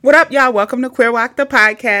What up, y'all? Welcome to Queer Walk, the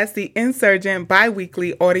podcast, the insurgent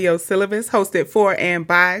bi-weekly audio syllabus hosted for and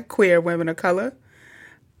by queer women of color.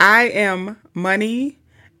 I am Money,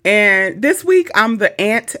 and this week I'm the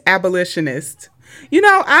ant abolitionist.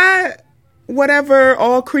 Whatever,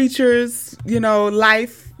 all creatures,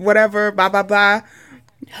 life, whatever, blah, blah, blah,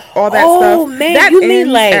 all that stuff. Oh, man, that you ends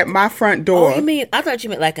mean like... at my front door. I thought you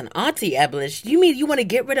meant like an auntie abolitionist. You mean you want to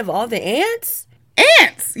get rid of all the ants?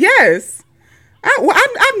 Ants, yes.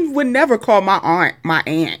 I would never call my aunt my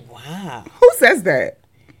aunt. Wow. Who says that?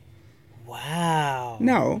 Wow.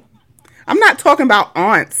 No. I'm not talking about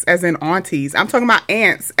aunts as in aunties. I'm talking about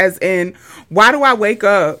ants as in, why do I wake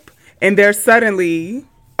up and there's suddenly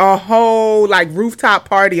a whole rooftop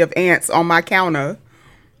party of ants on my counter?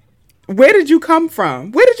 Where did you come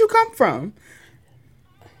from?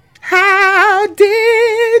 How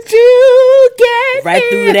did you get right here?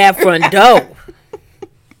 Through that front door.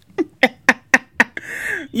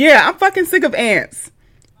 Yeah, I'm fucking sick of ants.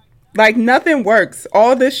 Nothing works.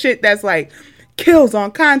 All this shit that's kills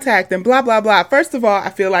on contact and blah, blah, blah. First of all,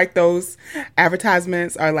 I feel like those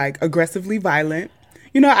advertisements are aggressively violent.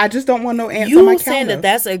 I just don't want no ants on my counter. You saying that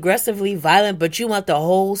that's aggressively violent, but you want the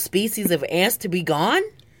whole species of ants to be gone?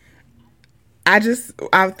 I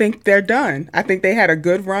think they're done. I think they had a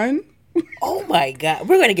good run. Oh my God.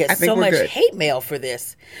 We're going to get so much hate mail for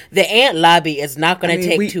this. The ant lobby is not going to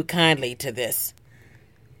take too kindly to this.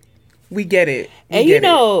 We get it. And this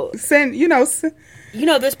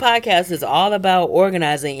podcast is all about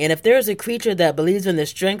organizing. And if there's a creature that believes in the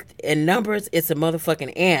strength in numbers, it's a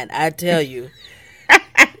motherfucking ant. I tell you.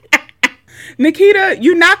 Nikita,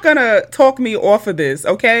 you're not going to talk me off of this,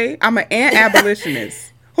 okay? I'm an ant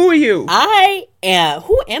abolitionist. Who are you? I am.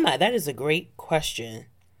 Who am I? That is a great question.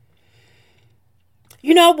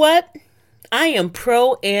 You know what? I am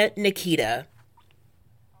pro Aunt Nikita.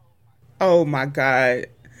 Oh my God.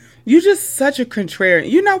 You're just such a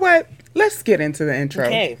contrarian. You know what? Let's get into the intro.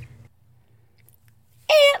 Okay.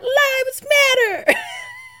 Ant lives matter.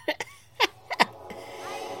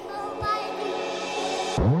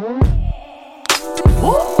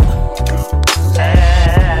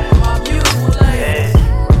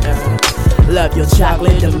 Love your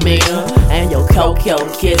chocolate demeanor and your cocoa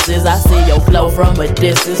kisses. I see your flow from a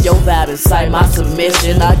distance. Your vibe incite my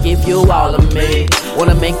submission. I give you all of me.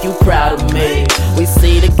 Wanna make you proud of me. We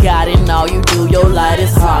see the God in all you do. Your light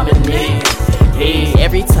is harmony. Hey,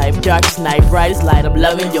 every type, darkest night, brightest light. I'm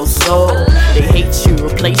loving your soul. They hate you,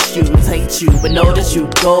 replace you, taint you, but know that you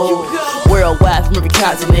go worldwide from every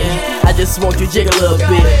continent. I just want you to jiggle a little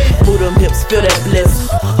bit. Move them hips, feel that bliss.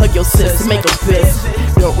 Hug your sis, make them piss.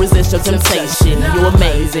 Don't resist your temptation. You're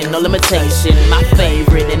amazing, no limitation. My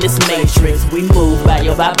favorite in this matrix. We move by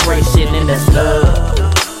your vibration, and that's love.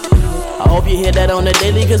 I hope you hear that on the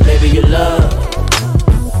daily, cause baby you love.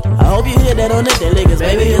 I hope you hear that on the daily, cause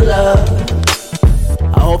baby you love.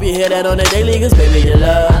 I hope you hear that on the daily, cause baby you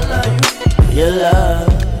love. You love.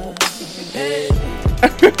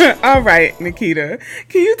 All right, Nikita.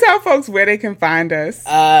 Can you tell folks where they can find us?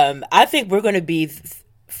 I think we're going to be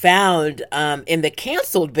found in the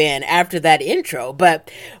canceled bin after that intro, but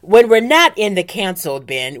when we're not in the canceled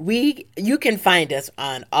bin, you can find us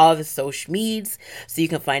on all the social medias. So you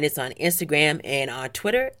can find us on Instagram and on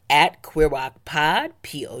Twitter at QueerWalkPod,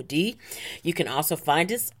 P-O-D. You can also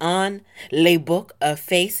find us on Les Book of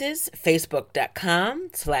Faces,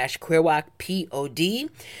 facebook.com/QueerWalkPod.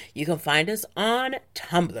 You can find us on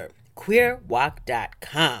Tumblr,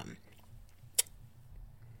 queerwalk.com.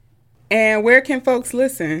 And where can folks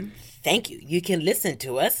listen? Thank you. You can listen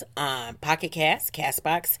to us on Pocket Cast,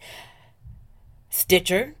 Castbox,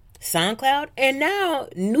 Stitcher, SoundCloud, and now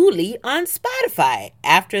newly on Spotify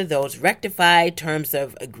after those rectified terms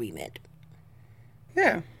of agreement.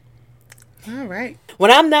 Yeah. All right. When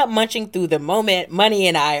I'm not munching through the moment, Money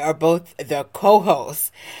and I are both the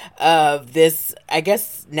co-hosts of this, I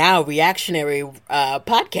guess now reactionary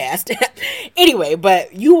podcast. Anyway,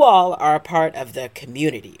 but you all are a part of the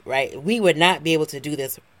community, right? We would not be able to do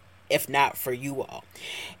this if not for you all.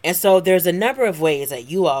 And so there's a number of ways that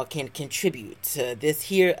you all can contribute to this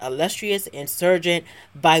here illustrious insurgent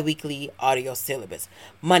bi-weekly audio syllabus.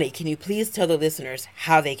 Money, can you please tell the listeners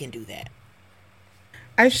how they can do that?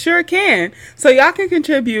 I sure can. So y'all can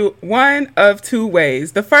contribute one of two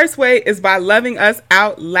ways. The first way is by loving us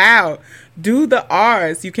out loud. Do the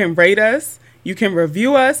R's. You can rate us. You can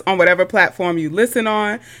review us on whatever platform you listen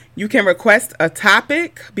on. You can request a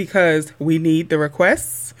topic because we need the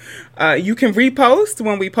requests. You can repost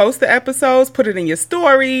when we post the episodes, put it in your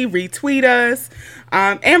story, retweet us,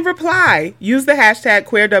 and reply. Use the hashtag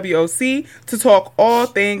QueerWOC to talk all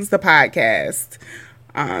things the podcast.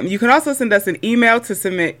 You can also send us an email to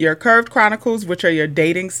submit your Curved Chronicles, which are your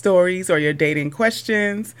dating stories or your dating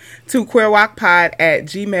questions, to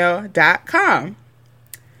queerwalkpod@gmail.com.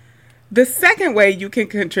 The second way you can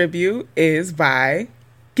contribute is by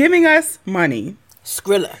giving us money.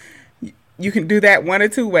 Skrilla. You can do that one or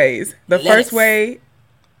two ways. The Lettuce. first way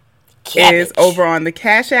Cabbage. is over on the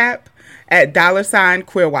Cash App at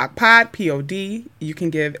 $queerwalkpod, POD. You can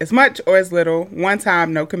give as much or as little, one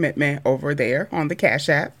time, no commitment over there on the Cash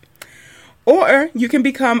App. Or you can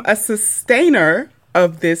become a sustainer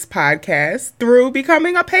of this podcast through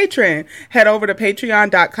becoming a patron. Head over to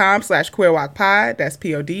patreon.com/queerwalkpod, that's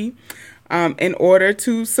POD, in order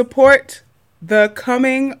to support the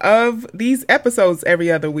coming of these episodes every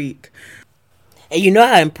other week. And you know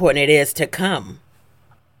how important it is to come.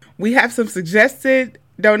 We have some suggested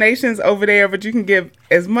donations over there, but you can give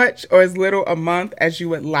as much or as little a month as you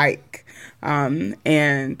would like.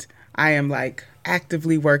 And I am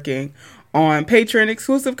actively working on Patreon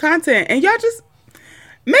exclusive content. And y'all just,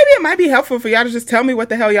 maybe it might be helpful for y'all to just tell me what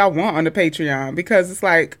the hell y'all want on the Patreon, because it's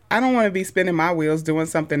I don't want to be spinning my wheels doing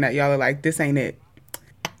something that y'all are like, this ain't it.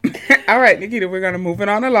 All right, Nikita, we're going to move it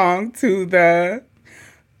on along to the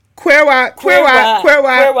Queer Walk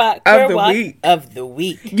of the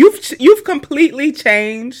week. You've completely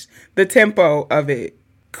changed the tempo of it.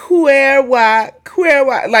 Queer Walk.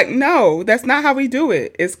 No, that's not how we do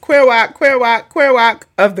it. It's Queer Walk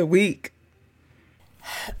of the week.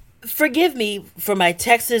 Forgive me for my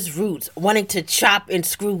Texas roots wanting to chop and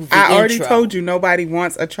screw the I already intro. told you nobody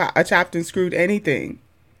wants a chopped and screwed anything.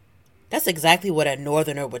 That's exactly what a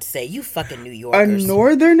northerner would say. You fucking New Yorkers. A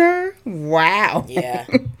northerner? Wow. Yeah.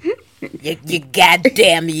 you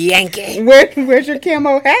goddamn Yankee. Where's your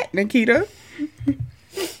camo hat, Nikita?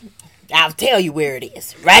 I'll tell you where it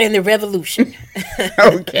is. Right in the Revolution.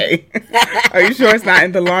 Okay. Are you sure it's not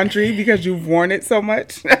in the laundry because you've worn it so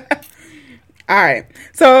much? All right.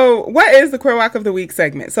 So what is the Queer Walk of the Week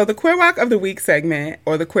segment? So the Queer Walk of the Week segment,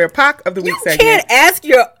 or the Queer Pock of the Week segment. You can't ask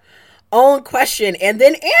your own question and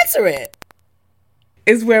then answer it.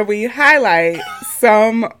 Is where we highlight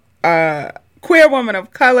some queer woman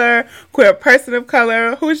of color, queer person of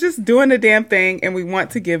color who's just doing the damn thing, and we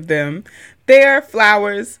want to give them their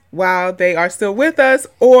flowers while they are still with us,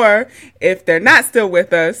 or if they're not still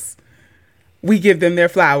with us, we give them their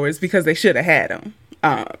flowers because they should have had them.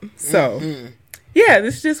 Yeah,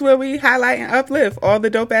 this is just where we highlight and uplift all the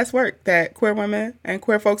dope ass work that queer women and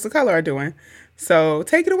queer folks of color are doing. So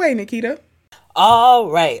take it away, Nikita. All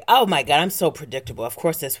right. Oh my God, I'm so predictable. Of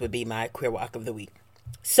course, this would be my Queer Walk of the Week.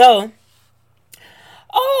 So,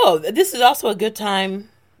 this is also a good time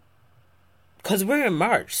because we're in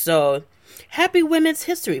March. So, happy Women's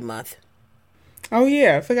History Month. Oh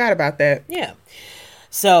yeah, I forgot about that. Yeah.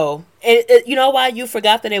 So, you know why you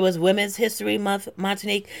forgot that it was Women's History Month,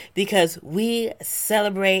 Montanique? Because we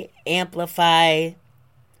celebrate, amplify,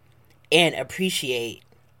 and appreciate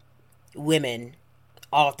women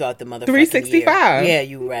all throughout the motherfucking 365. year. Yeah,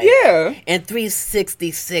 you right. Yeah. And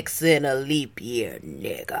 366 in a leap year,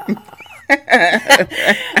 nigga.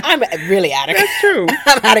 I'm really out of control. That's true.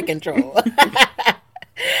 I'm out of control.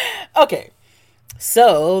 Okay.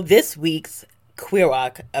 So, this week's Queer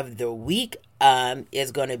Walk of the Week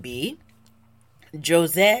is going to be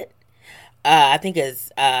Josette, I think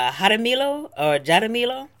it's Jaramillo or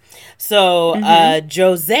Jaramillo. So,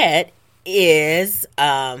 Josette is...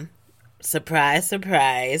 surprise,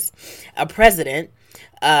 surprise, a president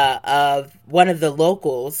of one of the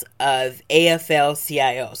locals of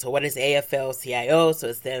AFL-CIO. So what is AFL-CIO? So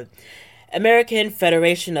it's the American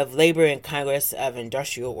Federation of Labor and Congress of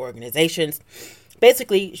Industrial Organizations.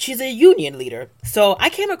 Basically, she's a union leader. So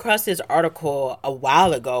I came across this article a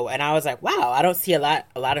while ago, and I was like, wow, I don't see a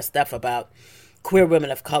lot of stuff about queer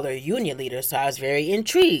women of color union leaders. So I was very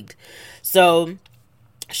intrigued. So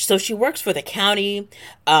she works for the county.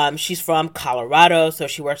 She's from Colorado, so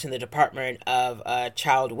she works in the Department of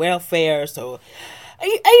Child Welfare. So,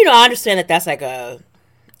 I understand that that's like a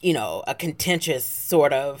contentious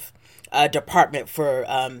sort of department for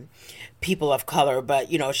people of color. But,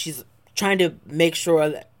 she's trying to make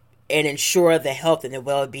sure and ensure the health and the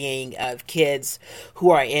well-being of kids who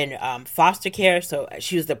are in foster care. So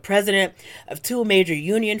she was the president of 2 major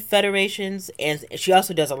union federations, and she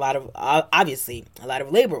also does a lot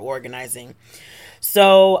of labor organizing.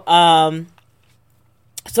 So,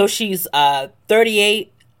 so she's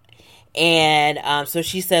 38, and so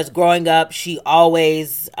she says growing up, she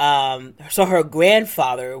always, so her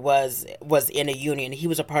grandfather was in a union. He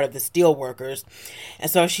was a part of the steel workers, and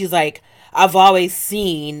so she's like, I've always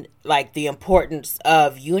seen like the importance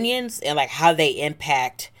of unions and like how they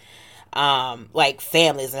impact like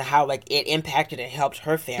families and how like it impacted and helped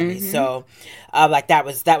her family. So like that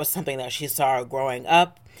was something that she saw growing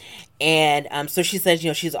up. And so she says,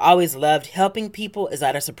 she's always loved helping people. Is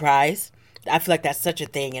that a surprise? I feel like that's such a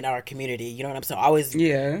thing in our community. You know what I'm saying? Always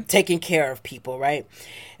taking care of people, right?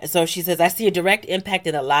 And so she says, I see a direct impact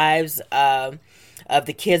in the lives of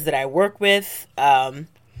the kids that I work with. And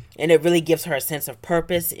it really gives her a sense of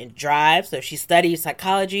purpose and drive. So she studied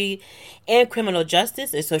psychology and criminal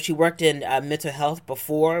justice. And so she worked in mental health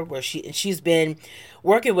before, where she's been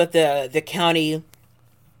working with the county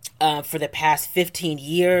for the past 15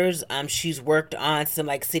 years. She's worked on some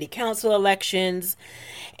like city council elections.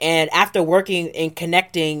 And after working and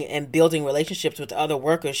connecting and building relationships with other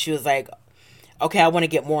workers, she was like, okay, I want to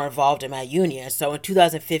get more involved in my union. So in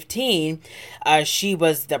 2015, she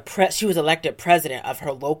was elected president of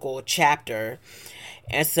her local chapter.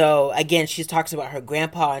 And so again, she talks about her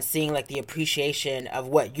grandpa and seeing like the appreciation of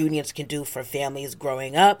what unions can do for families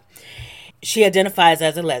growing up. She identifies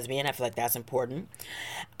as a lesbian. I feel like that's important.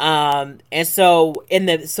 And so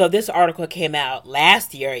this article came out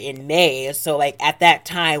last year in May. So like at that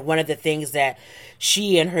time, one of the things that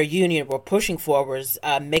she and her union were pushing for was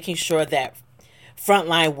making sure that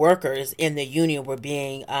frontline workers in the union were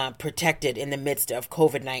being protected in the midst of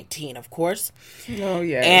COVID-19, of course. Oh,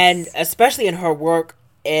 yes. And especially in her work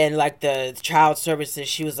in like the child services,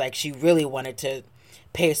 she was like, she really wanted to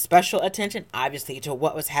pay special attention, obviously, to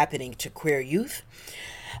what was happening to queer youth.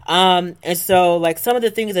 And so like some of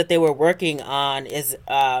the things that they were working on is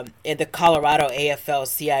in the Colorado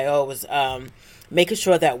AFL-CIO was making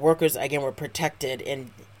sure that workers, again, were protected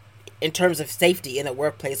in terms of safety in the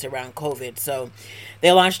workplace around COVID. So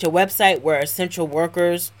they launched a website where essential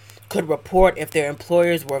workers could report if their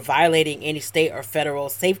employers were violating any state or federal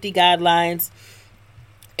safety guidelines.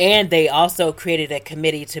 And they also created a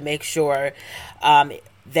committee to make sure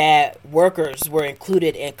that workers were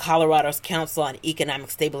included in Colorado's Council on Economic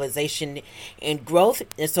Stabilization and Growth.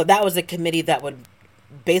 And so that was a committee that would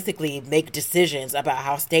basically make decisions about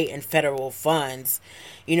how state and federal funds,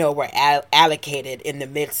 were allocated in the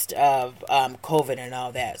midst of COVID and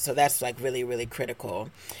all that. So that's like really, really critical.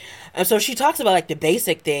 And so she talks about like the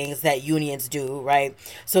basic things that unions do, right?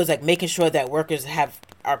 So it's like making sure that workers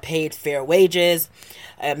are paid fair wages,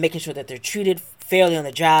 making sure that they're treated fairly on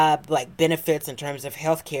the job, like benefits in terms of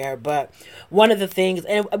healthcare. But one of the things,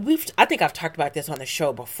 and I think I've talked about this on the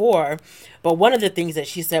show before, but one of the things that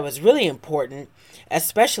she said was really important,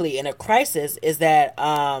 especially in a crisis, is that,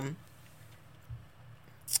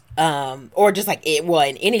 or just like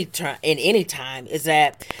in any time, is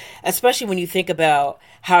that, especially when you think about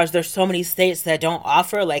how there's so many states that don't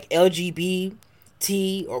offer like LGBT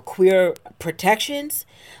or queer protections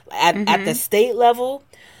at the state level.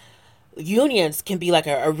 Unions can be like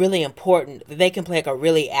they can play like a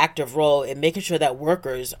really active role in making sure that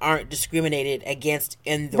workers aren't discriminated against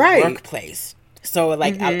in the workplace. So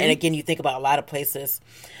like, and again, you think about a lot of places,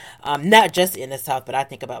 not just in the South, but I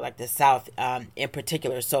think about like the South in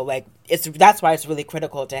particular. So like that's why it's really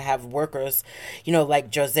critical to have workers,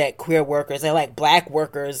 like Josette, queer workers, and like Black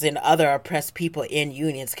workers and other oppressed people in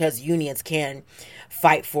unions, because unions can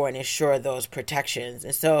fight for and ensure those protections.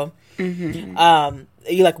 And so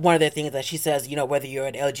you like one of the things that she says, whether you're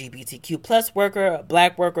an LGBTQ plus worker, a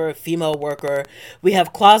Black worker, a female worker, we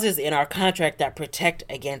have clauses in our contract that protect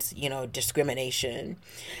against, discrimination.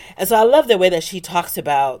 And so I love the way that she talks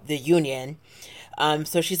about the union.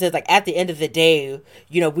 So she says, like, at the end of the day,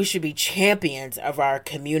 we should be champions of our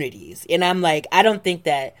communities. And I'm like, I think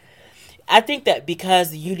that because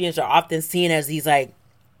the unions are often seen as these like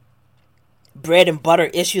bread and butter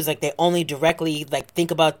issues, like they only directly like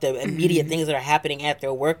think about the immediate things that are happening at their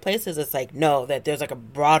workplaces, it's like, no, that there's like a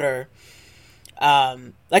broader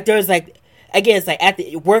like there's like, again, it's like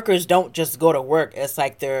workers don't just go to work. It's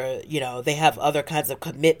like they're, they have other kinds of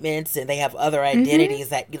commitments and they have other identities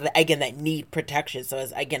that need protection. So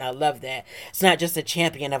again, I love that. It's not just a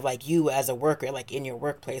champion of like you as a worker, like in your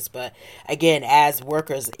workplace, but again, as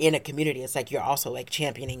workers in a community, it's like you're also like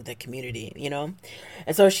championing the community,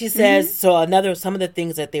 And so she says, some of the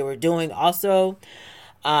things that they were doing also,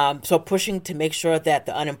 so pushing to make sure that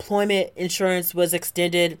the unemployment insurance was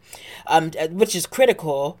extended, which is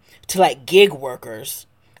critical to like gig workers.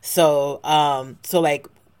 So like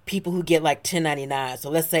people who get like 1099. So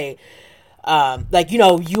let's say, like,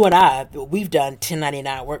 you and I, we've done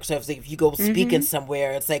 1099 work. So if you go speaking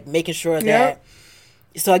somewhere, it's like making sure that,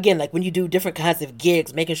 so again, like when you do different kinds of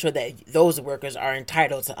gigs, making sure that those workers are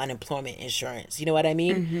entitled to unemployment insurance. You know what I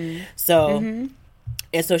mean? So,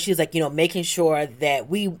 and so she's like, making sure that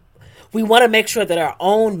we we want to make sure that our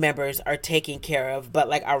own members are taken care of, but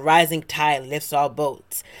like a rising tide lifts all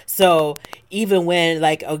boats. So even when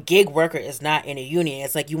like a gig worker is not in a union,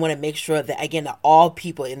 it's like you want to make sure that, again, that all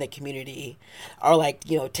people in the community are like,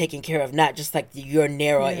 you know, taken care of, not just like your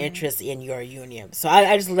narrow interest in your union. So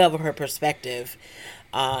I just love her perspective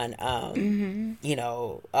on you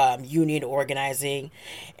know, union organizing.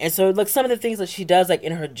 And so like some of the things that she does like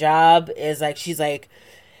in her job is like, she's like,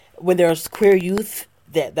 when there's queer youth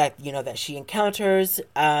that you know that she encounters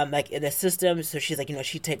like in the system, so she's like, you know,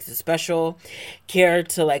 she takes a special care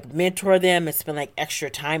to like mentor them and spend like extra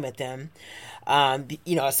time with them,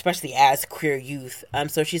 you know, especially as queer youth.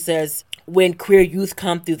 So she says when queer youth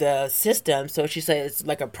come through the system, so she says it's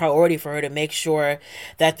like a priority for her to make sure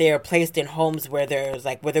that they are placed in homes where there's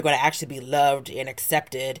like where they're going to actually be loved and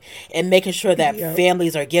accepted, and making sure that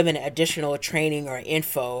families are given additional training or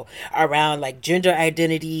info around like gender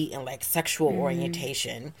identity and like sexual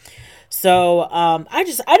orientation. So I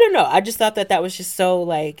don't know, I just thought that was just so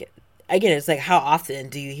like, again, it's like how often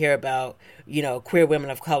do you hear about, you know, queer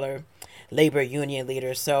women of color labor union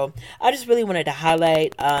leaders? So I just really wanted to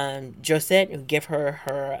highlight Josette and give her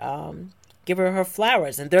her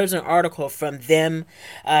flowers. And there's an article from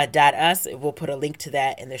them.us. We'll put a link to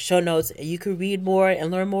that in the show notes. You can read more and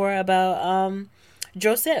learn more about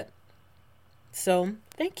Josette. So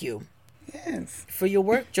thank you for your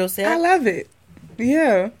work, Josette. I love it.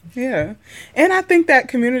 Yeah. And I think that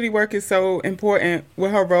community work is so important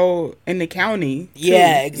with her role in the county, too.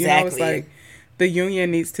 Yeah, exactly. You know, it's like the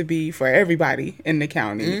union needs to be for everybody in the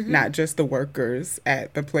county, not just the workers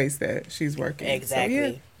at the place that she's working. Exactly. So,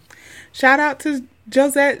 yeah. Shout out to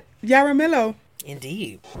Josette Yaramillo.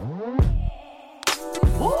 Indeed.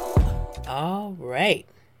 All right.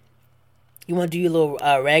 You want to do your little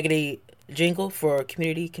raggedy jingle for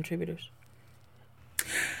community contributors?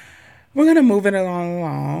 We're going to move it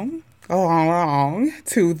along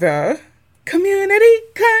to the community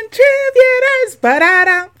contributors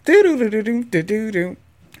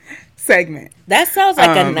segment. That sounds like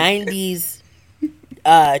a 90s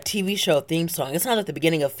TV show theme song. It sounds like the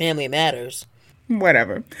beginning of Family Matters.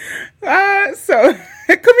 Whatever. So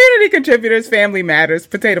community contributors, Family Matters,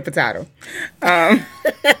 potato. This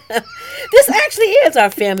actually is our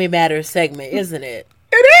Family Matters segment, isn't it?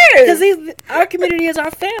 It is. Because our community is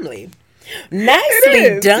our family.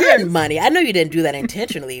 Nicely done, Money. I know you didn't do that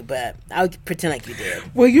intentionally, but I'll pretend like you did.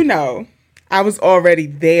 Well, you know, I was already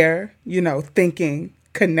there, you know, thinking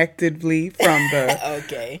connectedly from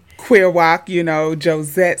the queer walk, you know,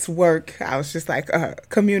 Josette's work. I was just like,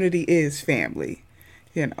 community is family.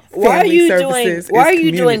 You know, why are you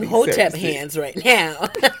doing Hotep hands right now?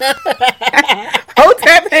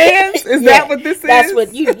 Hotep hands? Is that what this is? That's what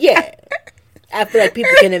I feel like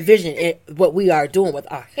people can envision what we are doing with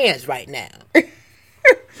our hands right now. I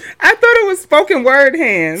thought it was spoken word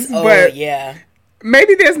hands, but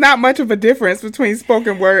maybe there's not much of a difference between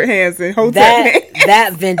spoken word hands and Hotep hands.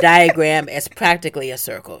 That Venn diagram is practically a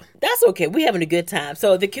circle. That's okay. We're having a good time.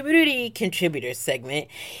 So the community contributor segment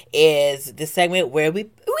is the segment where we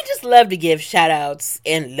just love to give shout outs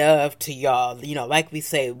and love to y'all. You know, like we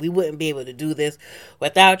say, we wouldn't be able to do this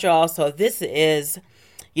without y'all. So this is,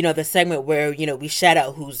 you know, the segment where, you know, we shout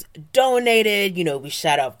out who's donated, you know, we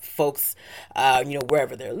shout out folks, you know,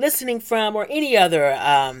 wherever they're listening from, or any other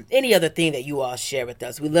thing that you all share with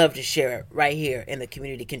us. We love to share it right here in the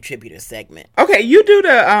community contributor segment. Okay, you do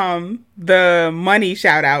the money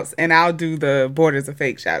shout outs and I'll do the Borders of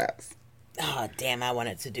Fake shout outs. Oh, damn, I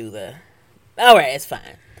wanted to do all right, it's fine.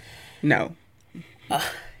 No.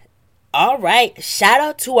 All right, shout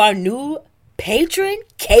out to our new patron,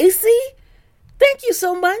 Casey. Thank you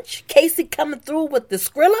so much, Casey, coming through with the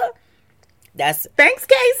Skrilla. Thanks,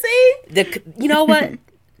 Casey. You know what?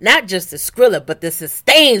 Not just the Skrilla, but the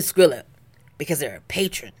sustained Skrilla, because they're a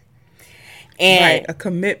patron. And right, a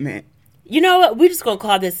commitment. You know what? We're just gonna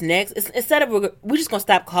call this next. We're just gonna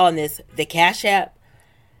stop calling this the Cash App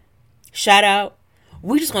shout out.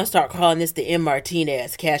 We're just gonna start calling this the M.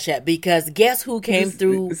 Martinez Cash App, because guess who came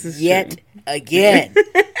through yet again?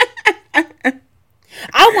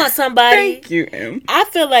 I want somebody. Thank you, M. I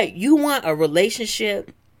feel like you want a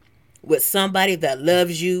relationship with somebody that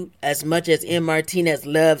loves you as much as M. Martinez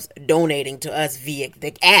loves donating to us via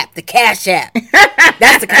the app, the Cash App.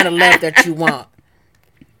 That's the kind of love that you want.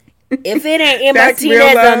 If it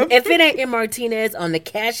ain't M. Martinez on the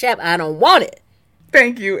Cash App, I don't want it.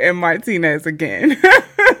 Thank you, M. Martinez, again.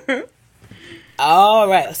 All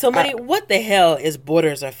right. So, Money, what the hell is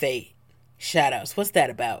Borders of Fake shoutouts? What's that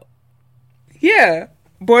about? Yeah.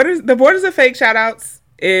 The Borders of Fake shoutouts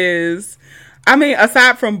is, I mean,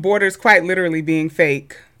 aside from borders quite literally being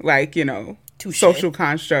fake, like, you know, social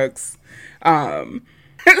constructs.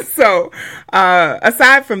 So,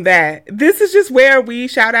 aside from that, this is just where we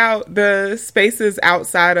shout out the spaces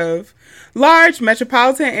outside of large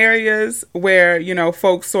metropolitan areas where, you know,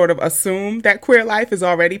 folks sort of assume that queer life is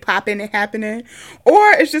already popping and happening,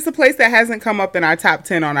 or it's just a place that hasn't come up in our top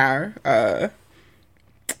 10 on our,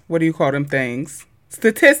 what do you call them things?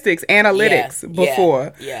 Statistics, analytics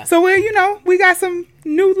before. Yeah. So we got some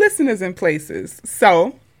new listeners in places.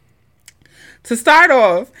 So, to start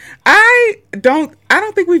off, I don't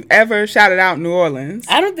think we've ever shouted out New Orleans.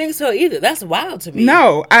 I don't think so either. That's wild to me.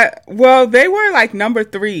 No, they were like number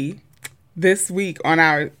 3 this week on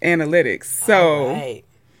our analytics. So, right.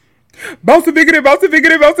 Bounce a biggity.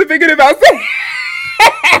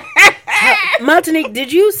 Martinique,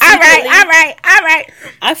 did you All right.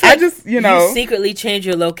 I feel just, you secretly change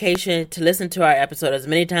your location to listen to our episode as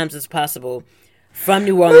many times as possible from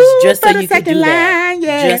New Orleans, just so you can do that.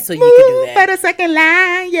 Just so you can do that. Move for the second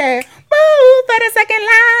line, yeah. Move for the second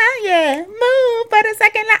line, yeah. Move for the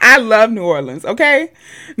second line. I love New Orleans, okay?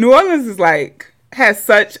 New Orleans is has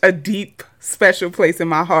such a deep, special place in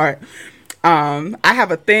my heart. I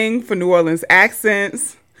have a thing for New Orleans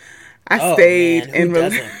accents. I stayed in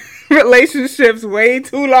relationships way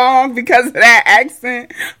too long because of that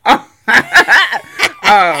accent.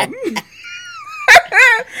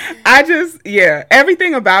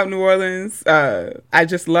 Everything about New Orleans, I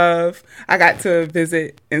just love. I got to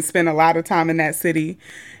visit and spend a lot of time in that city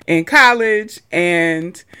in college.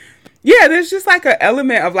 And there's just like an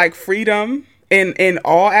element of like freedom in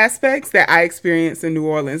all aspects that I experience in New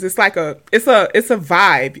Orleans. It's like it's a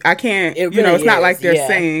vibe. I can't, it really it's not like they're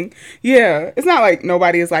saying, it's not like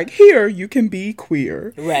nobody is like, here, you can be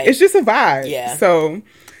queer. Right. It's just a vibe. Yeah. So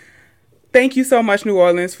thank you so much, New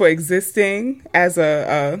Orleans, for existing as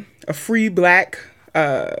a free Black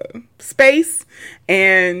space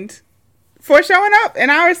and for showing up in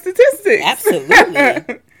our statistics.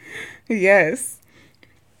 Absolutely. Yes.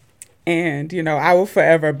 And, I will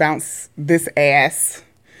forever bounce this ass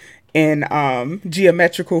in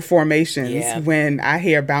geometrical formations when I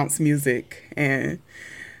hear bounce music. And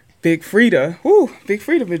Big Frida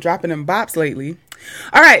been dropping them bops lately.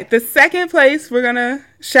 All right, the second place we're going to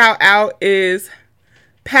shout out is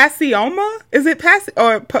Pacoima? Is it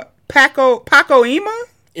Pacoima?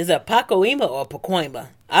 Is it Pacoima or Pacoima?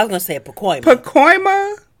 I was going to say Pacoima.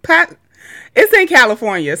 Pacoima? It's in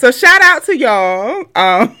California. So shout out to y'all.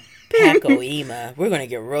 Pacoima. We're going to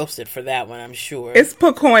get roasted for that one, I'm sure. It's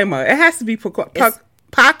Pacoima. It has to be Pacoima.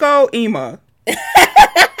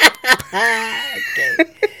 Okay.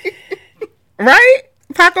 Right?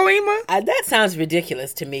 Pacoima? That sounds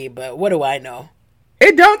ridiculous to me, but what do I know?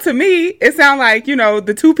 It don't to me. It sounds like,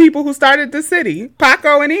 the two people who started the city,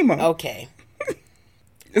 Paco and Ema. Okay.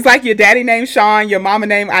 It's like your daddy named Sean, your mama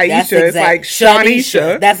named Aisha. It's like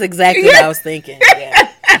Shawnisha. That's exactly what I was thinking. Yeah.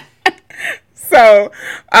 So,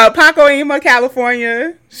 Pacoima,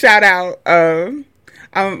 California, shout out.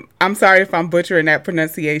 I'm sorry if I'm butchering that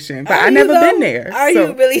pronunciation, but I've never been there. Are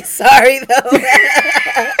you really sorry, though?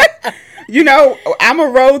 I'm a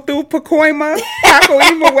roll through Pacoima,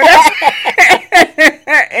 whatever,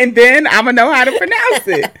 and then I'm going to know how to pronounce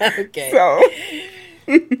it. Okay. So,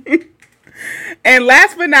 and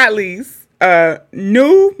last but not least,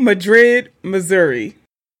 New Madrid, Missouri.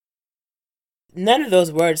 None of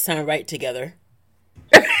those words sound right together.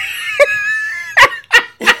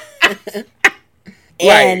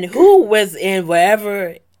 And who was in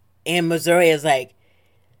wherever in Missouri is like,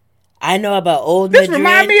 I know about old Madrid. This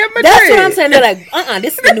remind me of Madrid. That's what I'm saying. They're like,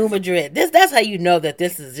 this is the new Madrid. That's how you know that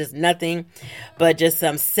this is just nothing but just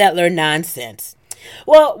some settler nonsense.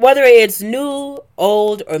 Well, whether it's new,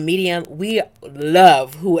 old, or medium, we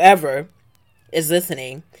love whoever is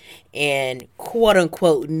listening in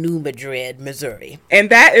quote-unquote New Madrid, Missouri. And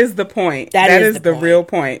that is the point. That is the real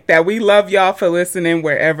point. That we love y'all for listening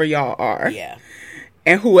wherever y'all are. Yeah.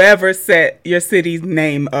 And whoever set your city's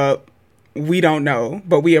name up, we don't know.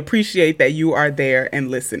 But we appreciate that you are there and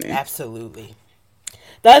listening. Absolutely.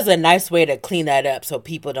 That's a nice way to clean that up so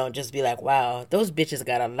people don't just be like, wow, those bitches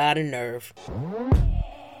got a lot of nerve.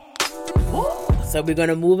 So we're going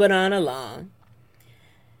to move it on along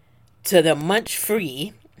to the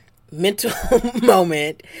munch-free mental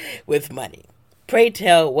moment with money. Pray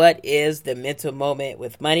tell, what is the mental moment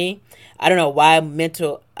with money? I don't know why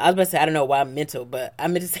mental, I was about to say I don't know why mental, but I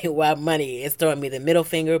meant to say why money is throwing me the middle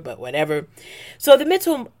finger, but whatever. So the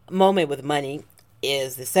mental moment with money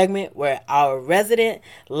is the segment where our resident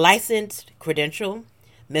licensed credential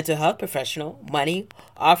mental health professional, Money,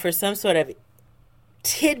 offers some sort of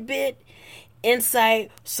tidbit,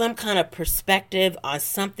 insight, some kind of perspective on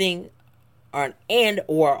something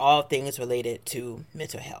or all things related to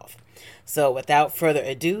mental health. So without further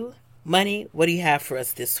ado, Money, what do you have for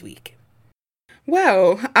us this week?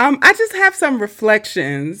 Well, I just have some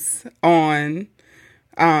reflections on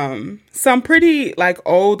some pretty like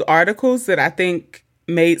old articles that I think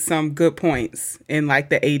made some good points in like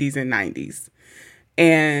the 80s and 90s.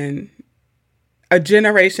 And a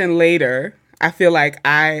generation later, I feel like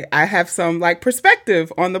I have some like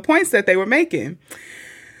perspective on the points that they were making.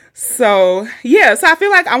 So I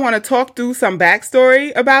feel like I want to talk through some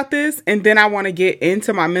backstory about this, and then I want to get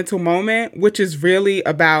into my mental moment, which is really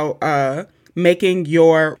about making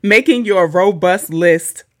your robust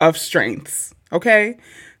list of strengths. Okay,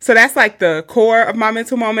 so that's like the core of my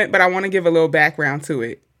mental moment, but I want to give a little background to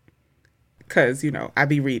it because I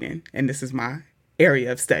be reading, and this is my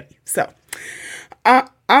area of study. So,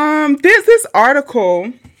 there's this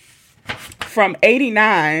article from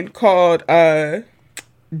 '89 called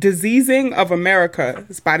Diseasing of America.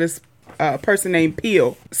 It's by this person named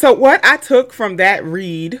Peel. So what I took from that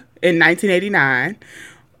read in 1989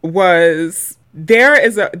 was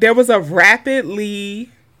there was a rapidly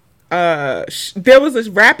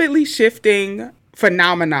shifting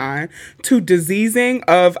phenomenon to diseasing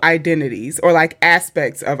of identities, or like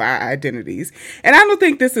aspects of our identities. And I don't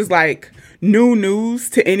think this is like new news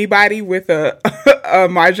to anybody with a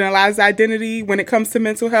marginalized identity when it comes to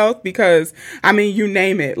mental health, because I mean, you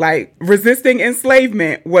name it, like resisting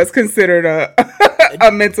enslavement was considered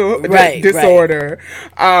a mental disorder.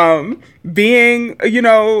 Right. Being, gay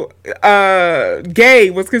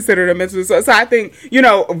was considered a mental disorder. So I think,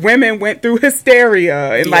 women went through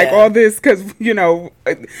hysteria and like all this because,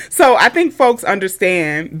 so I think folks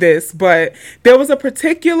understand this, but there was a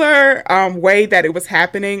particular way that it was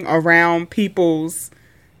happening around people's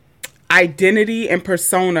identity and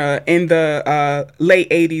persona in the late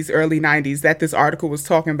 80s, early 90s that this article was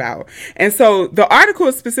talking about. And so the article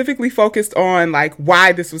is specifically focused on like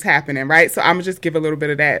why this was happening, right? So I'm gonna just give a little bit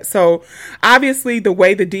of that. So obviously the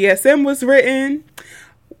way the DSM was written,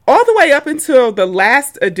 all the way up until the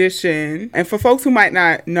last edition, and for folks who might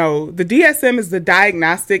not know, the DSM is the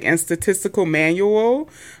Diagnostic and Statistical Manual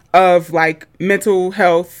of like mental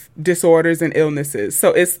health disorders and illnesses.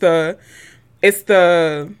 So it's the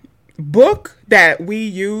book that we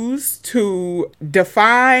use to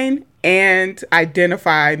define and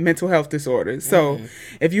identify mental health disorders. So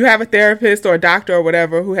if you have a therapist or a doctor or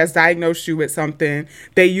whatever who has diagnosed you with something,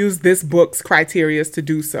 they use this book's criteria to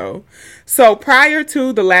do so. So prior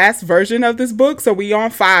to the last version of this book, so we on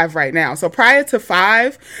 5 right now. So prior to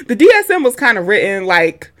 5, the DSM was kind of written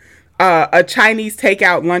like a Chinese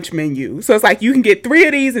takeout lunch menu. So it's like you can get 3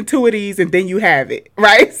 of these and 2 of these and then you have it,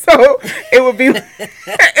 right? So it would be,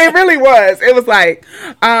 it really was. It was like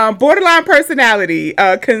borderline personality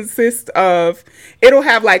consists of, it'll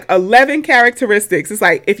have like 11 characteristics. It's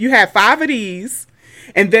like if you have 5 of these,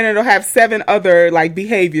 and then it'll have 7 other like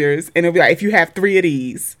behaviors, and it'll be like if you have 3 of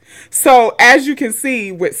these. So as you can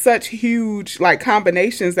see, with such huge like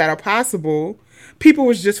combinations that are possible, people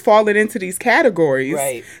was just falling into these categories.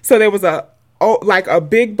 Right. So there was a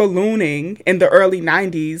big ballooning in the early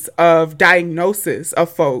 90s of diagnosis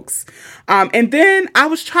of folks. And then I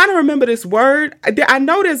was trying to remember this word. I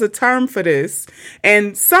know there's a term for this.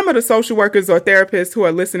 And some of the social workers or therapists who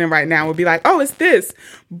are listening right now will be like, oh, it's this.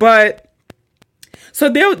 But so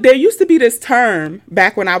there used to be this term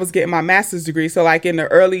back when I was getting my master's degree. So like in the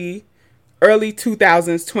early 2000s,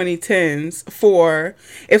 2010s, for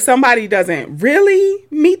if somebody doesn't really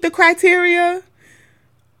meet the criteria,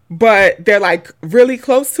 but they're like really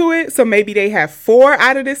close to it. So maybe they have 4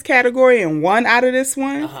 out of this category and 1 out of this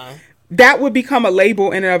one. That would become a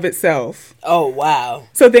label in and of itself. Oh, wow.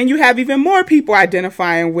 So then you have even more people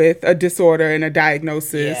identifying with a disorder and a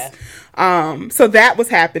diagnosis. Yeah. So that was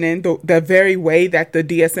happening. The very way that the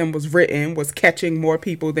DSM was written was catching more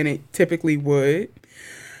people than it typically would.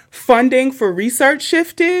 Funding for research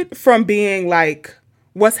shifted from being like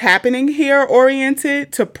what's happening here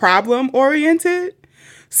oriented to problem oriented.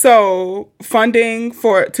 So funding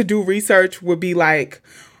to do research would be like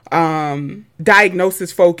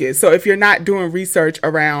diagnosis focused. So if you're not doing research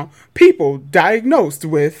around people diagnosed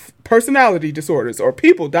with personality disorders or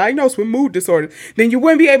people diagnosed with mood disorders, then you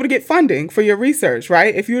wouldn't be able to get funding for your research,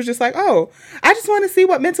 right? If you were just like, oh, I just want to see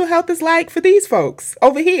what mental health is like for these folks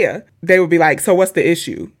over here, they would be like, so what's the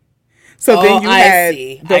issue? So then you had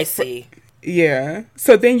I see. Yeah.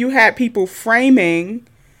 So then you had people framing,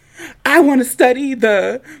 I want to study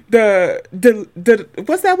the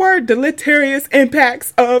what's that word? Deleterious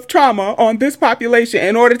impacts of trauma on this population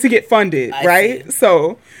in order to get funded, right?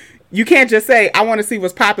 So you can't just say, I want to see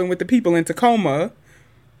what's popping with the people in Tacoma.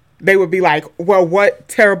 they would be like, well, what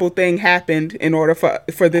terrible thing happened in order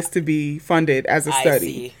for this to be funded as a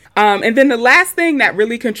study? I see. And then the last thing that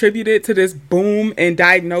really contributed to this boom in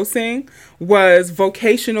diagnosing was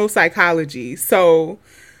vocational psychology. So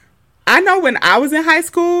I know when I was in high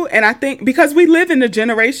school, and I think because we live in a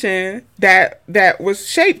generation that was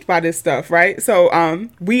shaped by this stuff, right? So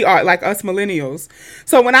we are like us millennials.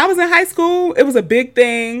 So when I was in high school, it was a big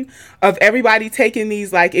thing of everybody taking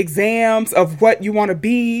these like exams of what you want to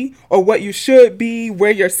be or what you should be,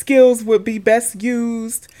 where your skills would be best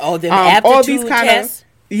used. Oh, the aptitude all these kind tests? of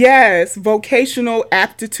yes, vocational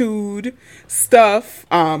aptitude stuff.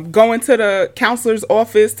 Going to the counselor's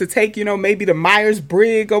office to take, maybe the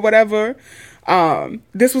Myers-Briggs or whatever.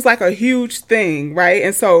 This was like a huge thing, right?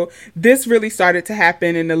 And so this really started to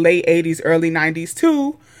happen in the late 80s, early 90s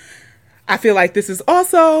too. I feel like this is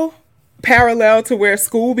also parallel to where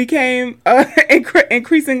school became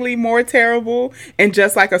increasingly more terrible and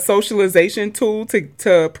just like a socialization tool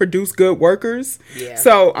to produce good workers. Yeah.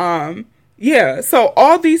 So, so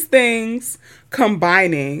all these things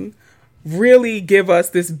combining really give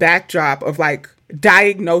us this backdrop of like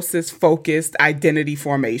diagnosis-focused identity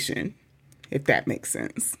formation, if that makes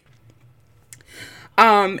sense.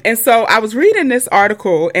 And so I was reading this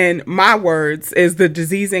article, and my words is the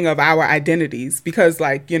diseasing of our identities, because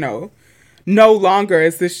like, no longer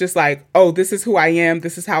is this just like, oh, this is who I am,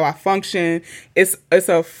 this is how I function. It's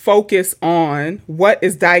a focus on what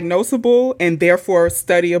is diagnosable and therefore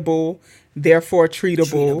studyable, therefore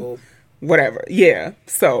treatable. Whatever. Yeah.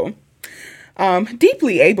 So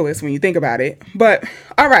deeply ableist when you think about it. But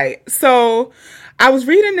all right. So I was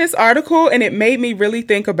reading this article and it made me really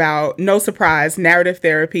think about, no surprise, narrative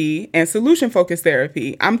therapy and solution-focused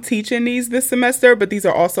therapy. I'm teaching these this semester, but these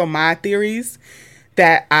are also my theories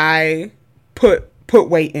that I put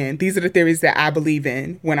weight in. These are the theories that I believe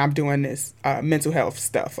in when I'm doing this mental health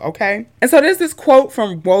stuff, okay? And so there's this quote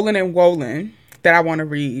from Wolin and Wolin that I want to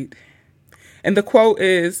read. And the quote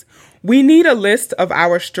is, "We need a list of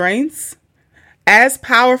our strengths as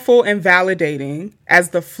powerful and validating as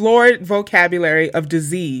the florid vocabulary of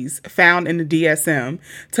disease found in the DSM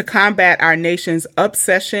to combat our nation's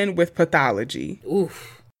obsession with pathology."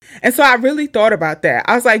 Oof. And so I really thought about that.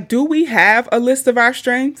 I was like, do we have a list of our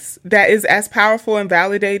strengths that is as powerful and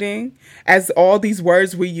validating as all these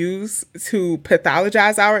words we use to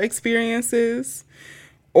pathologize our experiences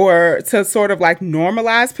or to sort of like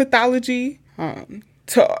normalize pathology?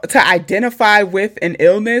 To identify with an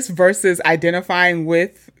illness versus identifying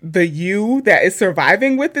with the you that is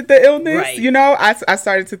surviving with the illness. Right. I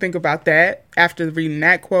started to think about that after reading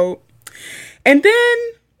that quote. And then,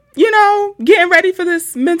 getting ready for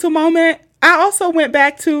this mental moment, I also went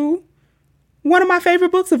back to one of my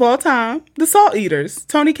favorite books of all time, The Salt Eaters,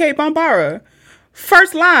 Toni Cade Bambara.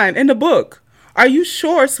 First line in the book, "Are you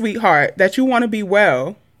sure, sweetheart, that you want to be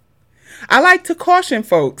well? I like to caution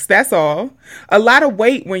folks, that's all. A lot of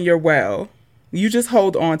weight when you're well. You just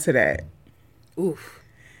hold on to that." Oof.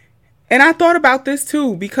 And I thought about this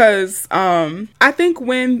too, because I think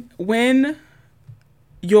when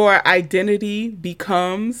your identity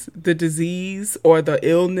becomes the disease or the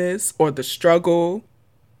illness or the struggle,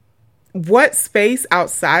 what space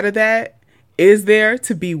outside of that is there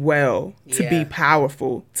to be well, to be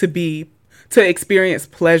powerful, to experience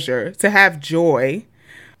pleasure, to have joy?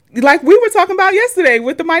 Like we were talking about yesterday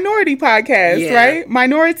with the Minority podcast, right?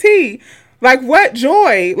 Minority. Like what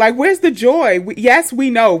joy? Like where's the joy? Yes, we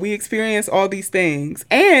know we experience all these things.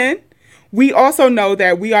 And we also know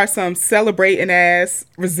that we are some celebrating ass,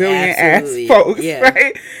 resilient ass folks,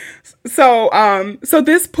 right? So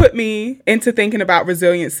this put me into thinking about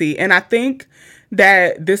resiliency. And I think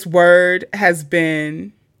that this word has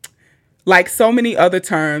been, like so many other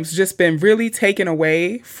terms, just been really taken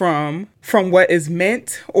away from what is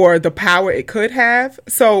meant or the power it could have.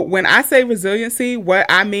 So when I say resiliency, what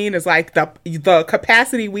I mean is like the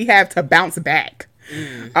capacity we have to bounce back.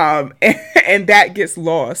 And that gets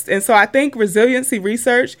lost. And so I think resiliency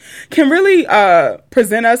research can really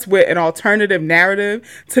present us with an alternative narrative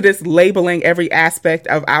to this labeling every aspect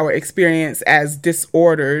of our experience as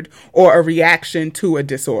disordered or a reaction to a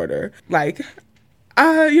disorder. Like,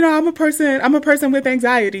 I'm a person with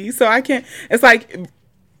anxiety, so I can't, it's like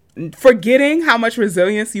forgetting how much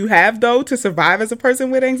resilience you have though to survive as a person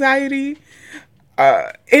with anxiety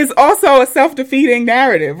is also a self-defeating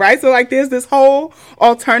narrative, right? So like there's this whole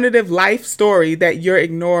alternative life story that you're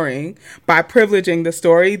ignoring by privileging the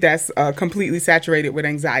story that's completely saturated with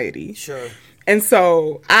anxiety. Sure. And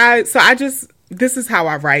so I just, this is how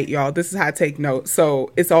I write, y'all. This is how I take notes.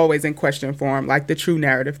 So it's always in question form, like the true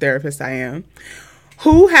narrative therapist I am.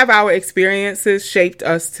 Who have our experiences shaped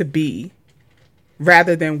us to be?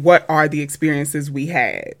 rather than what are the experiences we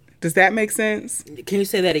had. Does that make sense? Can you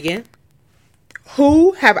say that again?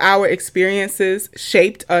 Who have our experiences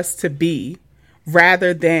shaped us to be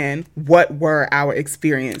rather than what were our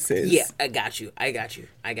experiences? Yeah, I got you.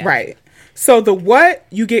 Right. So the what,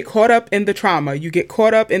 you get caught up in the trauma, you get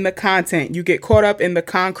caught up in the content, you get caught up in the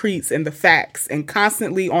concretes and the facts, and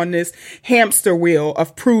constantly on this hamster wheel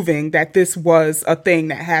of proving that this was a thing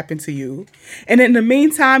that happened to you. And in the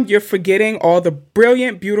meantime, you're forgetting all the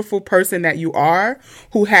brilliant, beautiful person that you are,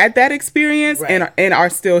 who had that experience and are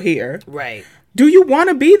still here. Right. Do you want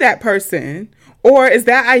to be that person? Or is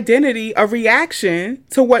that identity a reaction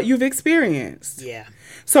to what you've experienced? Yeah.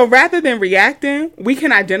 So rather than reacting, we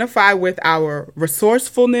can identify with our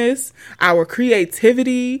resourcefulness, our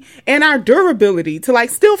creativity, and our durability to like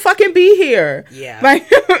still fucking be here. Yeah. Like,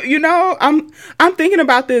 you know, I'm thinking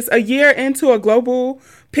about this a year into a global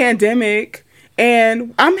pandemic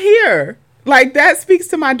and I'm here. Like, that speaks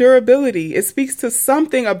to my durability. It speaks to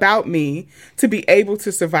something about me to be able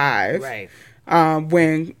to survive. Right.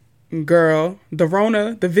 When, girl, the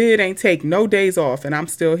Rona, the vid ain't take no days off and I'm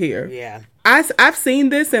still here. Yeah. I've seen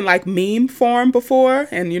this in like meme form before.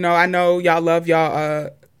 And, you know, I know y'all love y'all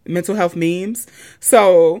mental health memes.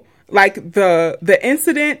 So like the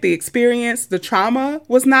incident, the experience, the trauma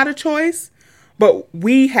was not a choice, but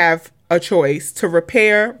we have a choice to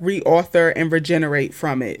repair, reauthor, and regenerate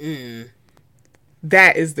from it.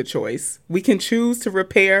 That is the choice. We can choose to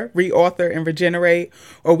repair, reauthor, and regenerate,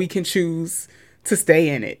 or we can choose to stay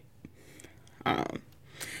in it.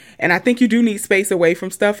 And I think you do need space away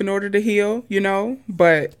from stuff in order to heal, you know,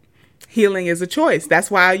 but healing is a choice.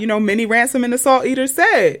 That's why, you know, Minnie Ransom and the Salt Eater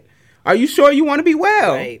said, are you sure you want to be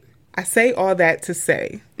well? Right. I say all that to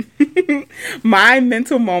say my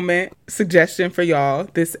mental moment suggestion for y'all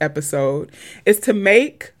this episode is to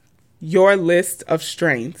make your list of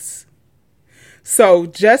strengths. So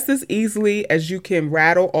just as easily as you can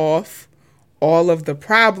rattle off all of the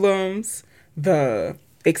problems, the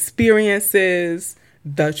experiences,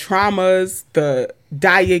 the traumas, the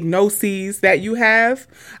diagnoses that you have,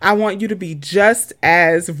 I want you to be just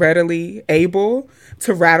as readily able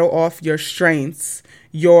to rattle off your strengths,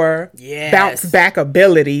 your bounce back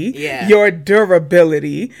ability, your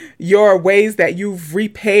durability, your ways that you've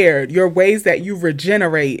repaired, your ways that you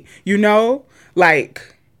regenerate. You know,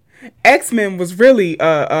 like X-Men was really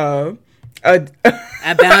a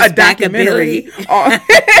documentary on,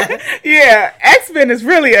 yeah, X-Men is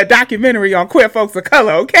really a documentary on queer folks of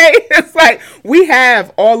color. Okay, it's like we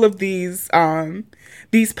have all of these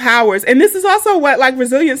powers, and this is also what like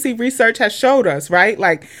resiliency research has showed us, right?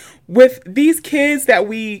 Like with these kids that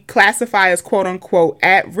we classify as quote unquote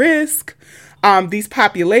at risk, these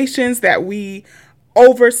populations that we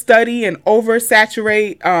overstudy and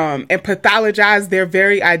oversaturate and pathologize their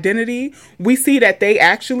very identity, we see that they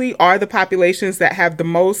actually are the populations that have the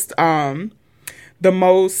most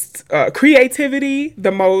creativity,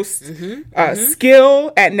 the most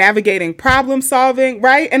skill at navigating problem solving,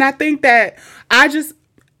 right? And I think that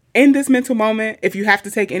in this mental moment, if you have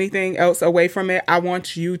to take anything else away from it, I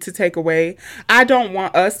want you to take away, I don't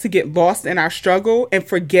want us to get lost in our struggle and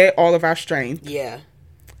forget all of our strength. Yeah.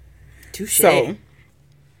 Touche.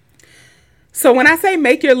 So when I say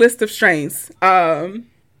make your list of strengths, when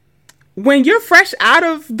you're fresh out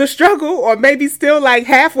of the struggle or maybe still like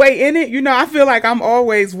halfway in it, you know, I feel like I'm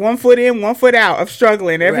always 1 foot in, 1 foot out of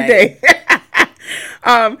struggling every day.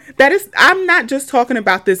 I'm not just talking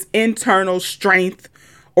about this internal strength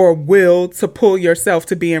or will to pull yourself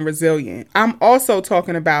to being resilient. I'm also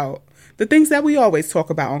talking about the things that we always talk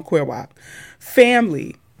about on Queer WAP: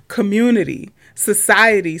 family, community,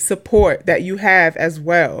 society, support that you have as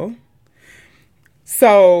well.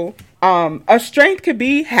 So, a strength could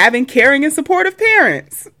be having caring and supportive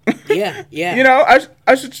parents. Yeah. You know,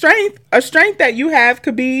 a strength that you have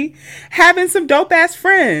could be having some dope ass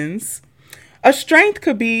friends. A strength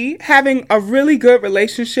could be having a really good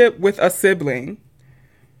relationship with a sibling.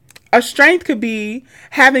 A strength could be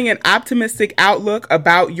having an optimistic outlook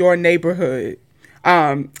about your neighborhood.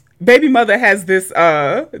 Baby Mother has this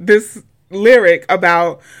lyric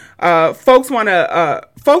about folks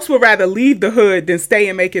would rather leave the hood than stay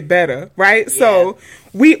and make it better, right? Yeah. So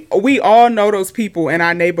we all know those people in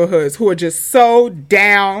our neighborhoods who are just so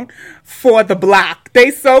down for the block.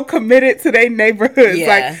 They so committed to their neighborhoods. Yeah.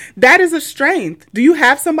 Like, that is a strength. Do you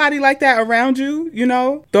have somebody like that around you? You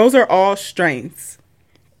know, those are all strengths.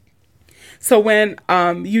 So when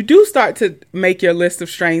you do start to make your list of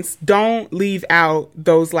strengths, don't leave out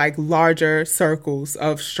those like larger circles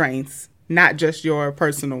of strengths, not just your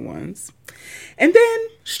personal ones. And then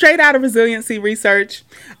straight out of resiliency research,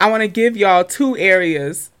 I want to give y'all 2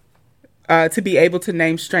 areas to be able to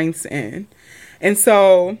name strengths in. And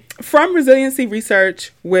so from resiliency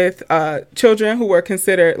research with children who were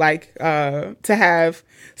considered to have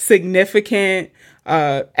significant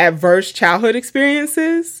adverse childhood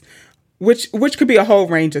experiences, which could be a whole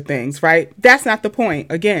range of things, right? That's not the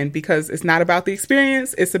point, again, because it's not about the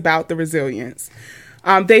experience, it's about the resilience.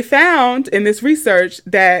 They found in this research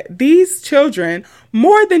that these children,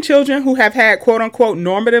 more than children who have had quote unquote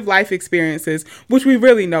normative life experiences, which we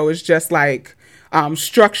really know is just like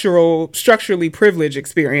structurally privileged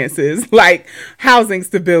experiences like housing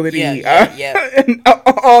stability, and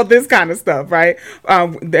all this kind of stuff, right?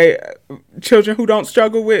 Children who don't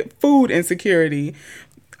struggle with food insecurity,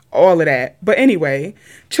 all of that. But anyway,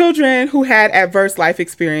 children who had adverse life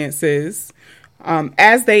experiences,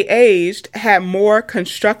 as they aged, had more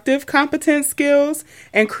constructive competence skills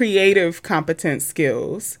and creative competence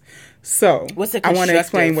skills. So I want to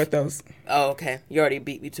explain what those. Oh, okay. You already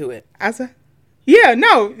beat me to it. Yeah,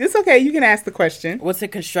 no, it's okay. You can ask the question. What's a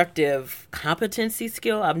constructive competency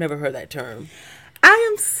skill? I've never heard that term. I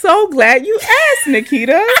am so glad you asked,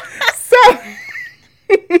 Nikita.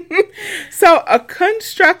 So a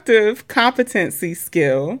constructive competency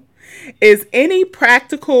skill is any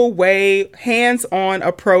practical way, hands-on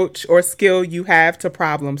approach or skill you have to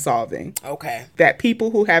problem solving. Okay. That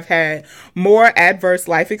people who have had more adverse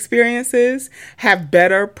life experiences have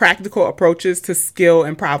better practical approaches to skill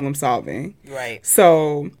and problem solving. Right.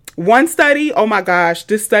 So one study, oh my gosh,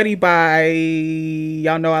 this study by,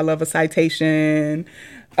 y'all know I love a citation,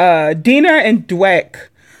 Diener and Dweck,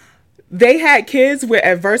 they had kids with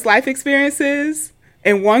adverse life experiences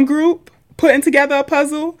in one group putting together a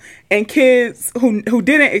puzzle, and kids who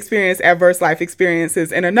didn't experience adverse life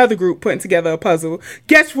experiences in another group putting together a puzzle.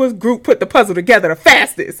 Guess what group put the puzzle together the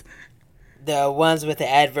fastest? The ones with the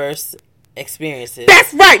adverse experiences.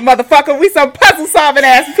 That's right, motherfucker. We some puzzle solving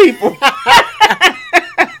ass people.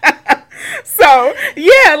 So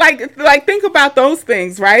yeah, like think about those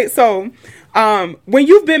things, right? So when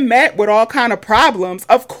you've been met with all kind of problems,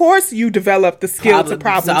 of course you develop the skill to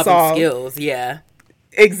problem solve. Skills, yeah.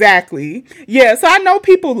 Exactly. Yeah, so I know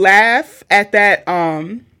people laugh at that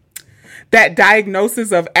that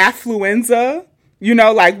diagnosis of affluenza,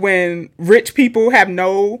 like when rich people have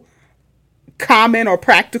no common or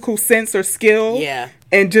practical sense or skill,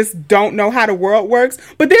 and just don't know how the world works.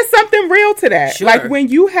 But there's something real to that. Sure. Like when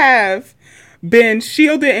you have been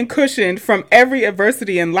shielded and cushioned from every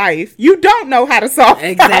adversity in life, you don't know how to solve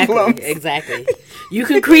problems. Exactly. You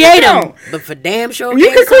can create them, but for damn sure you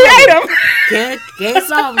can create them. Can't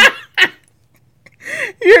solve them.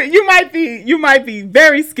 You might be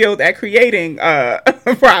very skilled at creating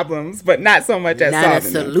problems, but not so much at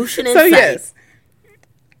solving them. Not a solution in sight. Yes.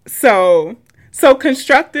 So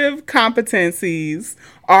constructive competencies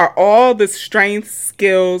are all the strengths,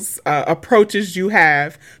 skills, approaches you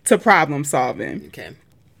have to problem solving. Okay.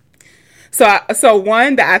 So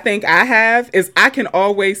one that I think I have is I can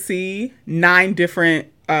always see 9 different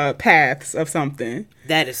paths of something.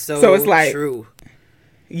 That is so it's like, true.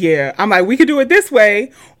 Yeah. I'm like, we could do it this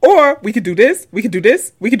way, or we could do this, we could do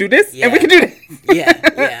this, we could do this, and we could do this.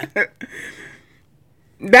 Yeah.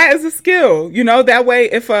 That is a skill. That way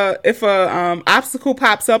if a obstacle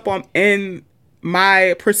pops up in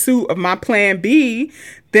my pursuit of my plan B,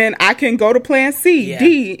 then I can go to plan C,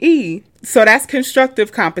 D, E. So that's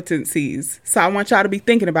constructive competencies. So I want y'all to be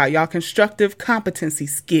thinking about y'all constructive competency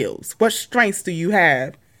skills. What strengths do you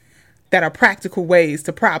have that are practical ways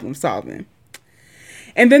to problem solving?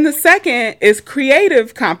 And then the second is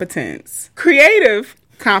creative competence. Creative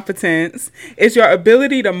competence is your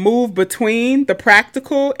ability to move between the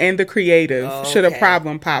practical and the creative should a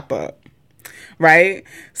problem pop up. Right?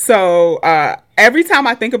 So every time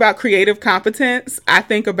I think about creative competence, I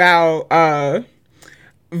think about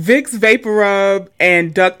Vicks Vapor Rub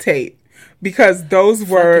and duct tape, because those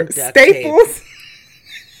were staples.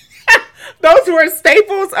 Those were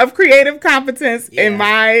staples of creative competence in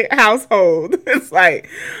my household. It's like,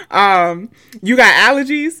 you got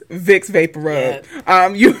allergies, Vicks Vapor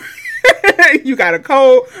Rub. You got a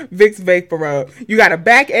cold, Vicks Vapor Rub. You got a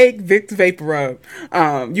backache, Vicks Vapor Rub.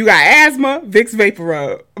 You got asthma, Vicks Vapor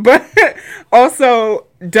Rub. But also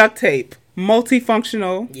duct tape.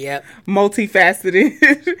 Multifunctional, multifaceted.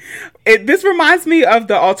 This reminds me of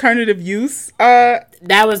the alternative use.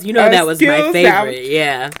 That was my favorite.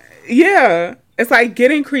 Yeah. It's like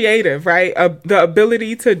getting creative, right? The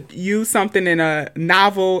ability to use something in a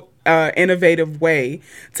novel, innovative way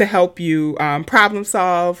to help you problem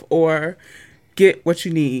solve or get what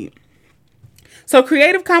you need. So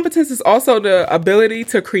creative competence is also the ability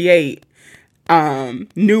to create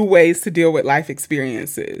new ways to deal with life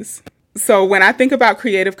experiences. So when I think about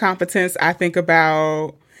creative competence, I think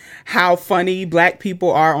about how funny Black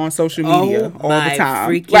people are on social media all the time.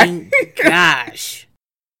 Freaking gosh.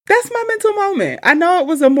 That's my mental moment. I know it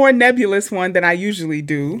was a more nebulous one than I usually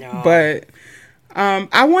do, but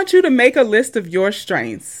I want you to make a list of your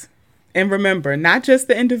strengths. And remember, not just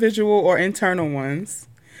the individual or internal ones.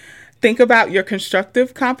 Think about your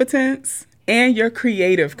constructive competence and your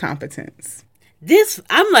creative competence.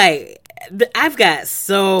 I've got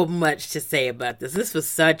so much to say about this. This was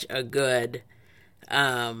such a good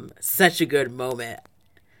moment.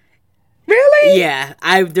 Really? Yeah,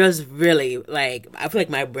 I feel like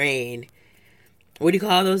my brain, what do you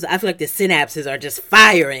call those? I feel like the synapses are just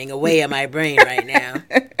firing away in my brain right now.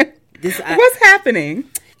 What's happening?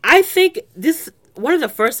 I think one of the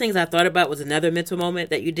first things I thought about was another mental moment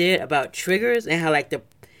that you did about triggers and how like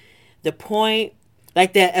the point,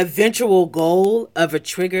 like the eventual goal of a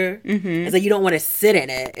trigger is like you don't want to sit in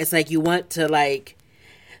it. It's like you want to like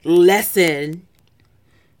lessen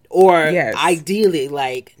or ideally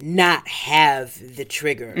like not have the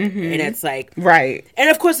trigger. And it's like, right. And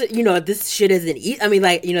of course, this shit isn't easy. I mean,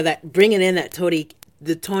 like, that bringing in that Tony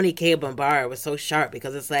K. Bombara was so sharp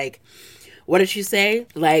because it's like, what did she say?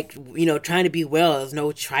 Like, trying to be well is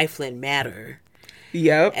no trifling matter.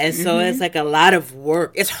 Yep. And so it's like a lot of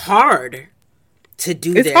work. It's hard to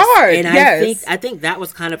do this. It's hard. And yes. I think that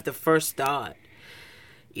was kind of the first thought,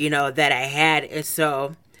 that I had. And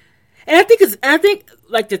so, and I think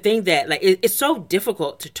like the thing that like it's so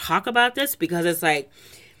difficult to talk about this because it's like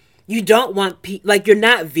you don't want like you're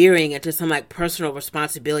not veering into some like personal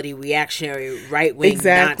responsibility reactionary right wing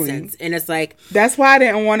nonsense, and it's like that's why I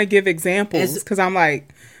didn't want to give examples because I'm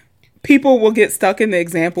like people will get stuck in the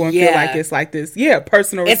example and feel like it's like this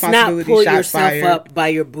personal responsibility. It's not pull shots yourself fired. Up by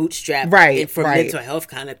your bootstrap, right? For mental health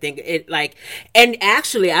kind of thing. It like, and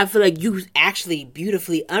actually, I feel like you actually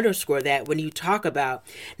beautifully underscore that when you talk about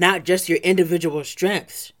not just your individual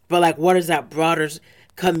strengths, but like what is that broader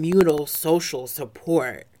communal social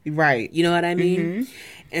support. Right. You know what I mean?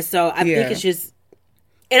 And so I think it's just,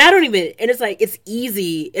 and it's like, it's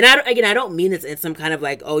easy. And I don't mean this in some kind of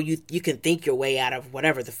like, oh, you can think your way out of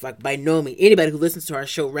whatever the fuck. By no means. Anybody who listens to our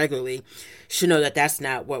show regularly should know that that's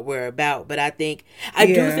not what we're about. But I do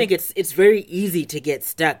think it's very easy to get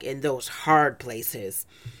stuck in those hard places.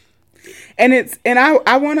 And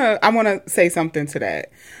I want to say something to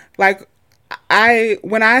that. Like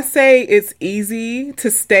when I say it's easy to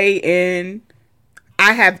stay in,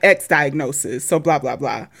 I have X diagnosis, so blah, blah,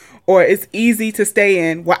 blah. Or it's easy to stay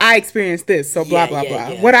in, well, I experienced this, so blah, blah, blah.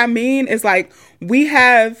 Yeah. What I mean is like, we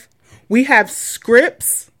have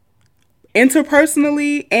scripts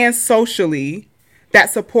interpersonally and socially that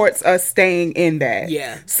supports us staying in that.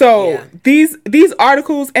 Yeah. So these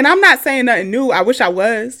articles, and I'm not saying nothing new. I wish I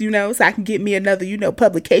was, so I can get me another,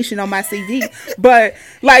 publication on my CV. But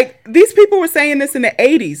like these people were saying this in the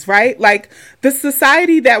 80s, right? Like the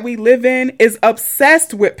society that we live in is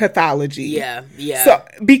obsessed with pathology. Yeah. Yeah. So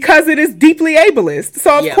because it is deeply ableist.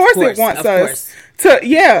 So of course it wants us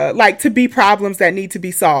to be problems that need to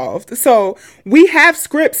be solved. So we have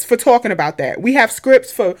scripts for talking about that. We have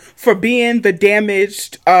scripts for being the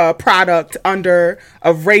damaged product under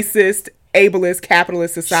a racist, ableist,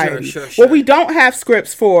 capitalist society. Sure. What we don't have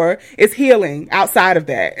scripts for is healing outside of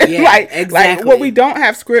that. Yeah, exactly. Like what we don't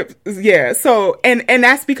have scripts. Yeah. So, and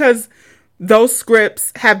that's because those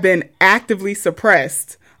scripts have been actively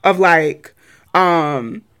suppressed of like,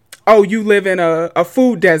 oh, you live in a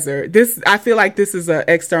food desert. I feel like this is an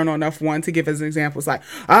external enough one to give as an example. It's like,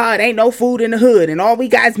 it ain't no food in the hood and all we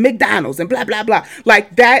got is McDonald's and blah, blah, blah.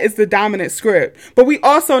 Like that is the dominant script. But we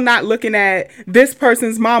also not looking at this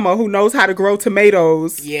person's mama who knows how to grow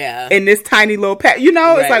tomatoes in this tiny little patch.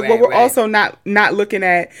 It's like what we're also not looking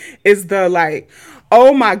at is the like,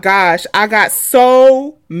 oh my gosh, I got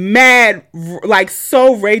so mad, like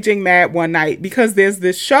so raging mad one night because there's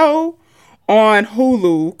this show on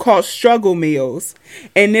Hulu called Struggle Meals,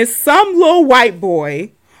 and there's some little white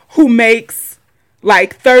boy who makes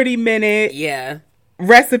like 30-minute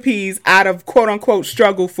recipes out of quote unquote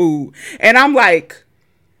struggle food, and I'm like,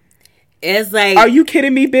 it's like, are you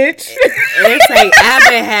kidding me, bitch? It's like I've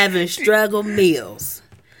been having struggle meals.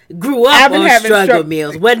 Grew up on struggle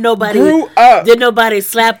meals. Did nobody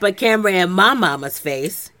slap a camera in my mama's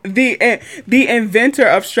face? The inventor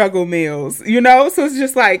of struggle meals, so it's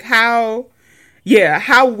just like how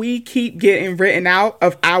we keep getting written out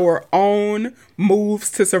of our own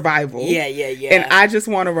moves to survival. Yeah. And I just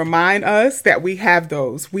want to remind us that we have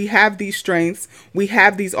those. We have these strengths. We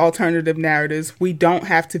have these alternative narratives. We don't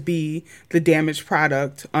have to be the damaged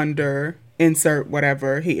product under insert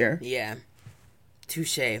whatever here. Yeah.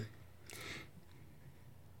 Touche.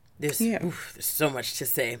 there's so much to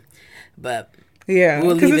say, but yeah,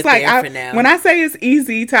 we'll leave it there for now. When I say it's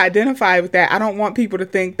easy to identify with that, I don't want people to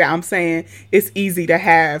think that I'm saying it's easy to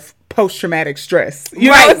have post-traumatic stress. You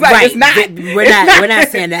know, it's like, it's not. We're not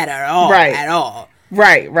saying that at all. Right. At all.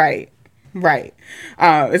 Right.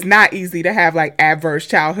 It's not easy to have like adverse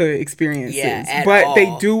childhood experiences, but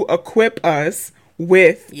they do equip us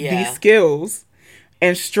with these skills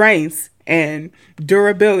and strengths and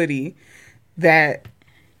durability that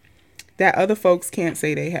other folks can't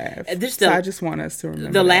say they have. So I just want us to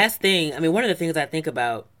remember the last thing. I mean, one of the things I think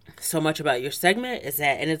about so much about your segment is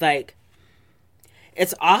that, and it's like,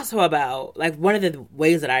 it's also about, like, one of the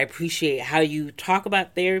ways that I appreciate how you talk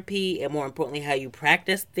about therapy, and more importantly, how you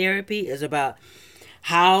practice therapy, is about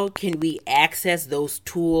how can we access those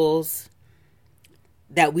tools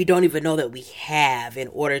that we don't even know that we have in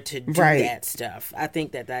order to do that stuff. I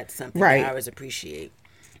think that that's something that I always appreciate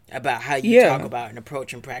about how you talk about and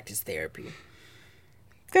approach and practice therapy.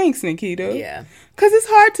 Thanks, Nikita. Yeah. Because it's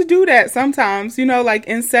hard to do that sometimes, you know, like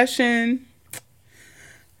in session.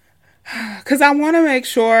 Because I want to make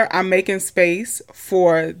sure I'm making space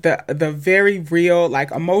for the very real,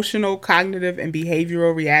 like, emotional, cognitive, and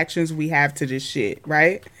behavioral reactions we have to this shit,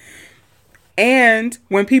 right? And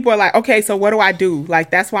when people are like, okay, so what do I do?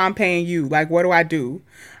 Like, that's why I'm paying you. Like, what do I do?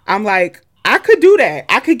 I'm like, I could do that.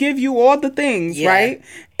 I could give you all the things, right?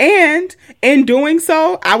 And in doing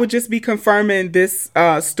so, I would just be confirming this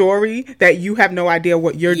story that you have no idea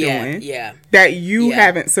what you're doing. Yeah. That you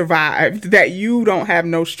haven't survived. That you don't have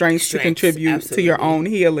no strength to contribute to your own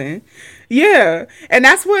healing. Yeah. And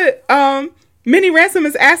that's what Minnie Ransom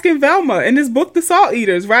is asking Velma in this book, The Salt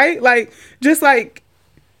Eaters, right? Like, just like,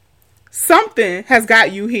 something has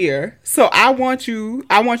got you here. So I want you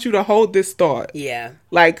to hold this thought. Yeah.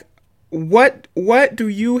 Like, what do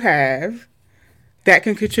you have that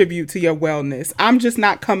can contribute to your wellness? I'm just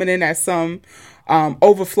not coming in as some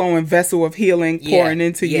overflowing vessel of healing pouring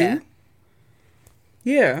into you.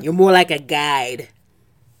 Yeah. You're more like a guide.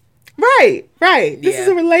 Right. This is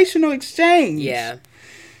a relational exchange.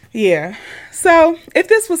 Yeah. So if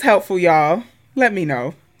this was helpful, y'all, let me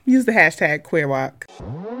know. Use the hashtag QueerWalk.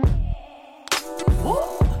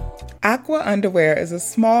 Aqua Underwear is a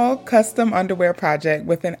small custom underwear project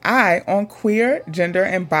with an eye on queer, gender,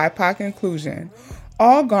 and BIPOC inclusion.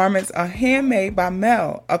 All garments are handmade by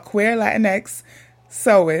Mel, a queer Latinx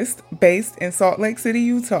sewist based in Salt Lake City,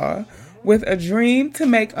 Utah, with a dream to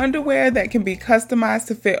make underwear that can be customized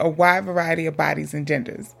to fit a wide variety of bodies and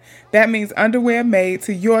genders. That means underwear made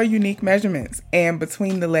to your unique measurements and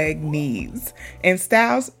between the leg needs, in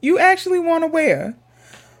styles you actually want to wear.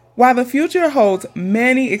 While the future holds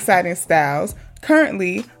many exciting styles,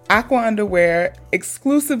 currently, Aqua Underwear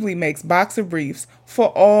exclusively makes boxer briefs for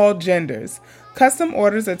all genders. Custom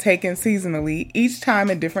orders are taken seasonally, each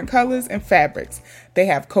time in different colors and fabrics. They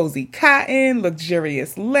have cozy cotton,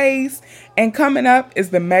 luxurious lace, and coming up is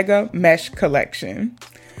the Mega Mesh Collection.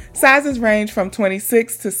 Sizes range from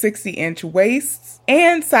 26 to 60-inch waists,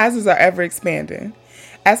 and sizes are ever expanding.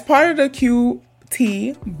 As part of the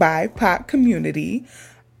QT BIPOC community,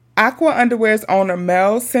 Aqua Underwear's owner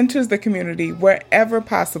Mel centers the community wherever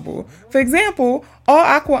possible. For example, all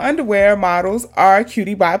Aqua Underwear models are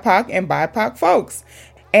cutie BIPOC and BIPOC folks,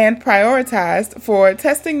 and prioritized for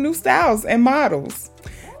testing new styles and models.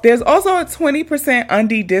 There's also a 20%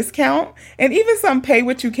 undie discount and even some pay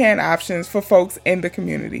what you can options for folks in the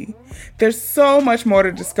community. There's so much more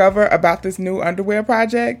to discover about this new underwear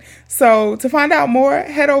project. So to find out more,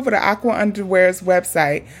 head over to Aqua Underwear's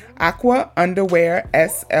website,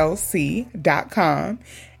 aquaunderwearslc.com,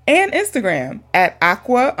 and Instagram at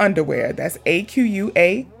Aqua Underwear. That's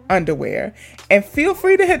AQUA Underwear. And feel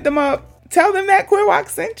free to hit them up. Tell them that QueerWalk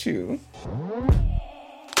sent you.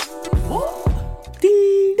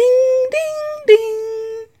 Ding, ding, ding,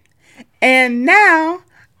 ding. And now,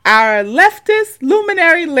 our leftist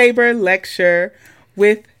luminary labor lecture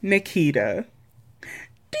with Nikita.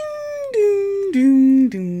 Ding, ding, ding,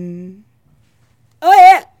 ding. Oh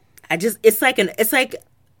yeah. It's like a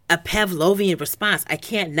Pavlovian response. I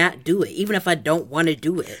can't not do it, even if I don't want to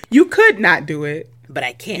do it. You could not do it. But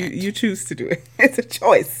I can't. You choose to do it. It's a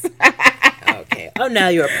choice. Okay. Oh, now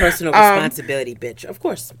you're a personal responsibility, bitch. Of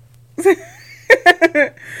course.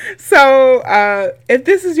 So, if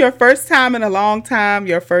this is your first time in a long time,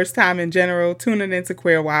 your first time in general, tuning into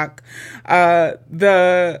QueerWalk,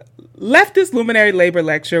 the leftist luminary labor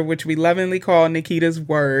lecture, which we lovingly call Nikita's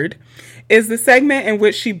Word, is the segment in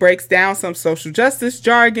which she breaks down some social justice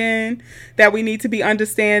jargon that we need to be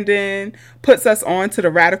understanding, puts us on to the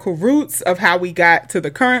radical roots of how we got to the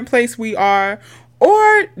current place we are,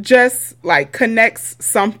 or just like connects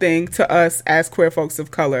something to us as queer folks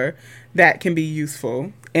of color that can be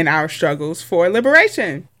useful in our struggles for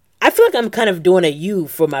liberation. I feel like I'm kind of doing a U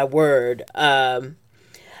for my word. I'm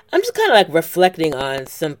just kind of like reflecting on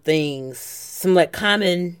some things, some like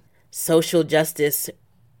common social justice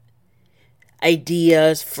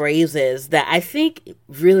ideas, phrases that I think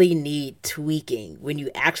really need tweaking when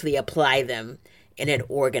you actually apply them in an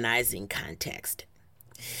organizing context.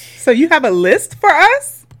 So you have a list for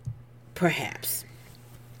us? Perhaps.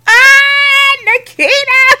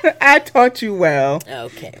 Nikita! I taught you well.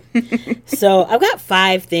 Okay. So I've got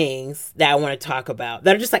 5 things that I want to talk about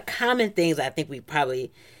that are just like common things I think we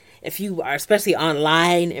probably, if you are especially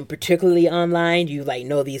online and particularly online, you like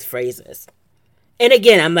know these phrases. And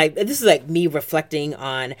again, I'm like, this is like me reflecting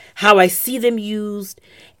on how I see them used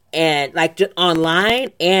and like just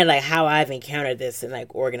online and like how I've encountered this in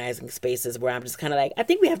like organizing spaces where I'm just kind of like, I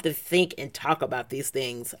think we have to think and talk about these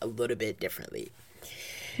things a little bit differently.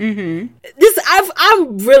 Mm-hmm.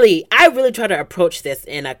 I really try to approach this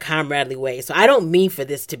in a comradely way. So I don't mean for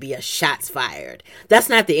this to be a shots fired. That's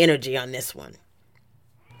not the energy on this one.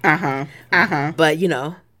 But you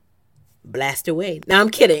know, blast away. No, I'm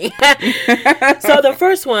kidding. So the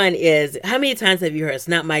first one is, how many times have you heard it's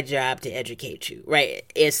not my job to educate you, right?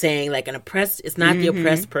 It's saying like it's not the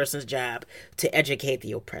oppressed person's job to educate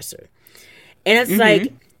the oppressor. And it's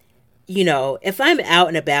like, you know, if I'm out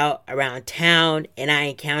and about around town and I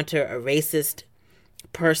encounter a racist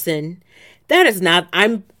person, that is not,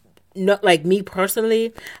 I'm not like me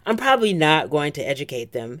personally, I'm probably not going to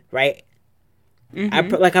educate them, right? I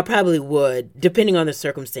probably would, depending on the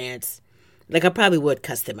circumstance, like I probably would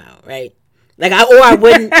cuss them out, right? Like I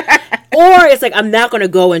wouldn't, or it's like, I'm not going to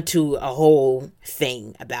go into a whole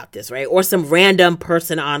thing about this, right? Or some random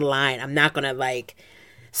person online. I'm not going to like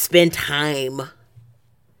spend time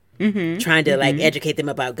trying to like educate them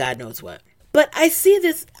about God knows what. But I see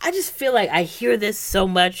this, I just feel like I hear this so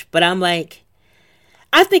much, but I'm like,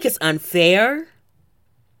 I think it's unfair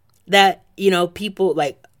that, you know, people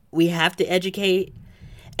like, we have to educate.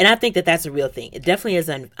 And I think that that's a real thing. It definitely is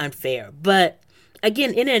unfair. But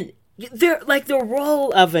again, the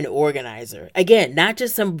role of an organizer, again, not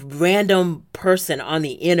just some random person on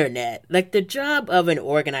the internet, like the job of an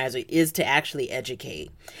organizer is to actually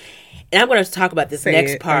educate. And I'm going to talk about this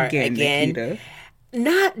next part again.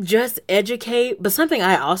 Not just educate, but something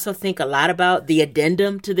I also think a lot about, the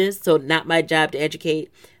addendum to this. So not my job to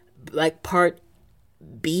educate, like part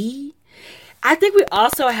B. I think we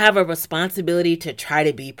also have a responsibility to try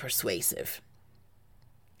to be persuasive.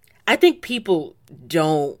 I think people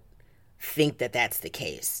don't think that that's the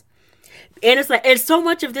case. And it's like, and so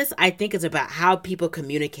much of this, I think, is about how people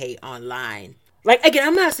communicate online. Like, again,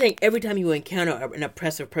 I'm not saying every time you encounter an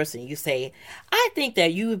oppressive person, you say, I think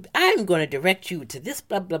that I'm going to direct you to this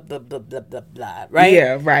blah, blah, blah, blah, blah, blah, blah, right?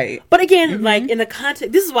 Yeah, right. But again, like in the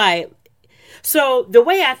context, this is why, so the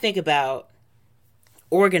way I think about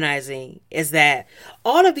organizing is that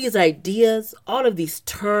all of these ideas, all of these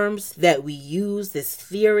terms that we use, this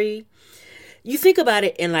theory, you think about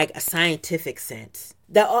it in like a scientific sense.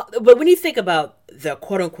 But when you think about the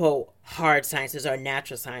quote unquote hard sciences or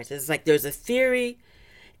natural sciences, it's like there's a theory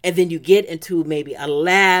and then you get into maybe a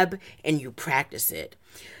lab and you practice it.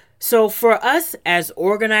 So for us as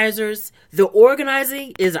organizers, the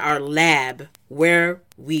organizing is our lab where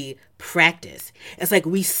we practice. It's like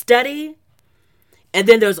we study, and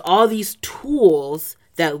then there's all these tools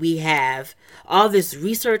that we have, all this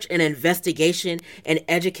research and investigation and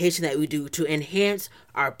education that we do to enhance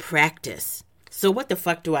our practice. So what the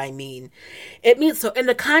fuck do I mean? It means, so in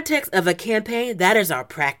the context of a campaign, that is our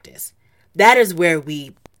practice. That is where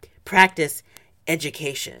we practice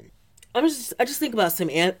education. I just think about some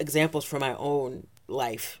examples from my own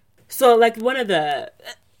life. So like one of the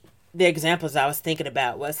examples I was thinking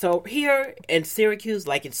about was, so here in Syracuse,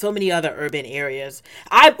 like in so many other urban areas,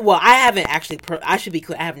 I haven't actually, I should be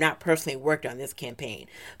clear, I have not personally worked on this campaign,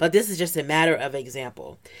 but this is just a matter of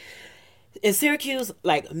example. In Syracuse,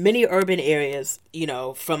 like many urban areas, you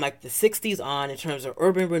know, from like the 60s on in terms of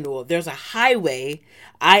urban renewal, there's a highway,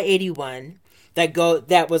 I-81,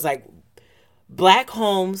 that was like black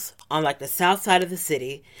homes on like the south side of the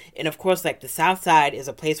city. And of course, like the south side is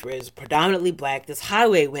a place where it's predominantly black. This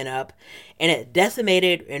highway went up and it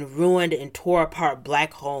decimated and ruined and tore apart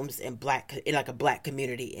black homes in like a black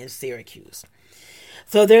community in Syracuse.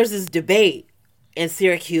 So there's this debate in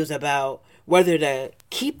Syracuse about whether to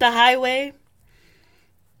keep the highway.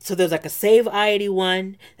 So there's like a save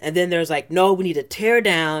I-81, and then there's like, no, we need to tear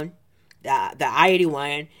down the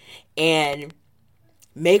I-81 and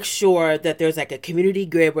make sure that there's like a community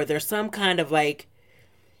grid where there's some kind of like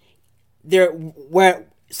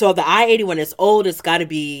so the I-81 is old. It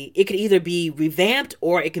could either be revamped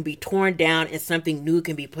or it can be torn down and something new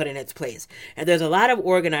can be put in its place. And there's a lot of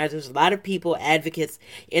organizers, a lot of people, advocates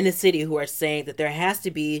in the city who are saying that there has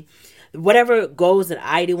to be whatever goes in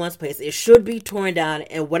I-81's place, it should be torn down,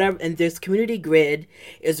 and this community grid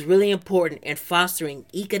is really important in fostering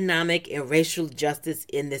economic and racial justice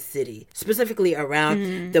in the city, specifically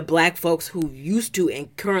around the Black folks who used to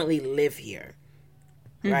and currently live here.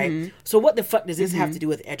 Right? So what the fuck does this have to do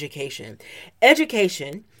with education?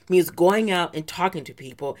 Education means going out and talking to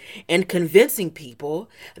people and convincing people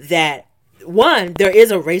that, one, there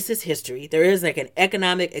is a racist history. There is like an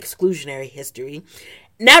economic exclusionary history.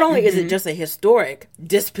 Not only is it just a historic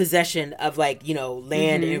dispossession of like,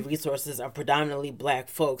 land and resources of predominantly Black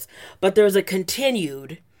folks, but there's a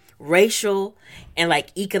continued racial and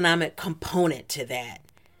like economic component to that.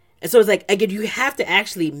 And so it's like, again, you have to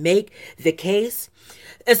actually make the case.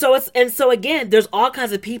 And so again, there's all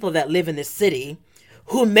kinds of people that live in the city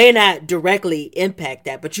who may not directly impact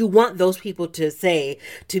that, but you want those people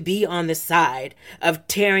to be on the side of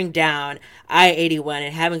tearing down I-81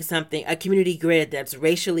 and having a community grid that's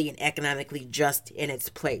racially and economically just in its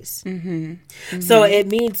place. So it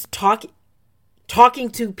means talking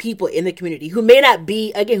to people in the community who may not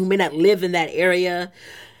live in that area,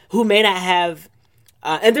 who may not have,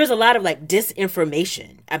 and there's a lot of like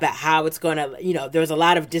disinformation about how it's going to, there's a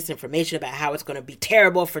lot of disinformation about how it's going to be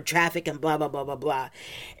terrible for traffic and blah, blah, blah, blah, blah.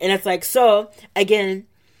 And it's like, so again,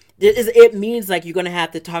 it means like you're going to have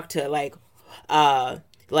to talk to like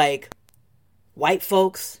white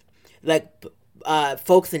folks, like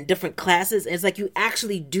folks in different classes. And it's like, you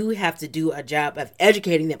actually do have to do a job of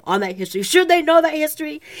educating them on that history. Should they know that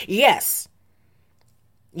history? Yes.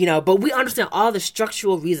 But we understand all the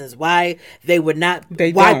structural reasons why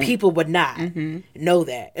people would not know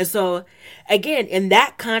that. And so, again, in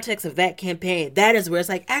that context of that campaign, that is where it's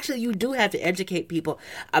like, actually, you do have to educate people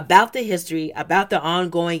about the history, about the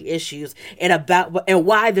ongoing issues, and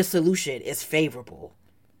why the solution is favorable.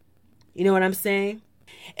 You know what I'm saying?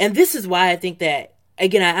 And this is why I think that,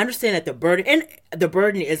 again, I understand that the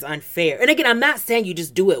burden is unfair. And again, I'm not saying you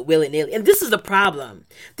just do it willy-nilly. And this is the problem.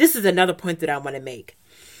 This is another point that I want to make.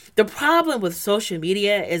 The problem with social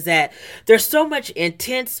media is that there's so much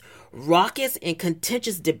intense, raucous, and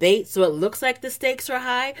contentious debate, so it looks like the stakes are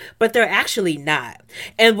high, but they're actually not.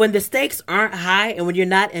 And when the stakes aren't high, and when you're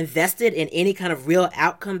not invested in any kind of real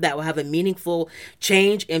outcome that will have a meaningful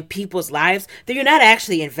change in people's lives, then you're not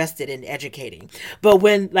actually invested in educating. But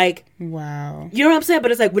when, like... Wow. You know what I'm saying?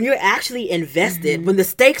 But it's like, when you're actually invested, when the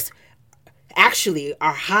stakes actually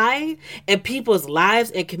are high and people's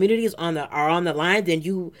lives and communities are on the line, then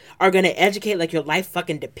you are going to educate like your life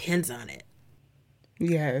fucking depends on it.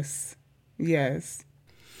 Yes.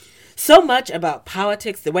 So much about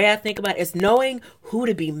politics, the way I think about it, is knowing who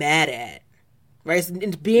to be mad at, right?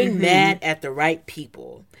 It's being mad at the right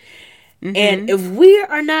people. And if we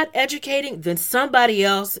are not educating, then somebody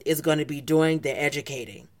else is going to be doing the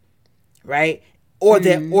educating, right? Or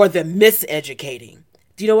the miseducating.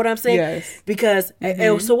 Do you know what I'm saying? Yes. Because,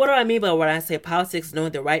 and so what do I mean by when I say politics,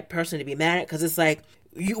 knowing the right person to be mad at? Because it's like,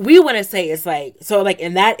 we want to say it's like, so like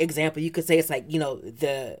in that example, you could say it's like,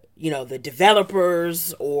 the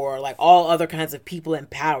developers or like all other kinds of people in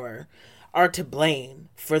power are to blame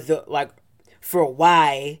for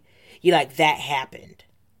why that happened.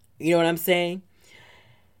 You know what I'm saying?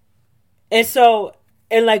 And so,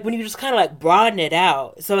 and like when you just kind of like broaden it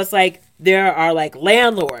out, so it's like there are like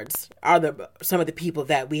landlords are some of the people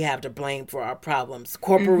that we have to blame for our problems.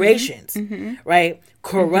 Corporations, right?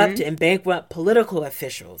 Corrupt and bankrupt political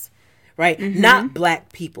officials, right? Not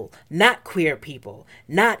Black people, not queer people,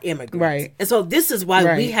 not immigrants. Right. And so this is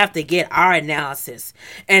why we have to get our analysis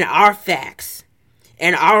and our facts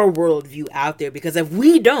and our worldview out there, because if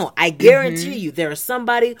we don't, I guarantee you there is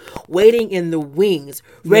somebody waiting in the wings,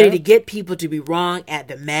 ready to get people to be wrong at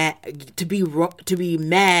to be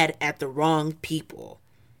mad at the wrong people.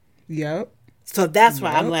 Yep. So that's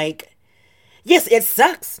why I'm like, yes, it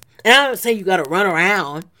sucks, and I'm not saying you got to run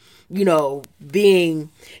around, being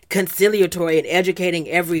conciliatory and educating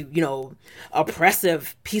every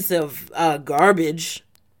oppressive piece of garbage,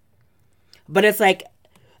 but it's like,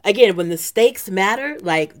 again, when the stakes matter,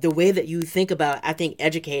 like the way that you think about, I think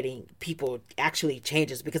educating people actually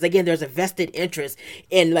changes, because again, there's a vested interest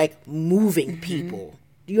in like moving people.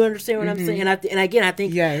 Do you understand what I'm saying? And again, I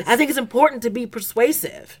think it's important to be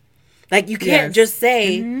persuasive. Like you can't just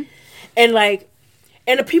say, and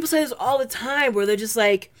the people say this all the time where they're just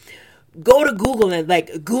like, go to Google and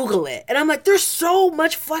like Google it, and I'm like, there's so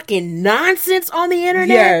much fucking nonsense on the internet.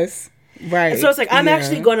 Yes, right. And so it's like I'm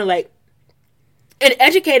actually going to like And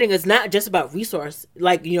educating is not just about resource,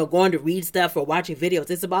 like, you know, going to read stuff or watching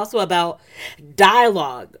videos. It's also about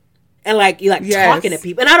dialogue and like talking to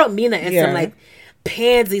people. And I don't mean that in some like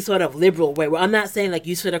pansy sort of liberal way, where I'm not saying like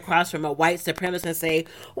you sit across from a white supremacist and say,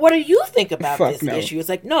 what do you think about this issue? It's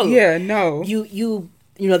like, no. Yeah, no. You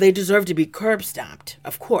know, they deserve to be curb stomped,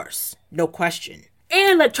 of course. No question.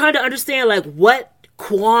 And like trying to understand like what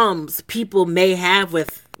qualms people may have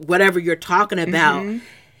with whatever you're talking about.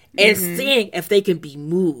 And seeing if they can be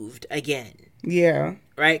moved again. Yeah.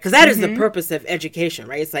 Right? Because that is the purpose of education,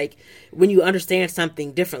 right? It's like when you understand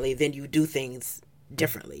something differently, then you do things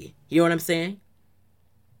differently. You know what I'm saying?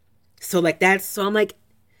 So like so I'm like,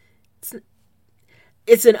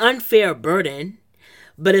 it's an unfair burden,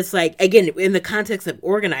 but it's like, again, in the context of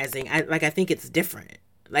organizing, I think it's different.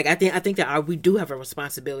 Like, I think that we do have a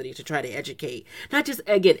responsibility to try to educate. Not just,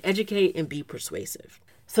 again, educate and be persuasive.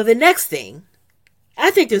 So the next thing, I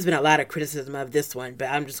think there's been a lot of criticism of this one, but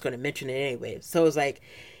I'm just going to mention it anyway. So it's like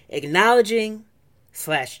acknowledging /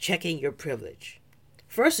 checking your privilege.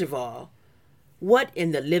 First of all, what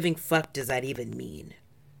in the living fuck does that even mean?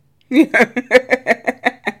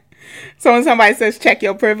 So when somebody says check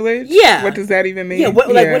your privilege, what does that even mean? Yeah, what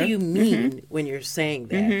do you mean when you're saying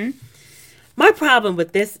that? My problem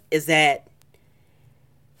with this is that,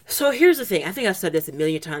 so here's the thing. I think I've said this a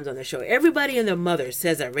million times on the show. Everybody and their mother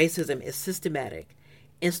says that racism is systematic,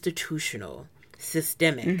 institutional,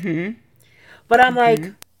 systemic. But I'm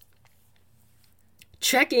like,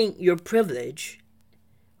 checking your privilege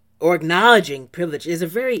or acknowledging privilege is a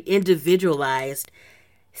very individualized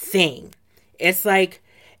thing. It's like,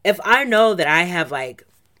 if I know that I have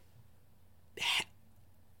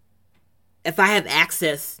if I have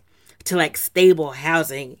access to like stable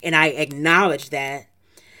housing and I acknowledge that,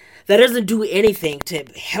 that doesn't do anything to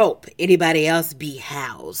help anybody else be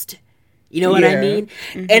housed. You know what I mean?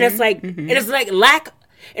 And it's like, and it's like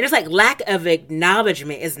lack of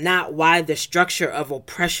acknowledgement is not why the structure of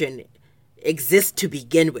oppression exists to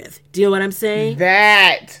begin with. Do you know what I'm saying?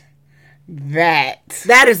 That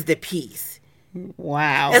is the piece.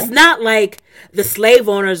 Wow. It's not like the slave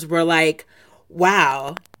owners were like,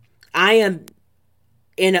 wow, I am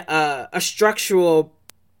in a structural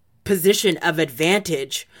position of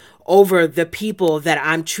advantage over the people that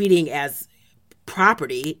I'm treating as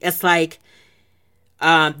property. It's like,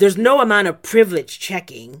 there's no amount of privilege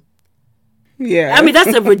checking. Yeah. I mean,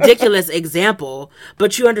 that's a ridiculous example,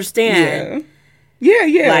 but you understand.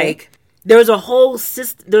 Yeah. Like, there's a whole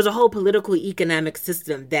political economic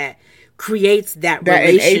system that creates that relationship.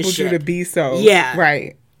 That enables you to be so. Yeah.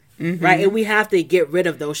 Right. Right. And we have to get rid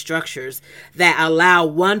of those structures that allow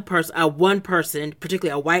one person,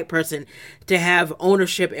 particularly a white person, to have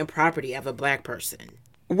ownership and property of a black person.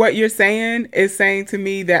 What you're saying is saying to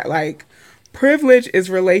me that like privilege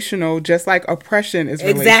is relational, just like oppression is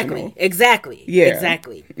relational. Exactly. Yeah.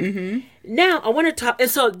 Exactly. Now I want to talk,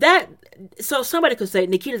 and so somebody could say,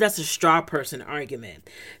 Nikita, that's a straw person argument.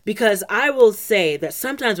 Because I will say that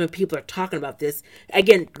sometimes when people are talking about this,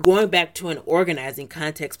 again, going back to an organizing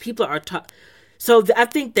context, people are so I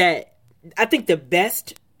think the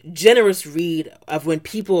best generous read of when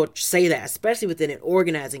people say that, especially within an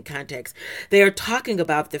organizing context, they are talking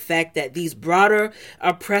about the fact that these broader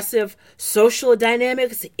oppressive social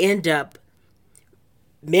dynamics end up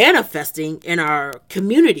manifesting in our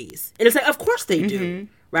communities. And it's like, of course they do.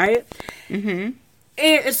 Right? And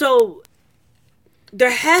so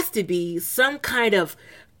there has to be some kind of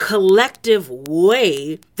collective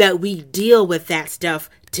way that we deal with that stuff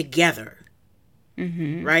together.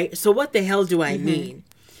 Right? So what the hell do I mean?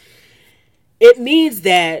 It means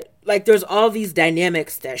that, like, there's all these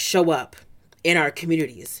dynamics that show up in our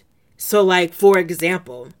communities. So, like, for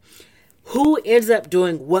example, who ends up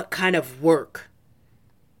doing what kind of work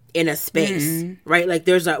in a space, right? Like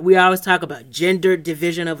we always talk about gender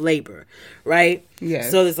division of labor, right?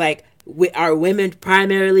 Yes. So there's like, are women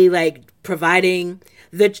primarily like thinking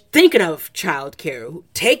of childcare,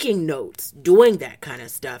 taking notes, doing that kind of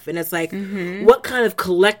stuff. And it's like, what kind of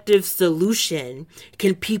collective solution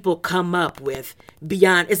can people come up with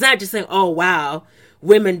beyond? It's not just saying, oh, wow,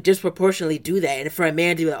 women disproportionately do that. And for a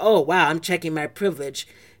man to be like, oh, wow, I'm checking my privilege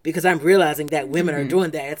because I'm realizing that women are doing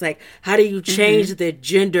that. It's like, how do you change the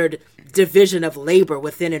gendered division of labor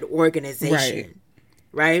within an organization?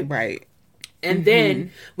 Right. And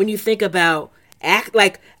then when you think about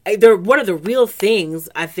one of the real things,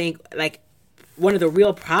 I think, like, one of the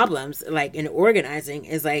real problems, like, in organizing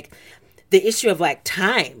is, like, the issue of, like,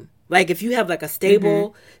 time. Like, if you have, like, a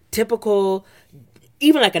stable, typical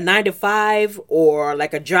even like a 9 to 5 or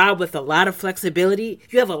like a job with a lot of flexibility,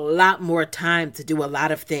 you have a lot more time to do a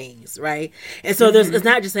lot of things, right? And so it's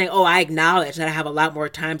not just saying, oh, I acknowledge that I have a lot more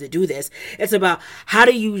time to do this. It's about how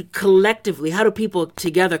do people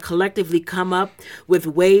together collectively come up with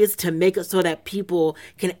ways to make it so that people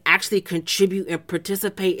can actually contribute and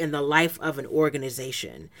participate in the life of an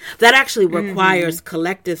organization. That actually requires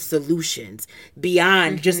collective solutions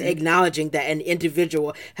beyond just acknowledging that an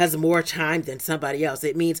individual has more time than somebody else.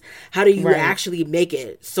 It means how do you actually make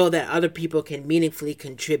it so that other people can meaningfully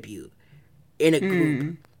contribute in a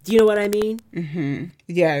group? Do you know what I mean?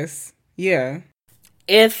 Yes. Yeah.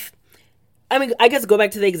 I guess go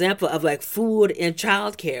back to the example of like food and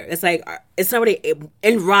childcare. It's like, is somebody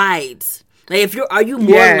in rides? Like, are you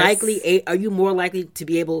more likely to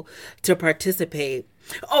be able to participate?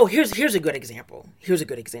 Oh, here's a good example.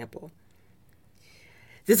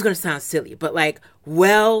 This is going to sound silly, but like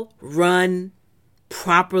well-run,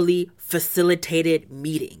 properly facilitated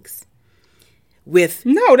meetings with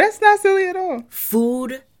no, that's not silly at all.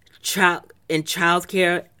 Food, and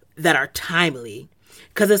childcare that are timely.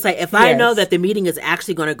 Because it's like, if I know that the meeting is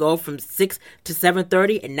actually going to go from 6 to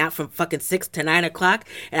 7:30 and not from fucking 6 to 9 o'clock,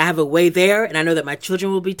 and I have a way there, and I know that my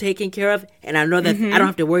children will be taken care of, and I know that I don't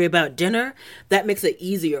have to worry about dinner, that makes it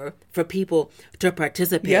easier for people to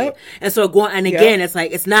participate. Yep. And so again, it's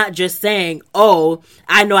like, it's not just saying, oh,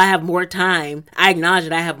 I know I have more time. I acknowledge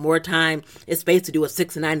that I have more time and space to do a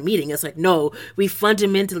 6 to 9 meeting. It's like, no, we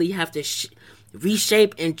fundamentally have to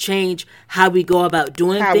reshape and change how we go about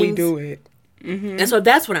doing things. How we do it. And so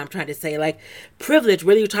that's what I'm trying to say. Like, privilege,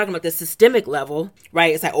 whether you're talking about the systemic level,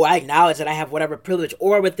 right? It's like, oh, I acknowledge that I have whatever privilege,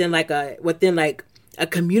 or within a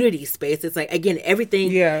community space. It's like, again,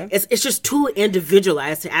 everything. Yeah. It's just too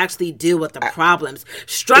individualized to actually deal with the problems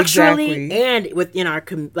structurally and within our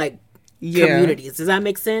communities. Does that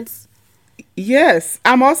make sense? Yes.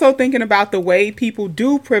 I'm also thinking about the way people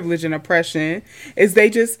do privilege and oppression is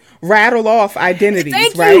they just rattle off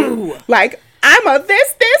identities, right? Like, I'm a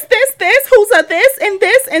this, who's a this,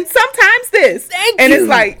 and sometimes this. And it's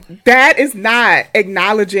like, that is not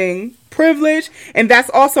acknowledging privilege, and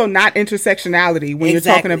that's also not intersectionality when you're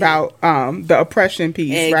talking about the oppression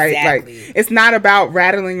piece, right? Like, it's not about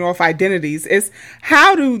rattling off identities. It's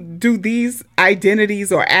how do these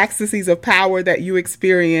identities or axes of power that you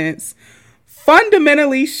experience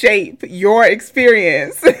fundamentally shape your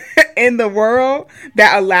experience in the world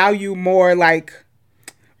that allow you more like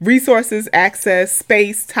resources, access,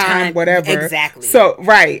 space, time, whatever. Exactly. So,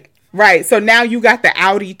 right. So now you got the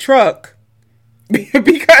Audi truck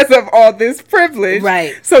because of all this privilege.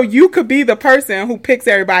 Right. So you could be the person who picks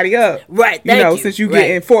everybody up. Right. Since you get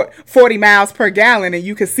in 40 miles per gallon and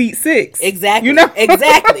you can seat 6. Exactly.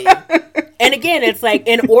 Exactly. And again, it's like,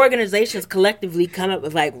 in organizations collectively come up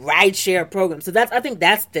with like rideshare programs. So I think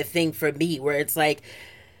that's the thing for me, where it's like,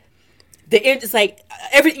 it's like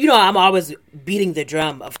I'm always beating the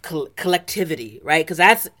drum of collectivity, right? Because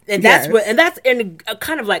that's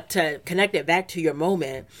kind of like, to connect it back to your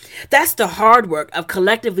moment. That's the hard work of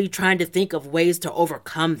collectively trying to think of ways to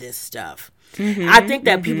overcome this stuff. I think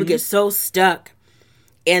that people get so stuck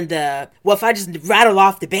in if I just rattle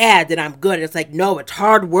off the bad, then I'm good. It's like, no, it's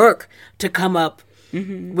hard work to come up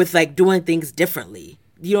with like doing things differently.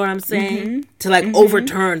 You know what I'm saying? To like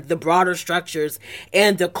overturn the broader structures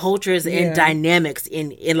and the cultures and dynamics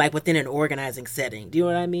in like within an organizing setting. Do you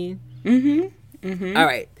know what I mean? All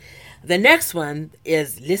right. The next one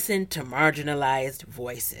is listen to marginalized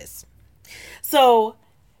voices. So.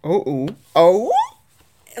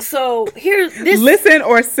 So here's this. Listen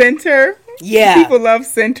or center. Yeah. People love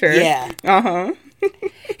center. Yeah.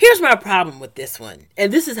 Here's my problem with this one,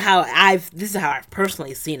 and this is how I've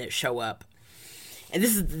personally seen it show up. And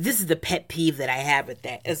this is the pet peeve that I have with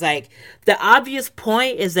that. It's like, the obvious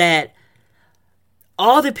point is that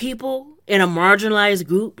all the people in a marginalized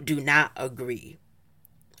group do not agree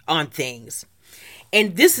on things.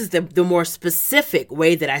 And this is the more specific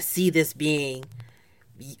way that I see this being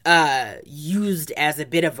used as a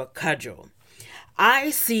bit of a cudgel.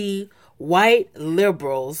 I see white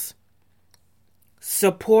liberals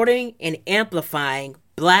supporting and amplifying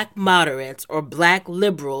Black moderates or Black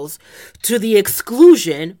liberals to the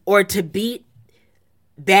exclusion, or to beat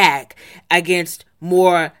back against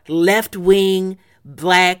more left-wing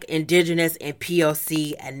Black, Indigenous, and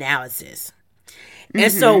POC analysis.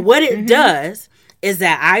 And so what it does is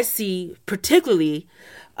that I see particularly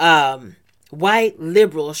white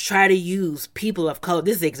liberals try to use people of color,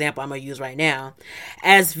 this is the example I'm going to use right now,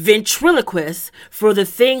 as ventriloquists for the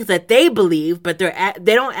things that they believe, but they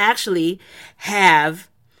don't actually have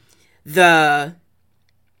the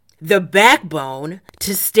the backbone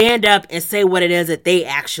to stand up and say what it is that they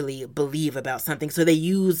actually believe about something. So they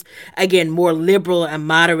use, again, more liberal and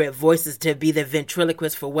moderate voices to be the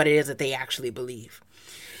ventriloquist for what it is that they actually believe.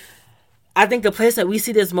 I think the place that we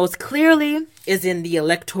see this most clearly is in the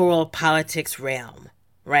electoral politics realm,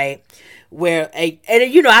 right? Where,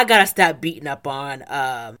 I gotta stop beating up on,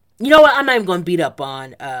 you know what? I'm not even gonna beat up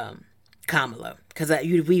on Kamala, because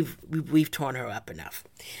we've torn her up enough.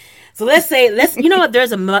 So you know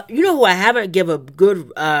what? You know who I haven't give a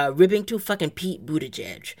good ribbing to? Fucking Pete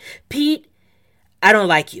Buttigieg. Pete, I don't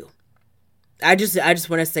like you. I just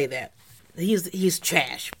want to say that he's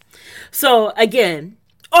trash. So again,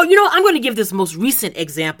 I'm going to give this most recent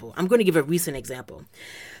example. I'm going to give a recent example.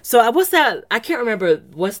 So what's that? I can't remember.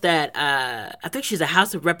 What's that? I think she's a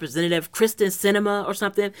House of Representative, Kristen Sinema or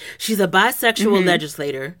something. She's a bisexual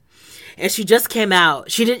legislator, and she just came out.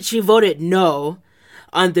 She voted no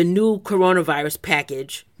on the new coronavirus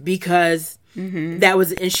package because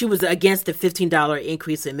and she was against the $15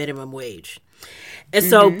 increase in minimum wage. And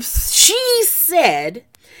so she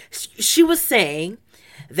was saying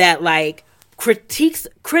that, like,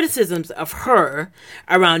 criticisms of her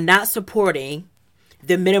around not supporting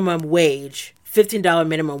the minimum wage, $15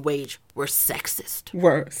 minimum wage, were sexist.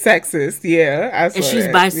 Yeah. And she's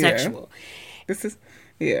bisexual. Yeah. This is,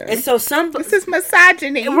 yeah. And so this is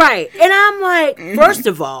misogyny. Right. And I'm like, first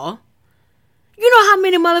of all, you know how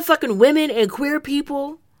many motherfucking women and queer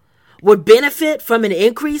people would benefit from an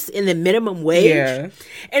increase in the minimum wage? Yeah.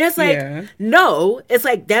 And it's like, no, it's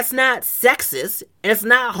like, that's not sexist, and it's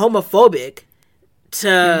not homophobic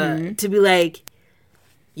to be like,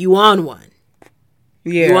 you on one.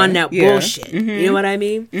 Yeah. You on that bullshit. You know what I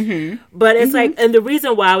mean? But it's like, and the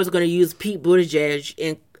reason why I was going to use Pete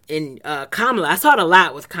Buttigieg in Kamala, I saw it a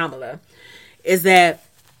lot with Kamala, is that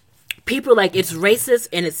people like, it's racist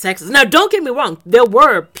and it's sexist. Now, don't get me wrong. There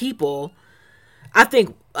were people, I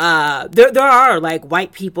think, there are like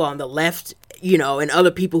white people on the left, and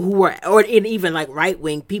other people who were, or even like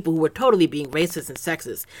right-wing people who were totally being racist and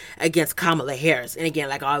sexist against Kamala Harris. And again,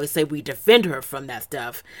 like I always say, we defend her from that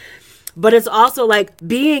stuff. But it's also like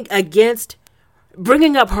being against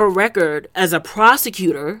bringing up her record as a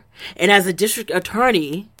prosecutor and as a district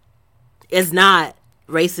attorney is not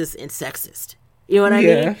racist and sexist. You know what I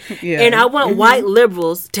mean? Yeah. And I want white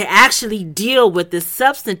liberals to actually deal with the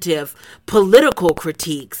substantive political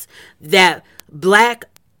critiques that Black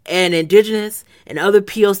and Indigenous and other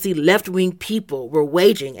POC left-wing people were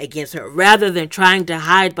waging against her, rather than trying to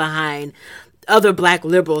hide behind other Black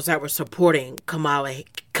liberals that were supporting Kamala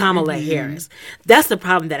Harris. That's the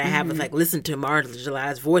problem that I have with like listening to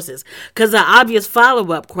marginalized voices, because the obvious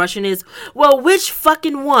follow-up question is, well, which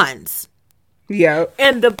fucking ones? Yeah.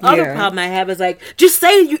 And the other problem I have is like, just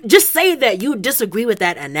say that you disagree with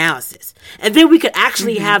that analysis, and then we could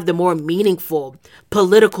actually have the more meaningful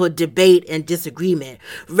political debate and disagreement,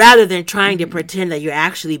 rather than trying to pretend that you're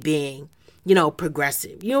actually being,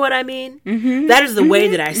 progressive. You know what I mean? That is the way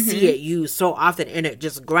that I see it used so often, and it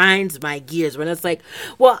just grinds my gears when it's like,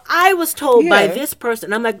 well, I was told by this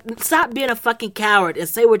person. I'm like, stop being a fucking coward and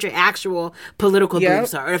say what your actual political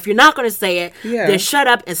beliefs are. Or if you're not going to say it, then shut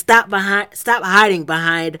up and stop hiding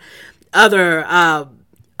behind other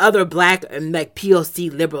Black and like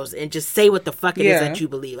POC liberals, and just say what the fuck it is that you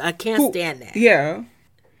believe. I can't stand that. Yeah.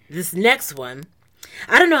 This next one,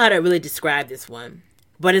 I don't know how to really describe this one.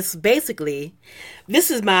 But it's basically,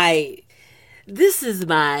 this is my,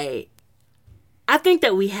 I think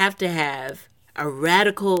that we have to have a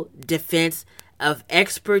radical defense of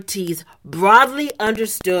expertise, broadly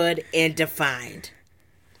understood and defined.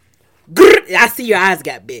 I see your eyes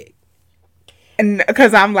got big. And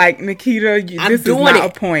because I'm like, Nikita, this is not a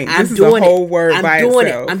point. This is a whole word by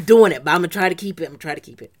itself. I'm doing it, but I'm going to try to keep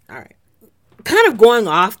it. All right. Kind of going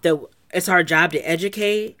off it's our job to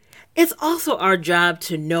educate. It's also our job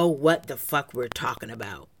to know what the fuck we're talking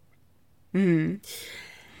about. And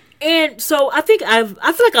so I feel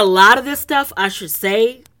like a lot of this stuff, I should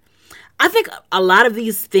say, I think a lot of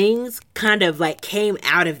these things kind of like came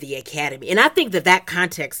out of the academy. And I think that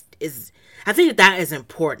context is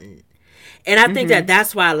important. And I think that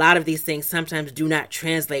that's why a lot of these things sometimes do not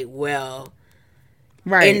translate well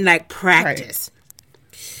in like practice.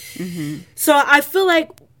 Right. So I feel like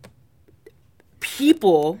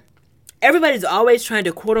everybody's always trying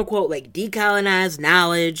to quote unquote like decolonize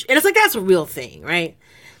knowledge. And it's like, that's a real thing, right?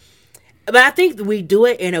 But I think we do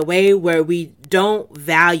it in a way where we don't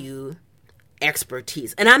value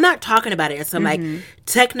expertise. And I'm not talking about it in some like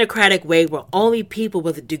technocratic way where only people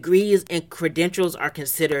with degrees and credentials are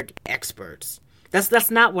considered experts.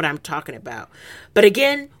 That's not what I'm talking about. But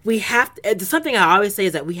again, something I always say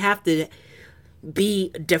is that we have to be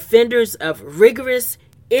defenders of rigorous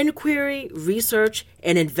inquiry, research,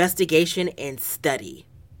 and investigation and study.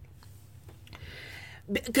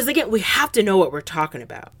 Because again, we have to know what we're talking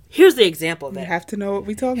about. Here's the example. We have to know what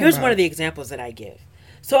we're talking about. Here's one of the examples that I give.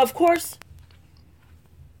 So, of course,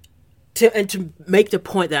 to make the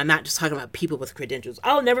point that I'm not just talking about people with credentials,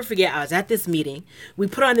 I'll never forget, I was at this meeting. We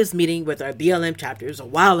put on this meeting with our BLM chapters a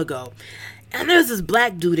while ago. And there's this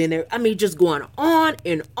black dude in there, I mean, just going on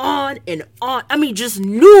and on and on. I mean, just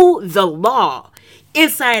knew the law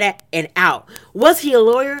inside and out. Was he a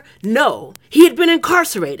lawyer? No. He had been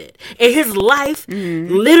incarcerated. And his life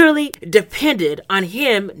literally depended on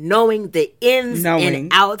him knowing the ins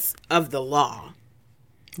and outs of the law.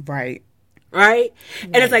 Right. Right?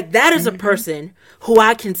 And it's like, that is a person who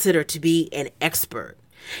I consider to be an expert.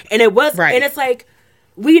 And it was, and it's like,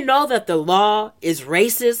 we know that the law is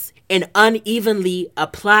racist and unevenly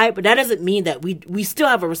applied, but that doesn't mean that we still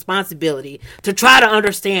have a responsibility to try to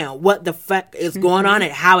understand what the fuck is going on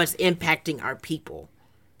and how it's impacting our people.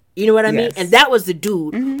 You know what I mean? And that was the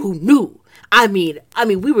dude who knew. I mean,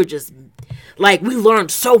 we were just like, we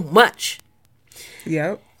learned so much.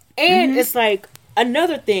 Yep. And it's like,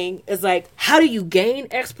 another thing is like, how do you gain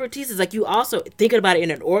expertise? It's like, you also thinking about it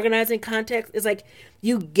in an organizing context. It's like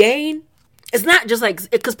you gain. It's not just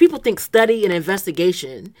like, because people think study and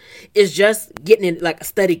investigation is just getting in like a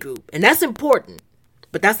study group. And that's important,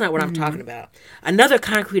 but that's not what I'm talking about. Another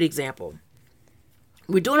concrete example.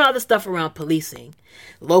 We're doing all this stuff around policing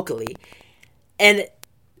locally. And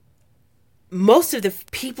most of the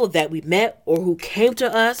people that we met or who came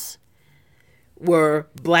to us were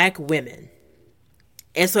black women.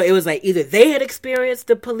 And so it was like either they had experienced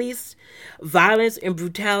the police violence and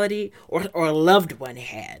brutality or a loved one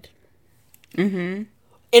had. And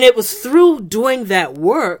it was through doing that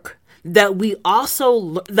work that we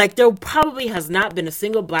also, like, there probably has not been a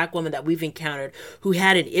single black woman that we've encountered who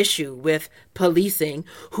had an issue with policing,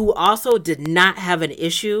 who also did not have an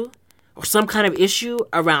issue or some kind of issue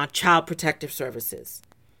around child protective services.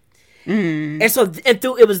 And so,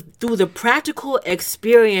 it was through the practical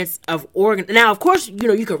experience of now, of course, you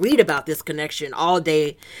know, you can read about this connection all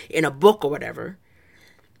day in a book or whatever.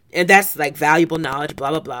 And that's like valuable knowledge, blah,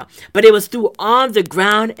 blah, blah. But it was through on the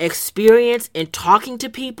ground experience and talking to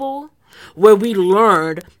people where we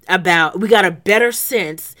learned about, we got a better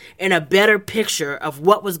sense and a better picture of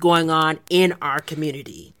what was going on in our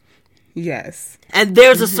community. Yes. And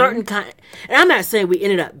there's a certain kind, and I'm not saying we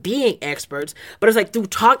ended up being experts, but it's like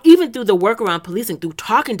even through the work around policing, through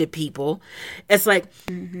talking to people, it's like,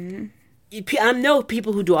 I know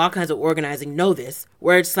people who do all kinds of organizing know this,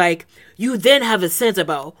 where it's like, you then have a sense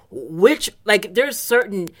about which, like, there's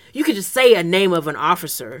certain, you could just say a name of an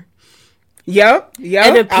officer. Yep.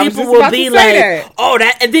 And then people will be like, oh,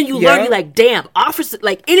 that, and then you learn, you're like, damn, officer,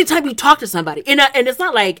 like, anytime you talk to somebody, and it's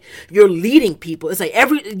not like you're leading people, it's like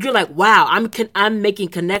you're like, wow, I'm making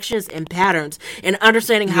connections and patterns and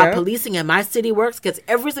understanding how policing in my city works, because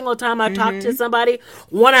every single time I talk to somebody,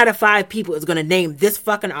 1 out of 5 people is going to name this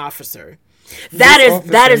fucking officer. That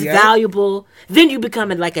is valuable. Then you become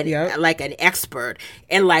like an expert,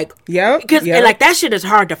 and like, because and like that shit is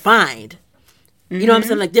hard to find. You know what I'm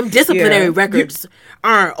saying? Like, them disciplinary records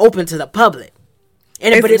aren't open to the public.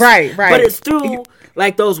 But it's through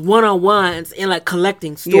like those one-on-ones and like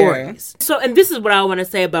collecting stories. So, and this is what I want to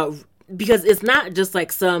say about, because it's not just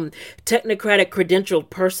like some technocratic credentialed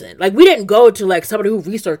person. Like, we didn't go to like somebody who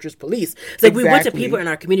researches police. It's like we went to people in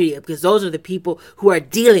our community, because those are the people who are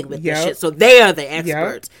dealing with this shit. So they are the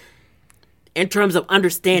experts in terms of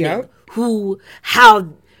understanding who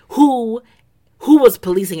was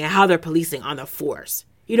policing and how they're policing on the force.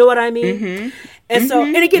 You know what I mean? And so,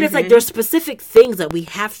 and again, it's like there's specific things that we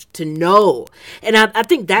have to know. And I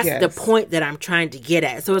think that's the point that I'm trying to get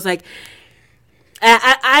at. So it's like,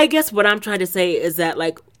 I guess what I'm trying to say is that,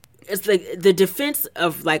 like, it's like the defense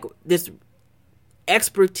of like this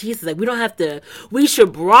expertise is like, we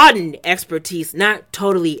should broaden expertise, not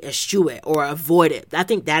totally eschew it or avoid it. I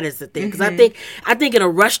think that is the thing, because I think in a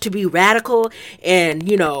rush to be radical, and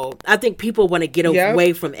you know, I think people want to get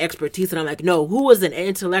away from expertise, and I'm like, no, who is an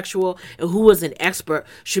intellectual and who is an expert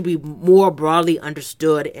should be more broadly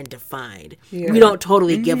understood and defined. We don't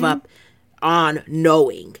totally give up on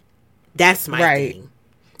knowing. That's my thing.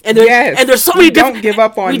 And there's so many different.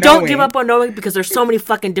 We don't give up on knowing, because there's so many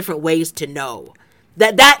fucking different ways to know.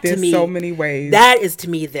 That to me, so many ways. That is to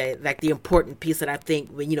me the important piece that I think,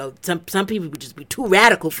 when, you know, some people would just be too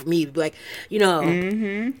radical for me to be like, you know,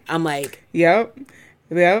 I'm like,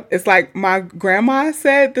 It's like my grandma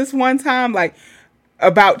said this one time, like,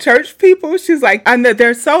 about church people. She's like, and that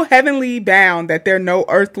they're so heavenly bound that they're no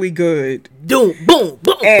earthly good. Boom, boom,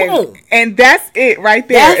 boom, boom. And that's it right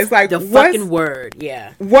there. That's it's like the fucking word.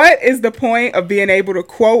 Yeah. What is the point of being able to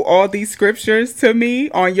quote all these scriptures to me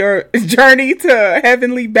on your journey to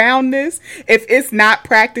heavenly boundness if it's not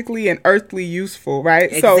practically and earthly useful,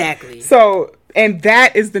 right? Exactly. So and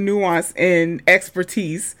that is the nuance in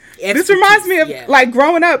expertise. This reminds me of like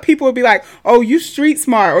growing up, people would be like, oh, you street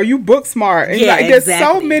smart or you book smart. And like, there's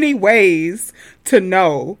so many ways to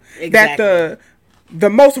know that the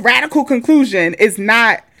most radical conclusion is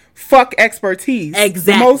not fuck expertise.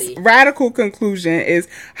 Exactly. The most radical conclusion is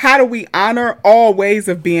how do we honor all ways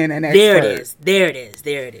of being an expert? There it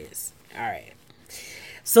is. All right.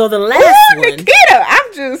 So the last one.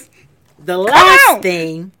 Nikita, the last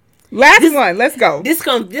thing. Last one, let's go. I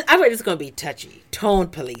feel like this is gonna be touchy. Tone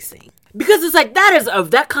policing, because it's like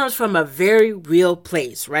that comes from a very real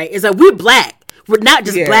place, right? It's like we're black. We're not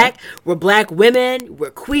just black. We're black women.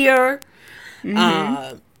 We're queer. You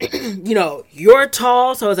know, you're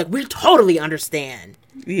tall, so it's like we totally understand.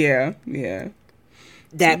 Yeah.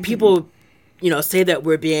 That people, you know, say that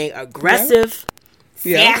we're being aggressive,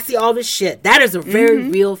 sassy, all this shit. That is a very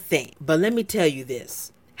real thing. But let me tell you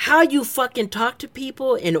this. How you fucking talk to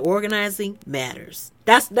people in organizing matters.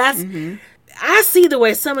 That's I see the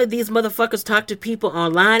way some of these motherfuckers talk to people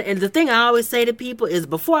online, and the thing I always say to people is,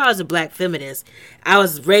 before I was a black feminist, I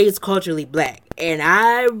was raised culturally black, and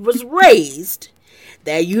I was raised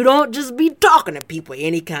that you don't just be talking to people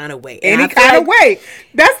any kind of way. Any kind of way.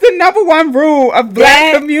 That's the number one rule of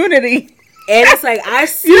black community. And it's like, I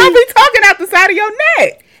see, you don't be talking out the side of your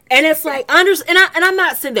neck. And it's like, and I'm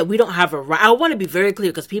not saying that we don't have a right. I want to be very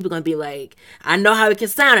clear, because people are going to be like, I know how it can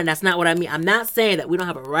sound, and that's not what I mean. I'm not saying that we don't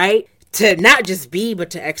have a right to not just be, but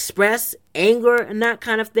to express anger and that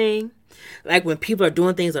kind of thing. Like when people are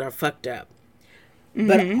doing things that are fucked up.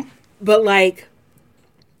 But like,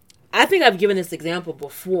 I think I've given this example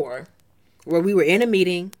before, where we were in a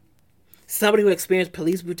meeting, somebody who experienced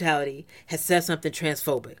police brutality had said something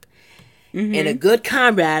transphobic. And a good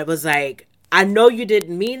comrade was like, I know you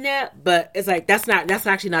didn't mean that, but it's like, that's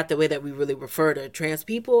actually not the way that we really refer to trans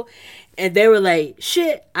people. And they were like,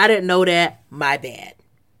 shit, I didn't know that, my bad.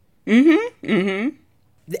 And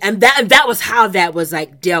that was how that was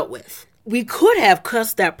like dealt with. We could have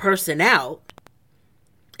cussed that person out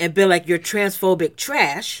and been like, you're transphobic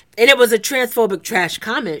trash. And it was a transphobic trash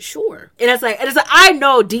comment, sure. And it's like, I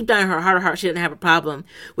know deep down in her heart of heart, she didn't have a problem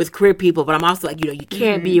with queer people, but I'm also like, you know, you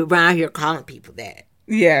can't be around here calling people that.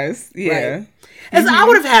 Yes, yeah. Right? And so I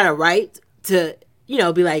would have had a right to, you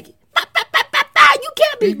know, be like, you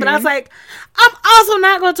can't be. But I was like, I'm also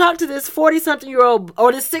not going to talk to this 40-something-year-old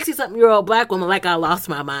or this 60-something-year-old black woman like I lost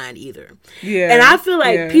my mind either. Yeah. And I feel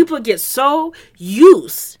like people get so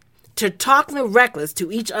used to talking reckless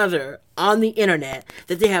to each other on the internet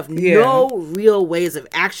that they have no real ways of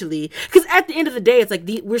actually, because at the end of the day, it's like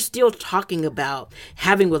we're still talking about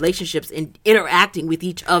having relationships and interacting with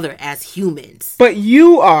each other as humans. But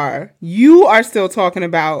you are still talking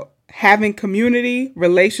about having community,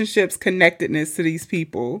 relationships, connectedness to these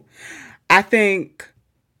people. I think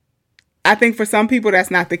for some people that's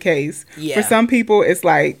not the case. Yeah. For some people it's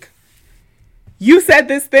like, you said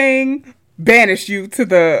this thing, banish you to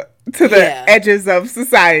the edges of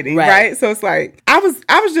society, right? So it's like, I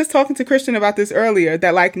was just talking to Christian about this earlier,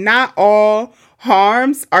 that like not all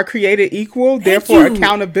harms are created equal. Therefore,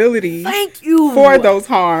 accountability for those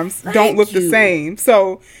harms don't look the same.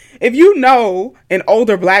 So if you know an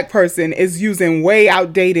older black person is using way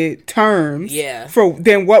outdated terms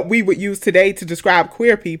than what we would use today to describe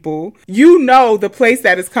queer people, you know the place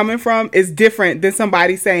that is coming from is different than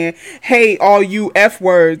somebody saying, hey, all you F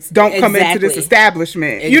words, don't come into this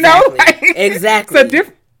establishment. You know? Exactly.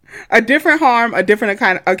 It's a different harm, a different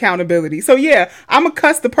kind of accountability. So yeah, I'm going to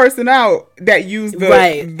cuss the person out that used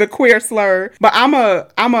the queer slur, but I'm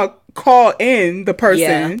a call in the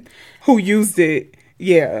person who used it.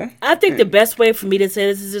 Yeah. I think the best way for me to say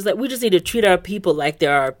this is just like, we just need to treat our people like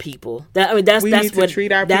they're our people. We need to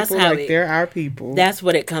treat our people like they're our people. That's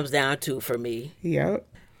what it comes down to for me. Yep.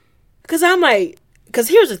 Because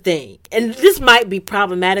here's the thing, and this might be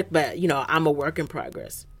problematic, but, you know, I'm a work in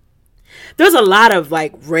progress. There's a lot of,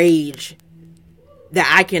 like, rage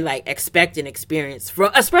that I can, like, expect and experience,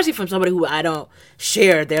 especially from somebody who I don't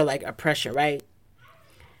share their, like, oppression, right?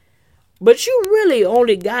 But you really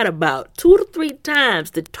only got about 2 to 3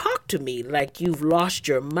 times to talk to me like you've lost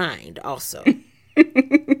your mind also.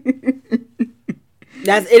 Again,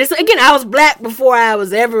 I was black before I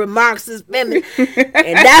was ever a Marxist feminist.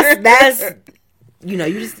 And that's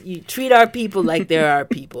you treat our people like they're our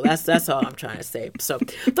people. That's all I'm trying to say. So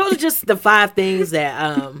those are just the 5 things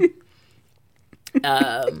that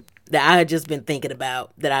that I had just been thinking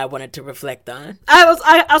about that I wanted to reflect on.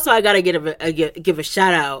 I gotta give a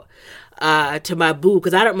shout out to my boo,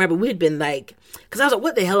 because I don't remember, we'd been like, because I was like,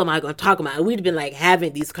 what the hell am I going to talk about? And we'd been like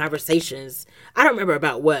having these conversations. I don't remember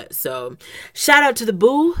about what. So shout out to the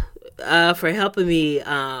boo for helping me,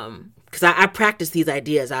 because I practiced these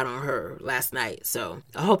ideas out on her last night. So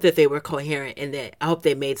I hope that they were coherent and that I hope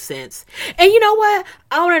they made sense. And you know what?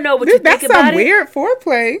 I want to know what you think about it. That's some weird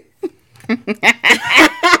foreplay.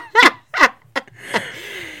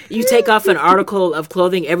 You take off an article of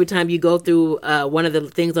clothing every time you go through one of the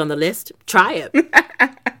things on the list. Try it.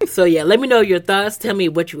 So yeah, let me know your thoughts. Tell me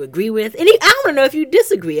what you agree with. And I want to know if you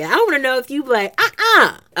disagree. I want to know if you like,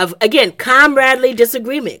 again, comradely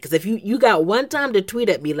disagreement. Because if you got one time to tweet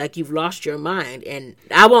at me like you've lost your mind, and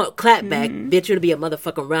I won't clap back, bitch, it'll be a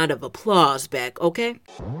motherfucking round of applause back, okay?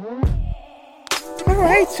 All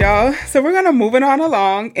right, y'all. So we're going to move it on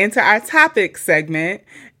along into our topic segment.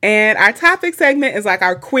 And our topic segment is like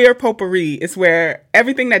our queer potpourri. It's where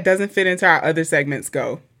everything that doesn't fit into our other segments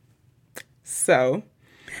go. So,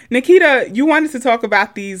 Nikita, you wanted to talk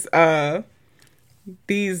about these stats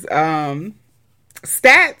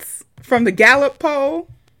from the Gallup poll?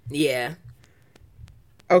 Yeah.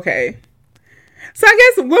 Okay. So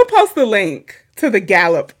I guess we'll post the link to the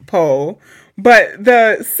Gallup poll. But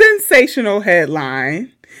the sensational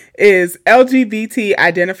headline is LGBT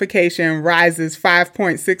identification rises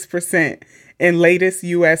 5.6% in latest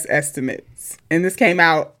U.S. estimates. And this came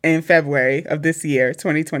out in February of this year,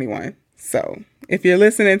 2021. So if you're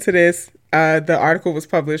listening to this, the article was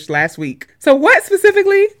published last week. So what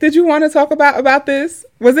specifically did you want to talk about this?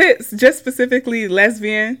 Was it just specifically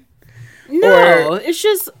lesbian? No, it's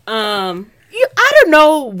just, I don't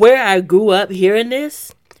know where I grew up hearing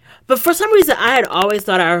this. But for some reason, I had always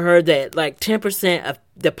thought I heard that like 10% of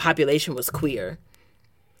the population was queer.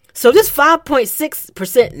 So this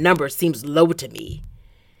 5.6% number seems low to me.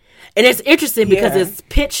 And it's interesting because it's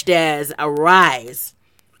pitched as a rise.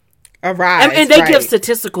 A rise. And they give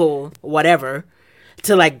statistical whatever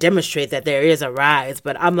to like demonstrate that there is a rise.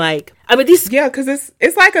 But I'm like, these... Yeah, because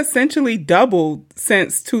it's like essentially doubled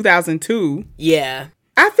since 2002. Yeah.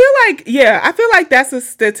 I feel like that's a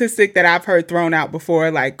statistic that I've heard thrown out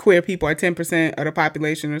before, like queer people are 10% of the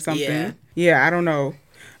population or something. Yeah, I don't know.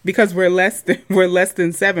 Because we're less than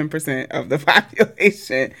 7% of the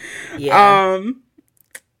population. Yeah.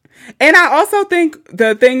 And I also think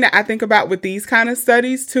the thing that I think about with these kind of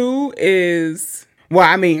studies too is,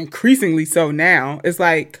 increasingly so now, is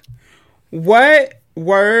like, what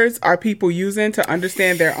words are people using to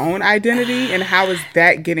understand their own identity, and how is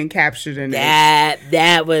that getting captured in that?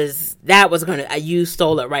 That was gonna, you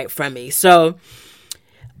stole it right from me. So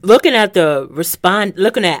so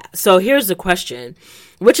here's the question: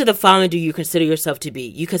 which of the following do you consider yourself to be?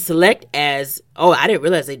 You can select as, I didn't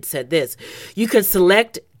realize they said this. You can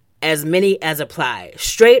select as many as apply: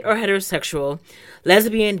 straight or heterosexual,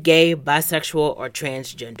 lesbian, gay, bisexual, or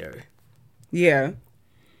transgender. Yeah.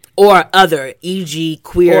 Or other, e.g.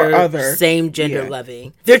 queer, or other. Same gender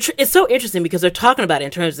loving. It's so interesting because they're talking about it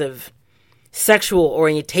in terms of sexual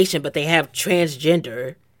orientation, but they have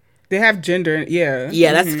transgender. They have gender, yeah.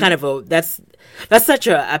 Yeah, that's kind of that's such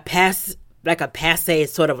a passe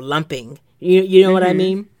sort of lumping. You know what I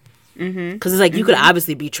mean? Because it's like you could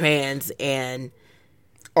obviously be trans and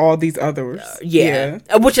all these others.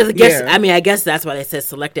 Which is, I guess, I guess that's why they said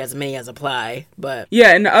select as many as apply. But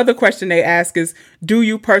yeah, and the other question they ask is, do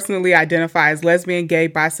you personally identify as lesbian, gay,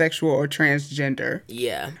 bisexual, or transgender?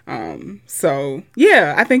 Yeah. So,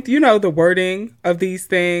 yeah, I think, the wording of these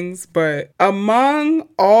things, but among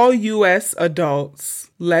all U.S.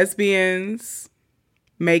 adults, lesbians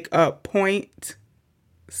make up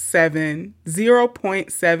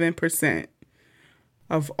 0.7%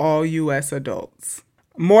 of all U.S. adults.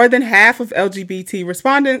 More than half of LGBT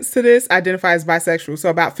respondents to this identify as bisexual. So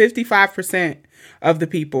about 55% of the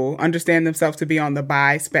people understand themselves to be on the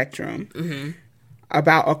bi spectrum. Mm-hmm.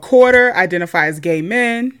 About a quarter identify as gay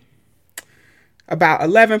men. About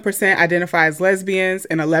 11% identify as lesbians,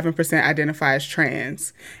 and 11% identify as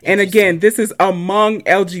trans. And again, this is among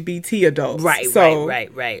LGBT adults. Right. So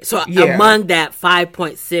among that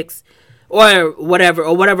 5.6 or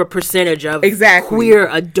whatever percentage of queer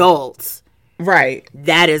adults. Right.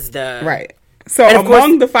 That is the... Right. So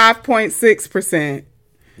among the 5.6%,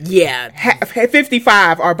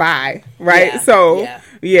 55 are bi, right? So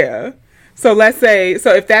let's say,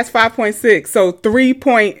 so if that's 5.6, so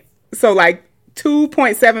 2.75,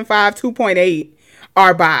 2.8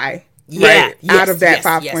 are bi. Yeah. right? Out of that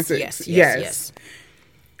 5.6. Yes.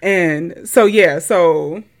 And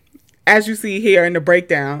so as you see here in the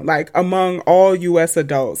breakdown, like among all U.S.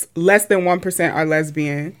 adults, less than 1% are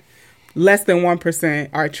lesbian, less than 1%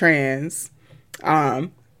 are trans,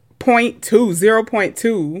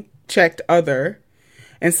 0.2 checked other.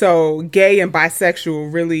 And so gay and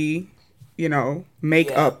bisexual really,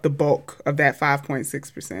 make up the bulk of that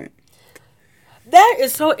 5.6%. That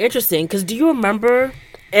is so interesting, because do you remember,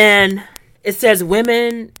 and it says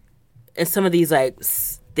women, and some of these like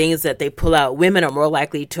things that they pull out, women are more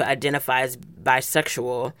likely to identify as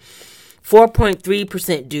bisexual.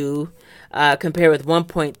 4.3% do, compared with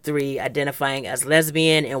 1.3% identifying as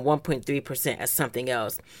lesbian and 1.3% as something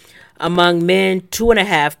else. Among men,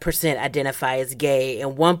 2.5% identify as gay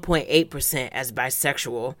and 1.8% as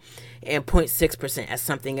bisexual and 0.6% as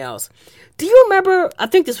something else. Do you remember, I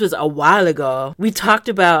think this was a while ago, we talked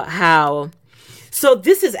about how, so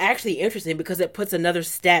this is actually interesting because it puts another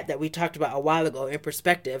stat that we talked about a while ago in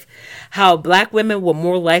perspective, how black women were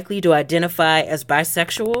more likely to identify as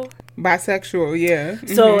bisexual. Bisexual, yeah.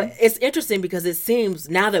 Mm-hmm. So it's interesting because it seems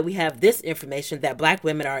now that we have this information that black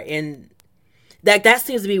women are in, that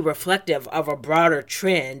seems to be reflective of a broader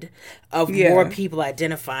trend of more people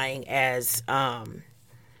identifying as,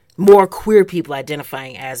 more queer people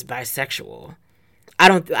identifying as bisexual.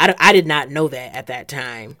 I did not know that at that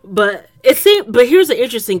time. But here's an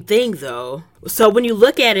interesting thing though. So when you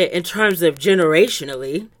look at it in terms of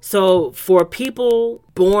generationally, so for people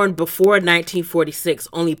born before 1946,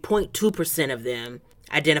 only 0.2% of them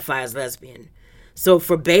identify as lesbian. So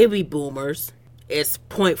for baby boomers, it's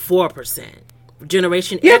 0.4%.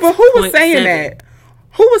 Generation X, but who was saying that?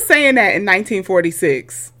 Who was saying that in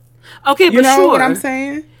 1946? Okay, but you know sure. what I'm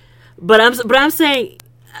saying? But I'm saying,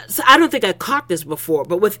 so I don't think I caught this before,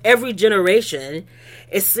 but with every generation,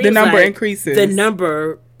 it seems the number like increases. The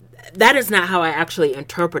number, that is not how I actually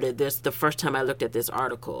interpreted this the first time I looked at this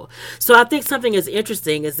article. So I think something is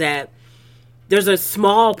interesting is that there's a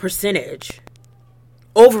small percentage.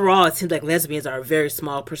 Overall, it seems like lesbians are a very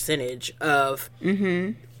small percentage of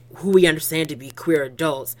who we understand to be queer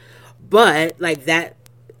adults. But like that,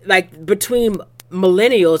 like between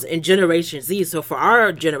millennials and Generation Z, so for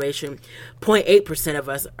our generation, 0.8% of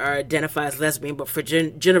us are identified as lesbian, but for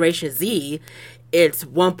Generation Z, it's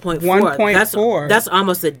 1.4. 1.4. That's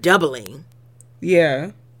almost a doubling.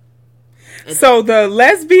 Yeah. So the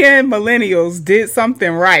lesbian millennials did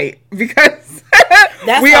something right because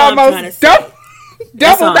we almost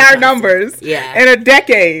doubled our numbers in a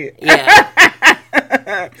decade. Yeah.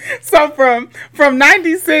 So from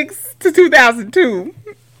 96 to 2002,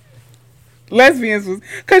 lesbians was,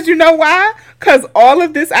 because you know why? Because all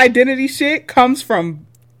of this identity shit comes from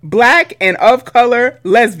black and of color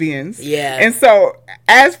lesbians. Yeah. And so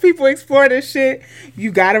as people explore this shit,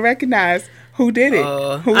 you gotta recognize who did it.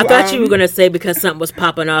 I thought you were gonna say because something was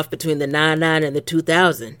popping off between the 99 and the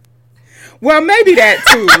 2000. Well, maybe that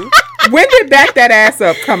too. When did Back That Ass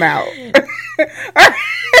Up come out?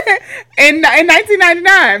 In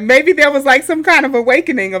 1999. Maybe there was like some kind of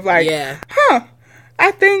awakening of like,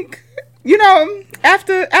 I think,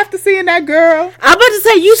 after seeing that girl. I'm about to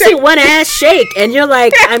say, you see one ass shake and you're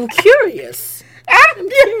like, I'm curious. I'm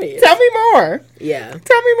curious. Tell me more. Yeah.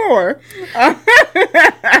 Tell me more. I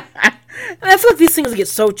feel like these things get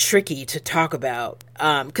so tricky to talk about.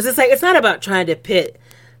 Because it's like, it's not about trying to pit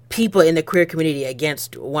people in the queer community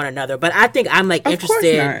against one another, but I think I'm like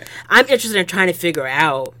interested. I'm interested in trying to figure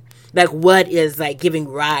out like what is like giving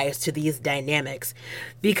rise to these dynamics,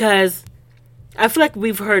 because I feel like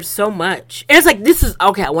we've heard so much, and it's like, this is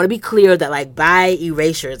okay. I want to be clear that like bi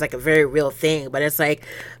erasure is like a very real thing, but it's like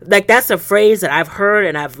that's a phrase that I've heard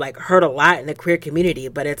and I've like heard a lot in the queer community,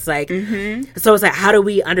 but it's like so it's like, how do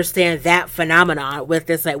we understand that phenomenon with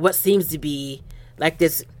this like what seems to be like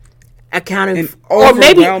this accounting, or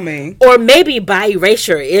maybe bi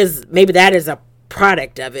erasure is, maybe that is a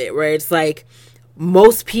product of it, where it's like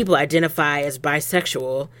most people identify as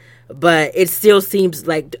bisexual, but it still seems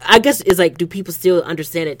like, I guess it's like, do people still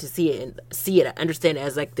understand it, to see it, understand it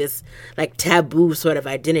as like this like taboo sort of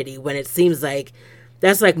identity, when it seems like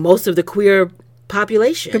that's like most of the queer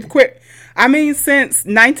population. Since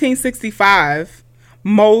 1965,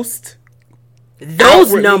 most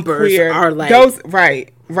those numbers queer, are like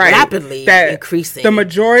right. Rapidly increasing. The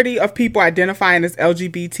majority of people identifying as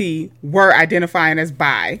LGBT were identifying as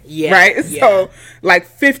bi. Yeah. Right? Yeah. So like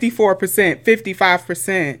 54%,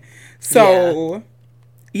 55%. So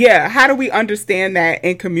how do we understand that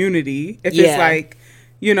in community? If it's like,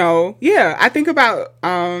 I think about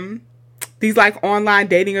these like online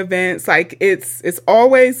dating events, like it's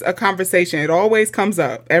always a conversation. It always comes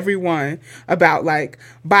up, everyone, about like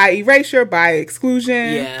bi erasure, bi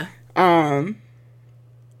exclusion. Yeah.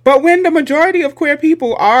 But when the majority of queer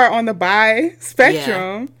people are on the bi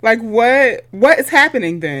spectrum, like what is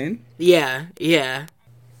happening then? Yeah, yeah.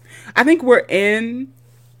 I think we're in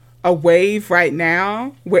a wave right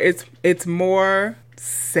now where it's more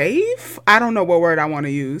safe. I don't know what word I want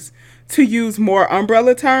to use more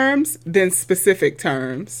umbrella terms than specific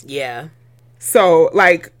terms. Yeah. So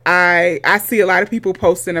like I see a lot of people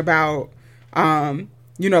posting about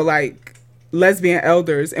like lesbian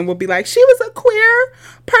elders and will be like, she was a queer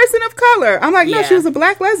person of color. I'm like, no, she was a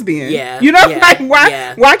black lesbian. Yeah. Like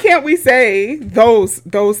why can't we say those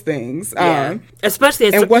things? Yeah.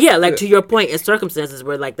 Especially to your point, in circumstances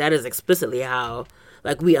where like that is explicitly how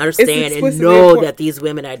like we understand and know that these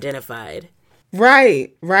women identified.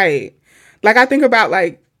 Right. Like I think about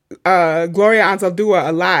like Gloria Anzaldúa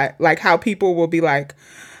a lot, like how people will be like,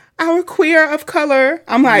 our queer of color.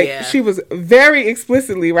 I'm like, she was very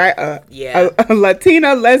explicitly, right? A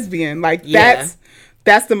Latina lesbian. Like that's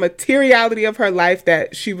the materiality of her life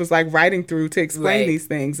that she was like writing through to explain these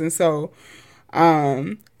things. And so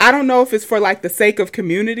I don't know if it's for like the sake of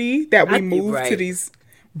community that we move to these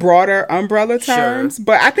broader umbrella terms,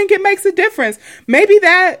 but I think it makes a difference. Maybe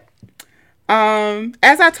that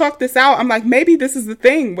as I talk this out, I'm like, maybe this is the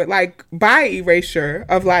thing with like bi erasure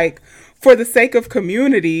of like, for the sake of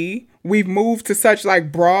community, we've moved to such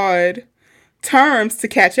like broad terms to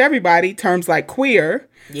catch everybody, terms like queer.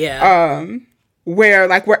 Yeah. Where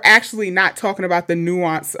like we're actually not talking about the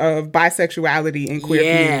nuance of bisexuality in queer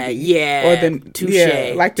community. Yeah. Or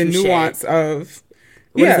the nuance of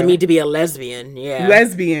what does it mean to be a lesbian? Yeah.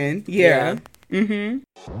 Lesbian, yeah. Mm-hmm.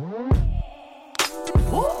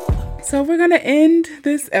 So we're gonna end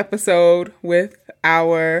this episode with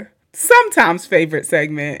our sometimes favorite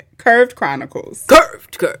segment, Curved Chronicles.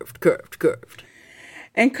 Curved.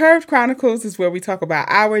 And Curved Chronicles is where we talk about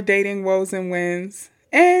our dating woes and wins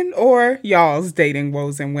and or y'all's dating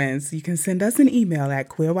woes and wins. You can send us an email at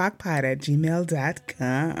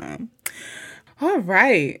queerwalkpod@gmail.com. All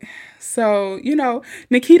right. So,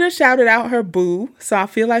 Nikita shouted out her boo. So I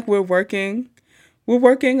feel like we're working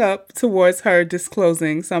up towards her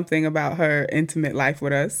disclosing something about her intimate life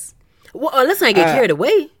with us. Well, let's not get carried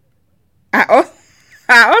away. I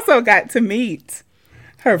also got to meet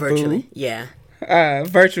her virtually. boo. Yeah.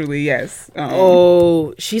 Virtually, yes.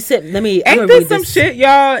 She said, Ain't this some shit,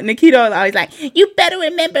 y'all? Nikita was always like, you better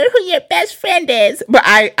remember who your best friend is. But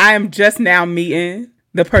I am just now meeting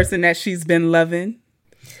the person that she's been loving.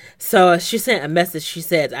 So she sent a message. She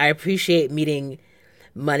said, I appreciate meeting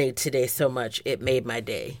Money today so much. It made my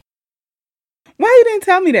day. Why you didn't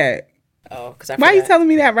tell me that? Oh, because why are you telling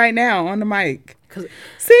me that right now on the mic?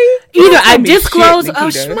 See? Either I disclose a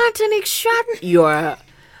schmontenik shot, you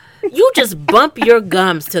just bump your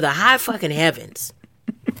gums to the high fucking heavens.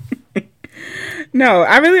 No,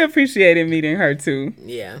 I really appreciated meeting her too.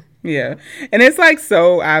 Yeah. Yeah. And it's like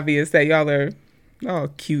so obvious that y'all are all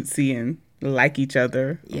cutesy and like each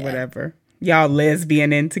other or whatever. Y'all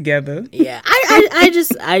lesbian in together. Yeah. I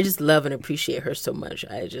just love and appreciate her so much.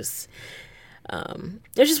 It's just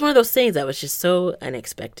one of those things that was just so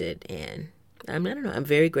unexpected, and I don't know. I'm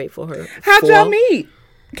very grateful for her. How'd y'all meet?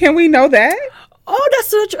 Can we know that? Oh, that's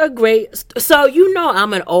such a great. So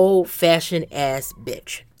I'm an old fashioned ass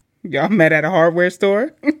bitch. Y'all met at a hardware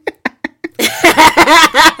store. Go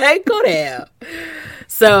to hell.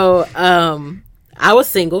 So I was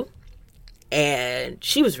single, and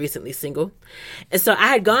she was recently single, and so I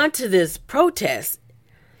had gone to this protest,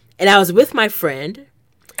 and I was with my friend.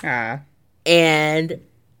 And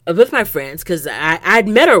with my friends, because I'd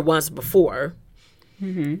met her once before.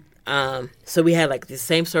 Mm-hmm. So we had like the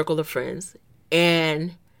same circle of friends.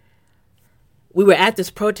 And we were at this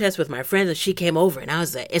protest with my friends, and she came over, and I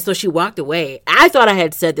was like, and so she walked away. I thought I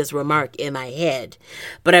had said this remark in my head,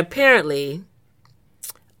 but apparently,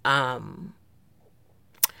 I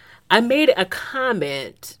made a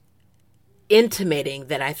comment intimating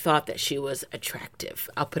that I thought that she was attractive.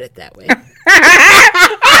 I'll put it that way.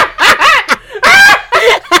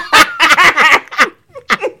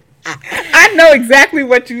 I know exactly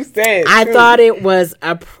what you said. I thought it was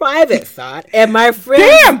a private thought, and my friends...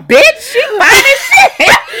 Damn, bitch, she fine as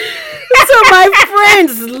shit. So my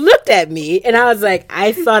friends looked at me, and I was like,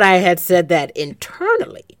 I thought I had said that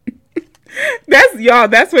internally.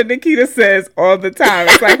 That's what Nikita says all the time.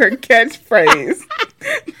 It's like her catchphrase.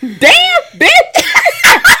 Damn, bitch.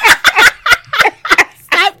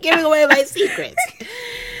 Stop giving away my secrets.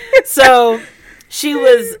 So... she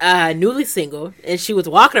was newly single, and she was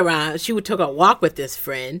walking around. She took a walk with this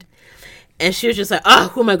friend, And she was just like, oh,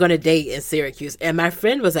 who am I going to date in Syracuse? And my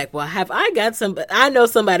friend was like, well, I know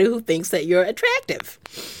somebody who thinks that you're attractive.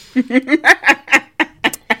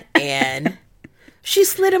 And she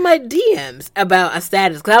slid in my DMs about a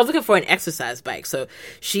status. Because I was looking for an exercise bike. So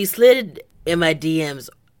she slid in my DMs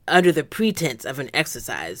under the pretense of an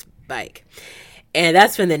exercise bike. And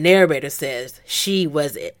that's when the narrator says she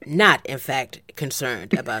was not, in fact,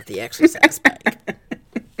 concerned about the exercise bike.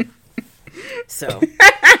 So,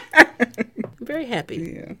 I'm very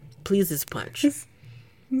happy. Yeah. Please as punch. This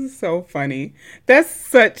is so funny. That's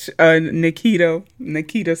such a Nikita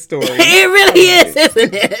story. It really is,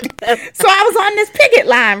 isn't it? So I was on this picket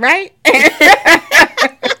line, right?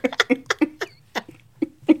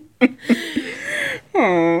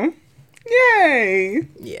 Oh, yay.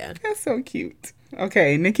 Yeah. That's so cute.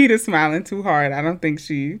 Okay, Nikita's smiling too hard. I don't think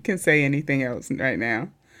she can say anything else right now.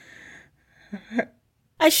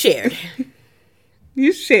 I shared.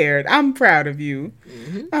 You shared. I'm proud of you.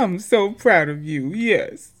 Mm-hmm. I'm so proud of you.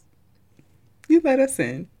 Yes. You let us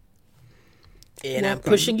in. And welcome. I'm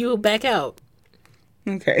pushing you back out.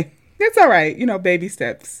 Okay. It's all right. Baby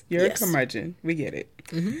steps. You're a curmudgeon. We get it.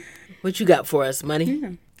 Mm-hmm. What you got for us, money?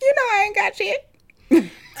 Yeah. I ain't got shit. You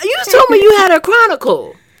just told me you had a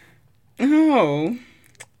chronicle. Oh.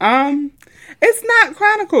 It's not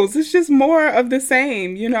chronicles. It's just more of the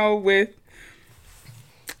same, with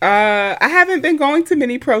I haven't been going to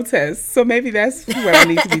many protests, so maybe that's what I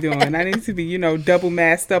need to be doing. I need to be, double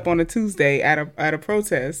masked up on a Tuesday at a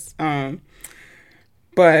protest.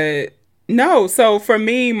 But no, so for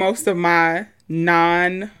me, most of my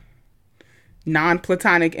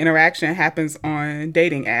non-platonic interaction happens on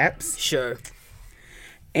dating apps. Sure.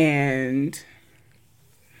 And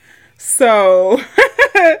so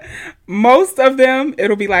most of them,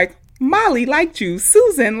 it'll be like, Molly liked you,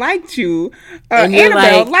 Susan liked you,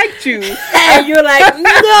 Annabelle liked you. And you're like,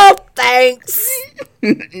 no, thanks.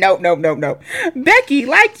 No. Becky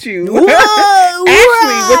liked you. Whoa,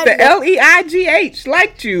 Ashley with the Leigh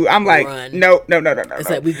liked you. I'm like, no. It's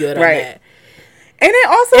like, we good on that. And it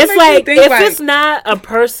also it's makes like, me think if it's not a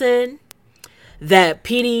person that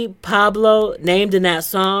Petey Pablo named in that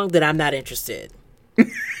song, then I'm not interested.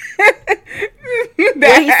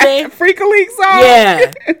 That Freak League song?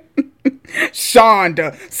 Yeah.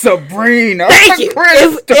 Shonda, Sabrina. Thank you.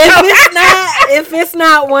 If it's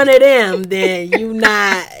not one of them, then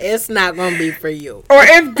it's not gonna be for you. Or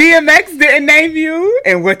if DMX didn't name you,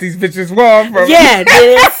 and what these bitches want from then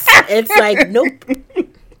it's like nope.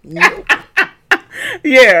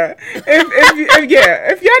 Yeah,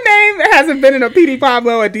 if your name hasn't been in a Petey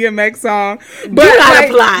Pablo or DMX song, but do not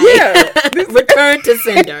apply. Yeah, return to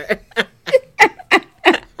sender.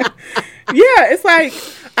 Yeah, it's like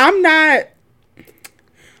I'm not.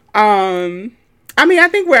 I mean, I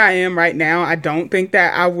think where I am right now, I don't think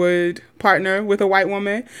that I would partner with a white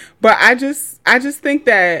woman, but I just think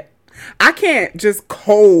that I can't just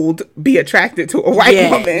cold be attracted to a white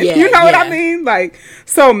woman. You know what I mean? Like,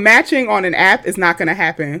 so matching on an app is not going to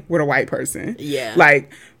happen with a white person. Yeah.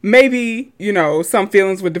 Like, maybe, some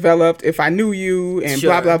feelings would develop if I knew you and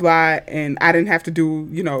blah, blah, blah. And I didn't have to do,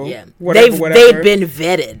 whatever. They've been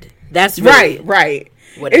vetted. That's really right.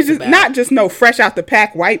 It's just about. Not just no fresh out the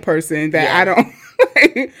pack white person that I don't,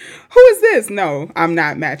 who is this? No, I'm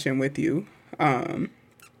not matching with you.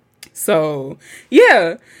 So,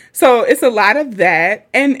 yeah. So it's a lot of that.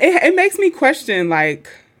 And it makes me question, like,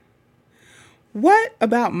 what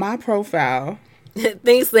about my profile?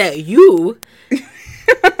 Things that you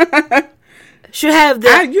should have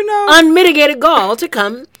the unmitigated gall to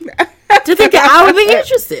come to think that I would be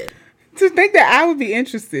interested. To think that I would be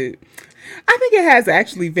interested. I think it has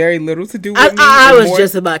actually very little to do with me. I was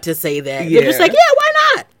just about to say that. You're just like, yeah, why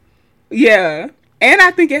not? Yeah. And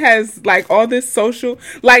I think it has, like, all this social...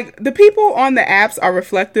 Like, the people on the apps are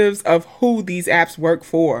reflectives of who these apps work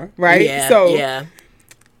for, right? Yeah, so,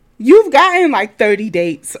 you've gotten, like, 30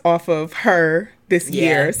 dates off of her this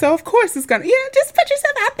year. So, of course, it's going to... Yeah, just put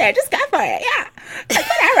yourself out there. Just go for it. Yeah. Like,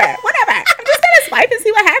 whatever. I'm just going to swipe and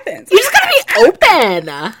see what happens. You just got to be open.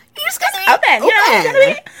 You just got to be open. You got to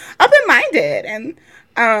be open-minded. And,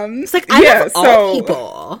 it's like, I love all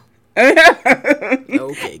people.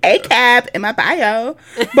 Okay, a cab in my bio,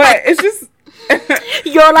 but it's just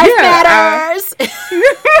your life matters.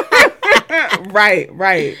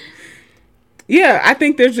 Right. Yeah, I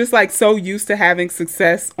think they're just like so used to having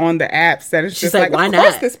success on the apps that it's just like, why of not?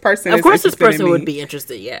 course this person. Of course, this person would be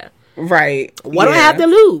interested. Yeah, right. What do I have to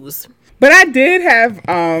lose? But I did have.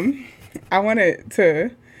 I wanted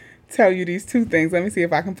to tell you these two things. Let me see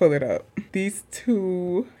if I can pull it up. These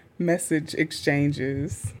two message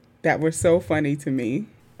exchanges that were so funny to me.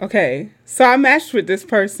 Okay, so I matched with this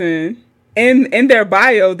person in their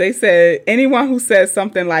bio, they said anyone who says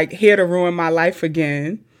something like "here to ruin my life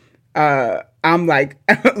again," I'm like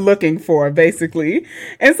looking for, basically.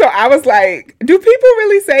 And so I was like, do people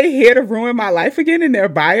really say "here to ruin my life again" in their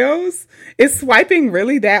bios? Is swiping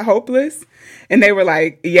really that hopeless? And they were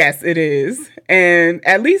like, yes, it is. And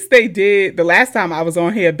at least they did the last time I was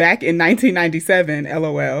on here back in 1997,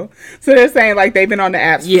 LOL. So they're saying like they've been on the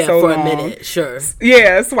apps for so long. Yeah, for a minute, sure.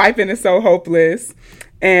 Yeah, swiping is so hopeless.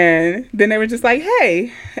 And then they were just like,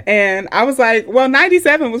 hey. And I was like, well,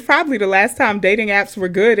 97 was probably the last time dating apps were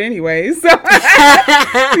good anyway. So,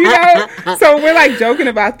 so we're like joking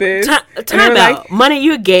about this. Time out. Like, Money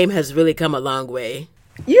Your Game has really come a long way.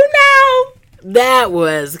 You know. That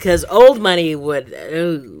was, because old Money would...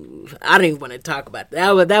 I don't even want to talk about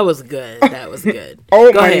that. That was good. That was good.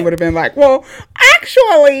 Old Money would have been like, well,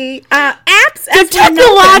 actually, apps.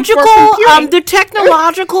 The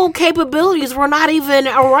technological capabilities were not even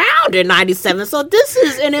around in '97. So this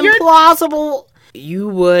is an implausible. You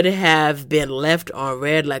would have been left on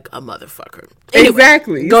red like a motherfucker. Anyway,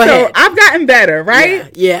 exactly. Go ahead. I've gotten better, right? Yeah,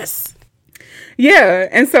 yes. Yeah,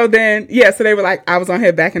 and so then, so they were like, I was on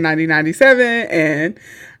here back in 1997, and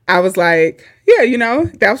I was like, yeah,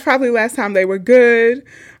 that was probably the last time they were good.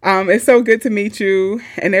 It's so good to meet you.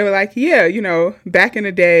 And they were like, yeah, back in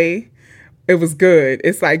the day, it was good.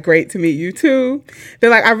 It's like great to meet you too. They're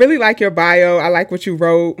like, I really like your bio. I like what you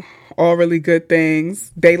wrote. All really good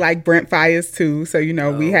things. They like Brent Fires too. So,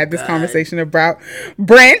 we had this conversation about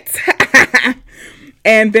Brent.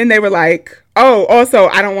 And then they were like, oh, also,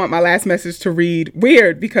 I don't want my last message to read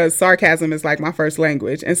weird because sarcasm is like my first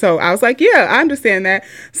language. And so I was like, yeah, I understand that.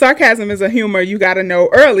 Sarcasm is a humor you got to know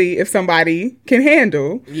early if somebody can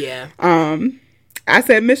handle. Yeah. I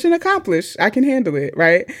said, mission accomplished. I can handle it,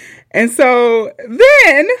 right? And so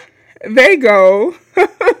then they go,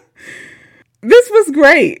 this was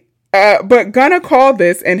great, but gonna call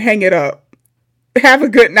this and hang it up. Have a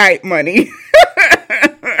good night, Money.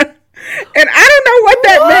 And I don't know what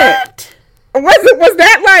that meant. Was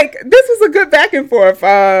that like, this was a good back and forth.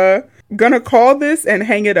 Gonna call this and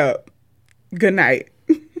hang it up. Good night.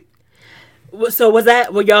 So were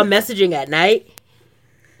y'all messaging at night?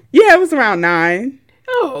 Yeah, it was around 9.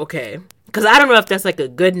 Oh, okay. Because I don't know if that's like a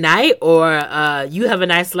good night or you have a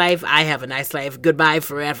nice life, I have a nice life, goodbye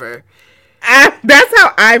forever. That's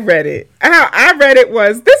how I read it. How I read it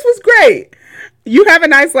was, this was great. You have a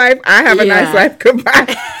nice life. I have a nice life.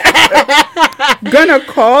 Goodbye. Gonna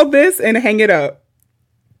call this and hang it up.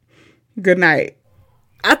 Good night.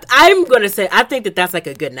 I'm going to say, I think that's like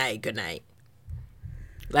a good night. Good night.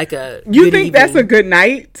 Like a You think that's a good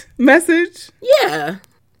night message? Yeah.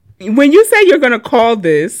 When you say you're going to call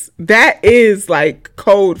this, that is like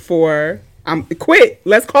code for quit.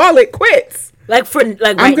 Let's call it quits. Like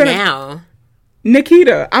right now.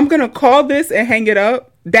 Nikita, I'm going to call this and hang it up.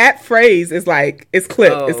 That phrase is like, it's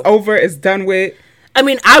clipped. Oh. It's over. It's done with. I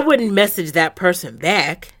mean, I wouldn't message that person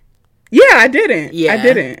back. Yeah, I didn't. Yeah. I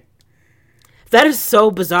didn't. That is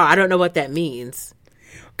so bizarre. I don't know what that means.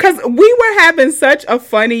 Because we were having such a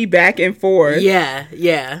funny back and forth. Yeah,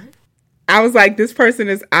 yeah. I was like, this person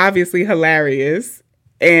is obviously hilarious.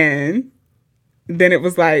 And then it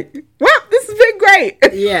was like, well, this has been great.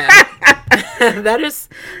 Yeah.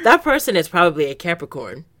 That person is probably a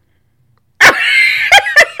Capricorn.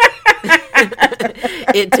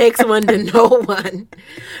 It takes one to know one.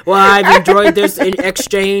 Well, I've enjoyed this in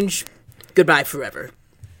exchange. Goodbye forever.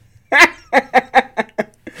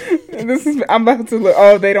 I'm about to look.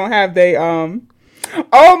 Oh, they don't have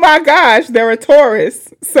oh my gosh, they're a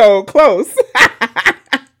Taurus. So close.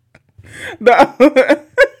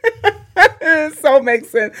 So makes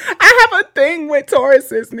sense. I have a thing with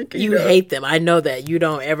Tauruses, Nikita. You hate them. I know that. You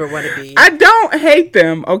don't ever want to be. I don't hate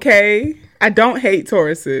them, okay? I don't hate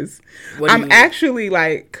Tauruses. I'm actually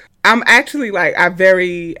like I'm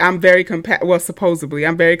very compatible. Well, supposedly,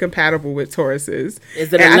 I'm very compatible with Tauruses.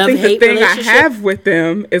 Is it a love-hate relationship? I think the thing I have with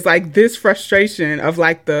them is like this frustration of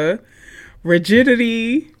like the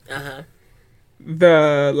rigidity,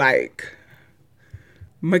 the like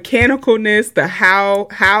mechanicalness, the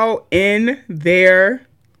how in their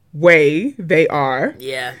way they are.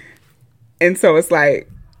 Yeah. And so it's like,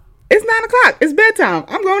 it's 9:00. It's bedtime.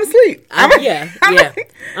 I'm going to sleep.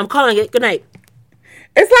 I'm calling it. Good night.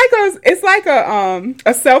 It's like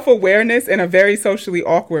a self-awareness in a very socially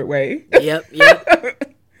awkward way. Yep.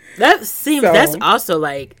 That's also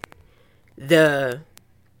like the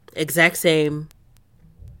exact same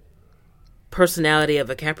personality of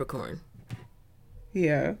a Capricorn.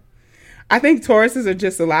 Yeah. I think Tauruses are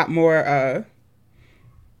just a lot more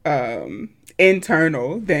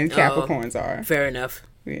internal than Capricorns are. Fair enough.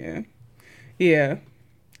 Yeah.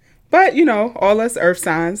 But, all us earth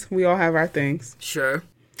signs, we all have our things. Sure.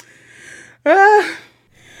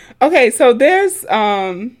 Okay, so there's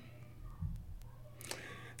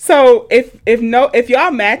so if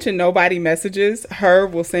y'all match and nobody messages, her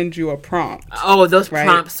will send you a prompt. Oh, those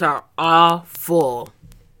prompts are awful.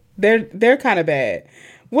 They're kind of bad.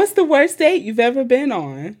 What's the worst date you've ever been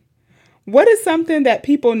on? What is something that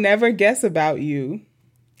people never guess about you?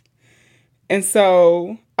 And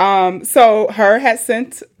so her had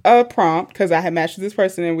sent a prompt because I had matched with this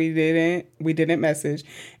person and we didn't message.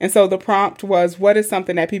 And so the prompt was, what is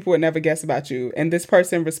something that people would never guess about you? And this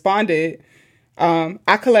person responded,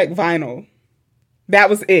 I collect vinyl. That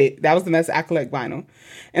was it. That was the message. I collect vinyl.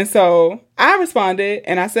 And so I responded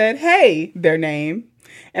and I said, hey, their name.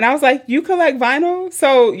 And I was like, you collect vinyl?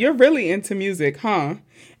 So you're really into music, huh?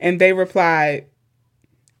 And they replied,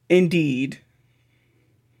 indeed.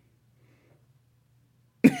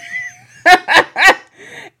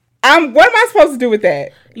 What am I supposed to do with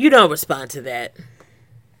that? You don't respond to that.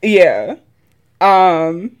 Yeah.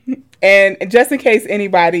 And just in case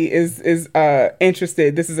anybody is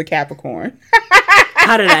interested, this is a Capricorn.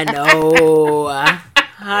 How did I know?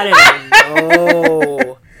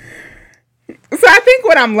 So I think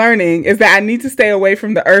what I'm learning is that I need to stay away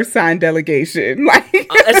from the Earth sign delegation.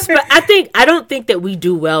 I don't think that we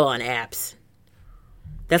do well on apps.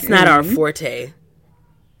 That's not our forte.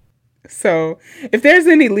 So if there's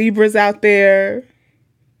any Libras out there,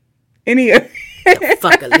 any the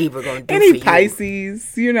fuck a Libra gonna do any for Pisces,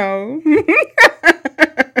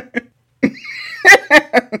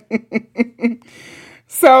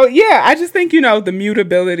 So yeah, I just think the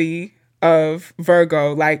mutability of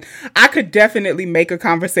Virgo. Like, I could definitely make a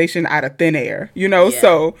conversation out of thin air,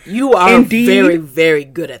 So you are indeed, very, very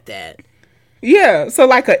good at that. Yeah, so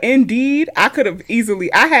like indeed, I could have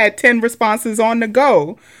easily. I had 10 responses on the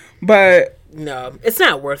go, but no, it's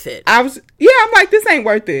not worth it. I'm like, this ain't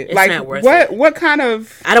worth it. It's like, not worth it. What kind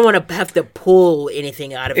of? I don't want to have to pull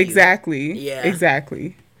anything out of exactly. you. Yeah,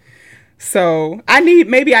 exactly. So I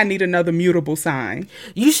need another mutable sign.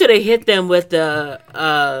 You should have hit them with the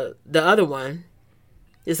other one.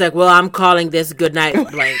 It's like, well, I'm calling this good night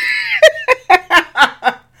blank.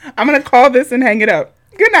 I'm gonna call this and hang it up.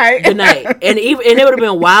 Good night. Good night. And it would have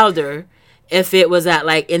been wilder if it was at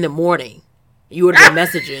like in the morning. You would have been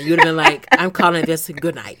messaging. You would have been like, I'm calling this a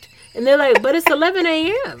good night. And they're like, but it's 11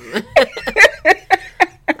 a.m.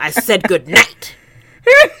 I said good night.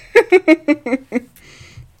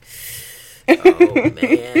 Oh,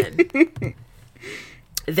 man.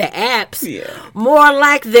 The apps. More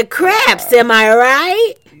like the craps, am I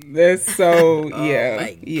right? That's so, yeah. Oh,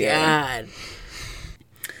 my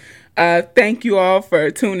God. Thank you all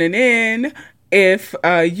for tuning in. If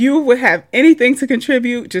you would have anything to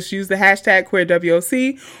contribute, just use the hashtag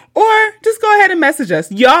QueerWOC or just go ahead and message us.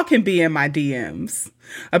 Y'all can be in my DMs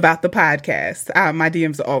about the podcast. My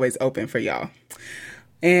DMs are always open for y'all.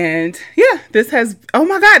 And this is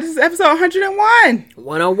episode 101.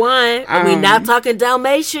 101. And we now talking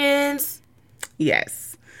Dalmatians.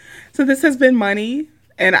 Yes. So this has been Money.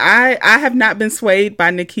 And I have not been swayed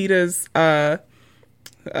by Nikita's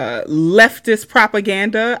leftist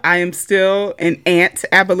propaganda. I am still an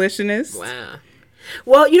abolitionist. Wow.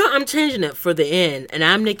 Well, I'm changing it for the end. And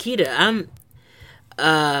I'm Nikita. I'm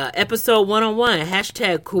episode 101.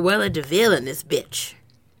 Hashtag Cruella DeVille in this bitch.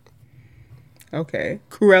 Okay.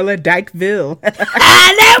 Cruella Dykeville.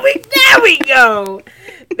 There we go.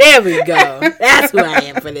 There we go. That's who I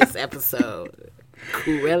am for this episode.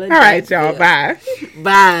 Cruella Dykeville. All right, y'all. Bye.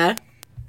 Bye.